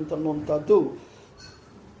ನಾರಾಯಣರು ಅಂತನ್ನುವಂಥದ್ದು,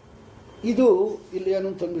 ಇದು ಇಲ್ಲಿ ಏನು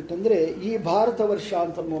ಅಂತಂದ್ಬಿಟ್ಟಂದರೆ ಈ ಭಾರತ ವರ್ಷ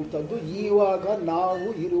ಅಂತನ್ನುವಂಥದ್ದು ಇವಾಗ ನಾವು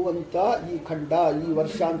ಇರುವಂಥ ಈ ಖಂಡ, ಈ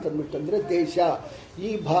ವರ್ಷ ಅಂತಂದ್ಬಿಟ್ಟಂದರೆ ದೇಶ, ಈ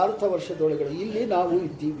ಭಾರತ ವರ್ಷದೊಳಗಡೆ ಇಲ್ಲಿ ನಾವು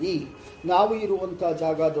ಇದ್ದೀವಿ. ನಾವು ಇರುವಂಥ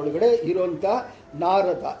ಜಾಗದೊಳಗಡೆ ಇರುವಂಥ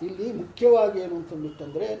ನಾರದ, ಇಲ್ಲಿ ಮುಖ್ಯವಾಗಿ ಏನು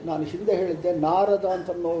ಅಂತಂದ್ಬಿಟ್ಟಂದರೆ ನಾನು ಹಿಂದೆ ಹೇಳಿದ್ದೆ, ನಾರದ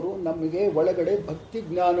ಅಂತನ್ನೋರು ನಮಗೆ ಒಳಗಡೆ ಭಕ್ತಿ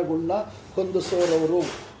ಜ್ಞಾನಗಳನ್ನ ಹೊಂದಿಸೋರವರು.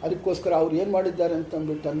 ಅದಕ್ಕೋಸ್ಕರ ಅವ್ರು ಏನು ಮಾಡಿದ್ದಾರೆ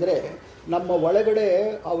ಅಂತಂದ್ಬಿಟ್ಟಂದರೆ ನಮ್ಮ ಒಳಗಡೆ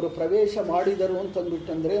ಅವರು ಪ್ರವೇಶ ಮಾಡಿದರು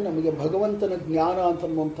ಅಂತಂದ್ಬಿಟ್ಟಂದರೆ ನಮಗೆ ಭಗವಂತನ ಜ್ಞಾನ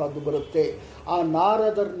ಅಂತನ್ನುವಂಥದ್ದು ಬರುತ್ತೆ. ಆ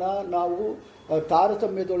ನಾರದರನ್ನ ನಾವು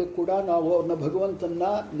ತಾರತಮ್ಯದೊಳಗೆ ಕೂಡ ನಾವು ಅವ್ರನ್ನ ಭಗವಂತನ,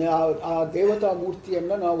 ಆ ದೇವತಾ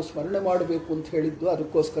ಮೂರ್ತಿಯನ್ನು ನಾವು ಸ್ಮರಣೆ ಮಾಡಬೇಕು ಅಂತ ಹೇಳಿದ್ದು.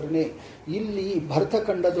 ಅದಕ್ಕೋಸ್ಕರನೇ ಇಲ್ಲಿ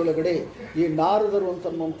ಭರತಖಂಡದೊಳಗಡೆ ಈ ನಾರದರು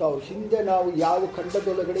ಅಂತನ್ನುವಂಥವ್ರು, ಹಿಂದೆ ನಾವು ಯಾವ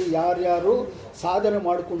ಖಂಡದೊಳಗಡೆ ಯಾರ್ಯಾರು ಸಾಧನೆ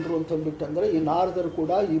ಮಾಡಿಕೊಂಡ್ರು ಅಂತಂದ್ಬಿಟ್ಟಂದರೆ ಈ ನಾರದರು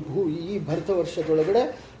ಕೂಡ ಈ ಭರತ ವರ್ಷದೊಳಗಡೆ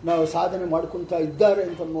ನಾವು ಸಾಧನೆ ಮಾಡ್ಕೊತಾ ಇದ್ದಾರೆ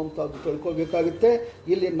ಅಂತನ್ನುವಂಥದ್ದು ತಿಳ್ಕೋಬೇಕಾಗುತ್ತೆ.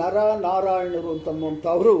 ಇಲ್ಲಿ ನಾರಾಯಣರು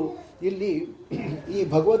ಅಂತನ್ನುವಂಥವರು ಇಲ್ಲಿ ಈ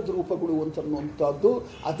ಭಗವದ್ ರೂಪಗಳು ಅಂತನ್ನುವಂಥದ್ದು,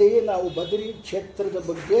 ಅದೇ ನಾವು ಬದರಿ ಕ್ಷೇತ್ರದ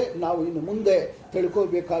ಬಗ್ಗೆ ನಾವು ಇನ್ನು ಮುಂದೆ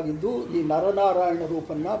ತಿಳ್ಕೋಬೇಕಾಗಿದ್ದು. ಈ ನರನಾರಾಯಣ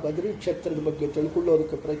ರೂಪನ್ನು ಬದರಿ ಕ್ಷೇತ್ರದ ಬಗ್ಗೆ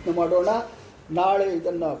ತಿಳ್ಕೊಳ್ಳೋದಕ್ಕೆ ಪ್ರಯತ್ನ ಮಾಡೋಣ. ನಾಳೆ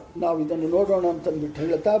ನಾವು ಇದನ್ನು ನೋಡೋಣ ಅಂತಂದ್ಬಿಟ್ಟು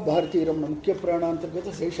ಹೇಳ್ತಾ ಭಾರತೀಯರಮ್ಮನ ಮುಖ್ಯ ಪ್ರಾಣ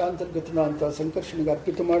ಅಂತರ್ಗತ ಶೇಷಾಂತರ್ಗತನ ಅಂತ ಸಂಕರ್ಷಣೆಗೆ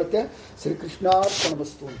ಅರ್ಪಿತ ಮಾಡುತ್ತೆ.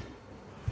 ಶ್ರೀಕೃಷ್ಣಾರ್ಪಣಮಸ್ತು.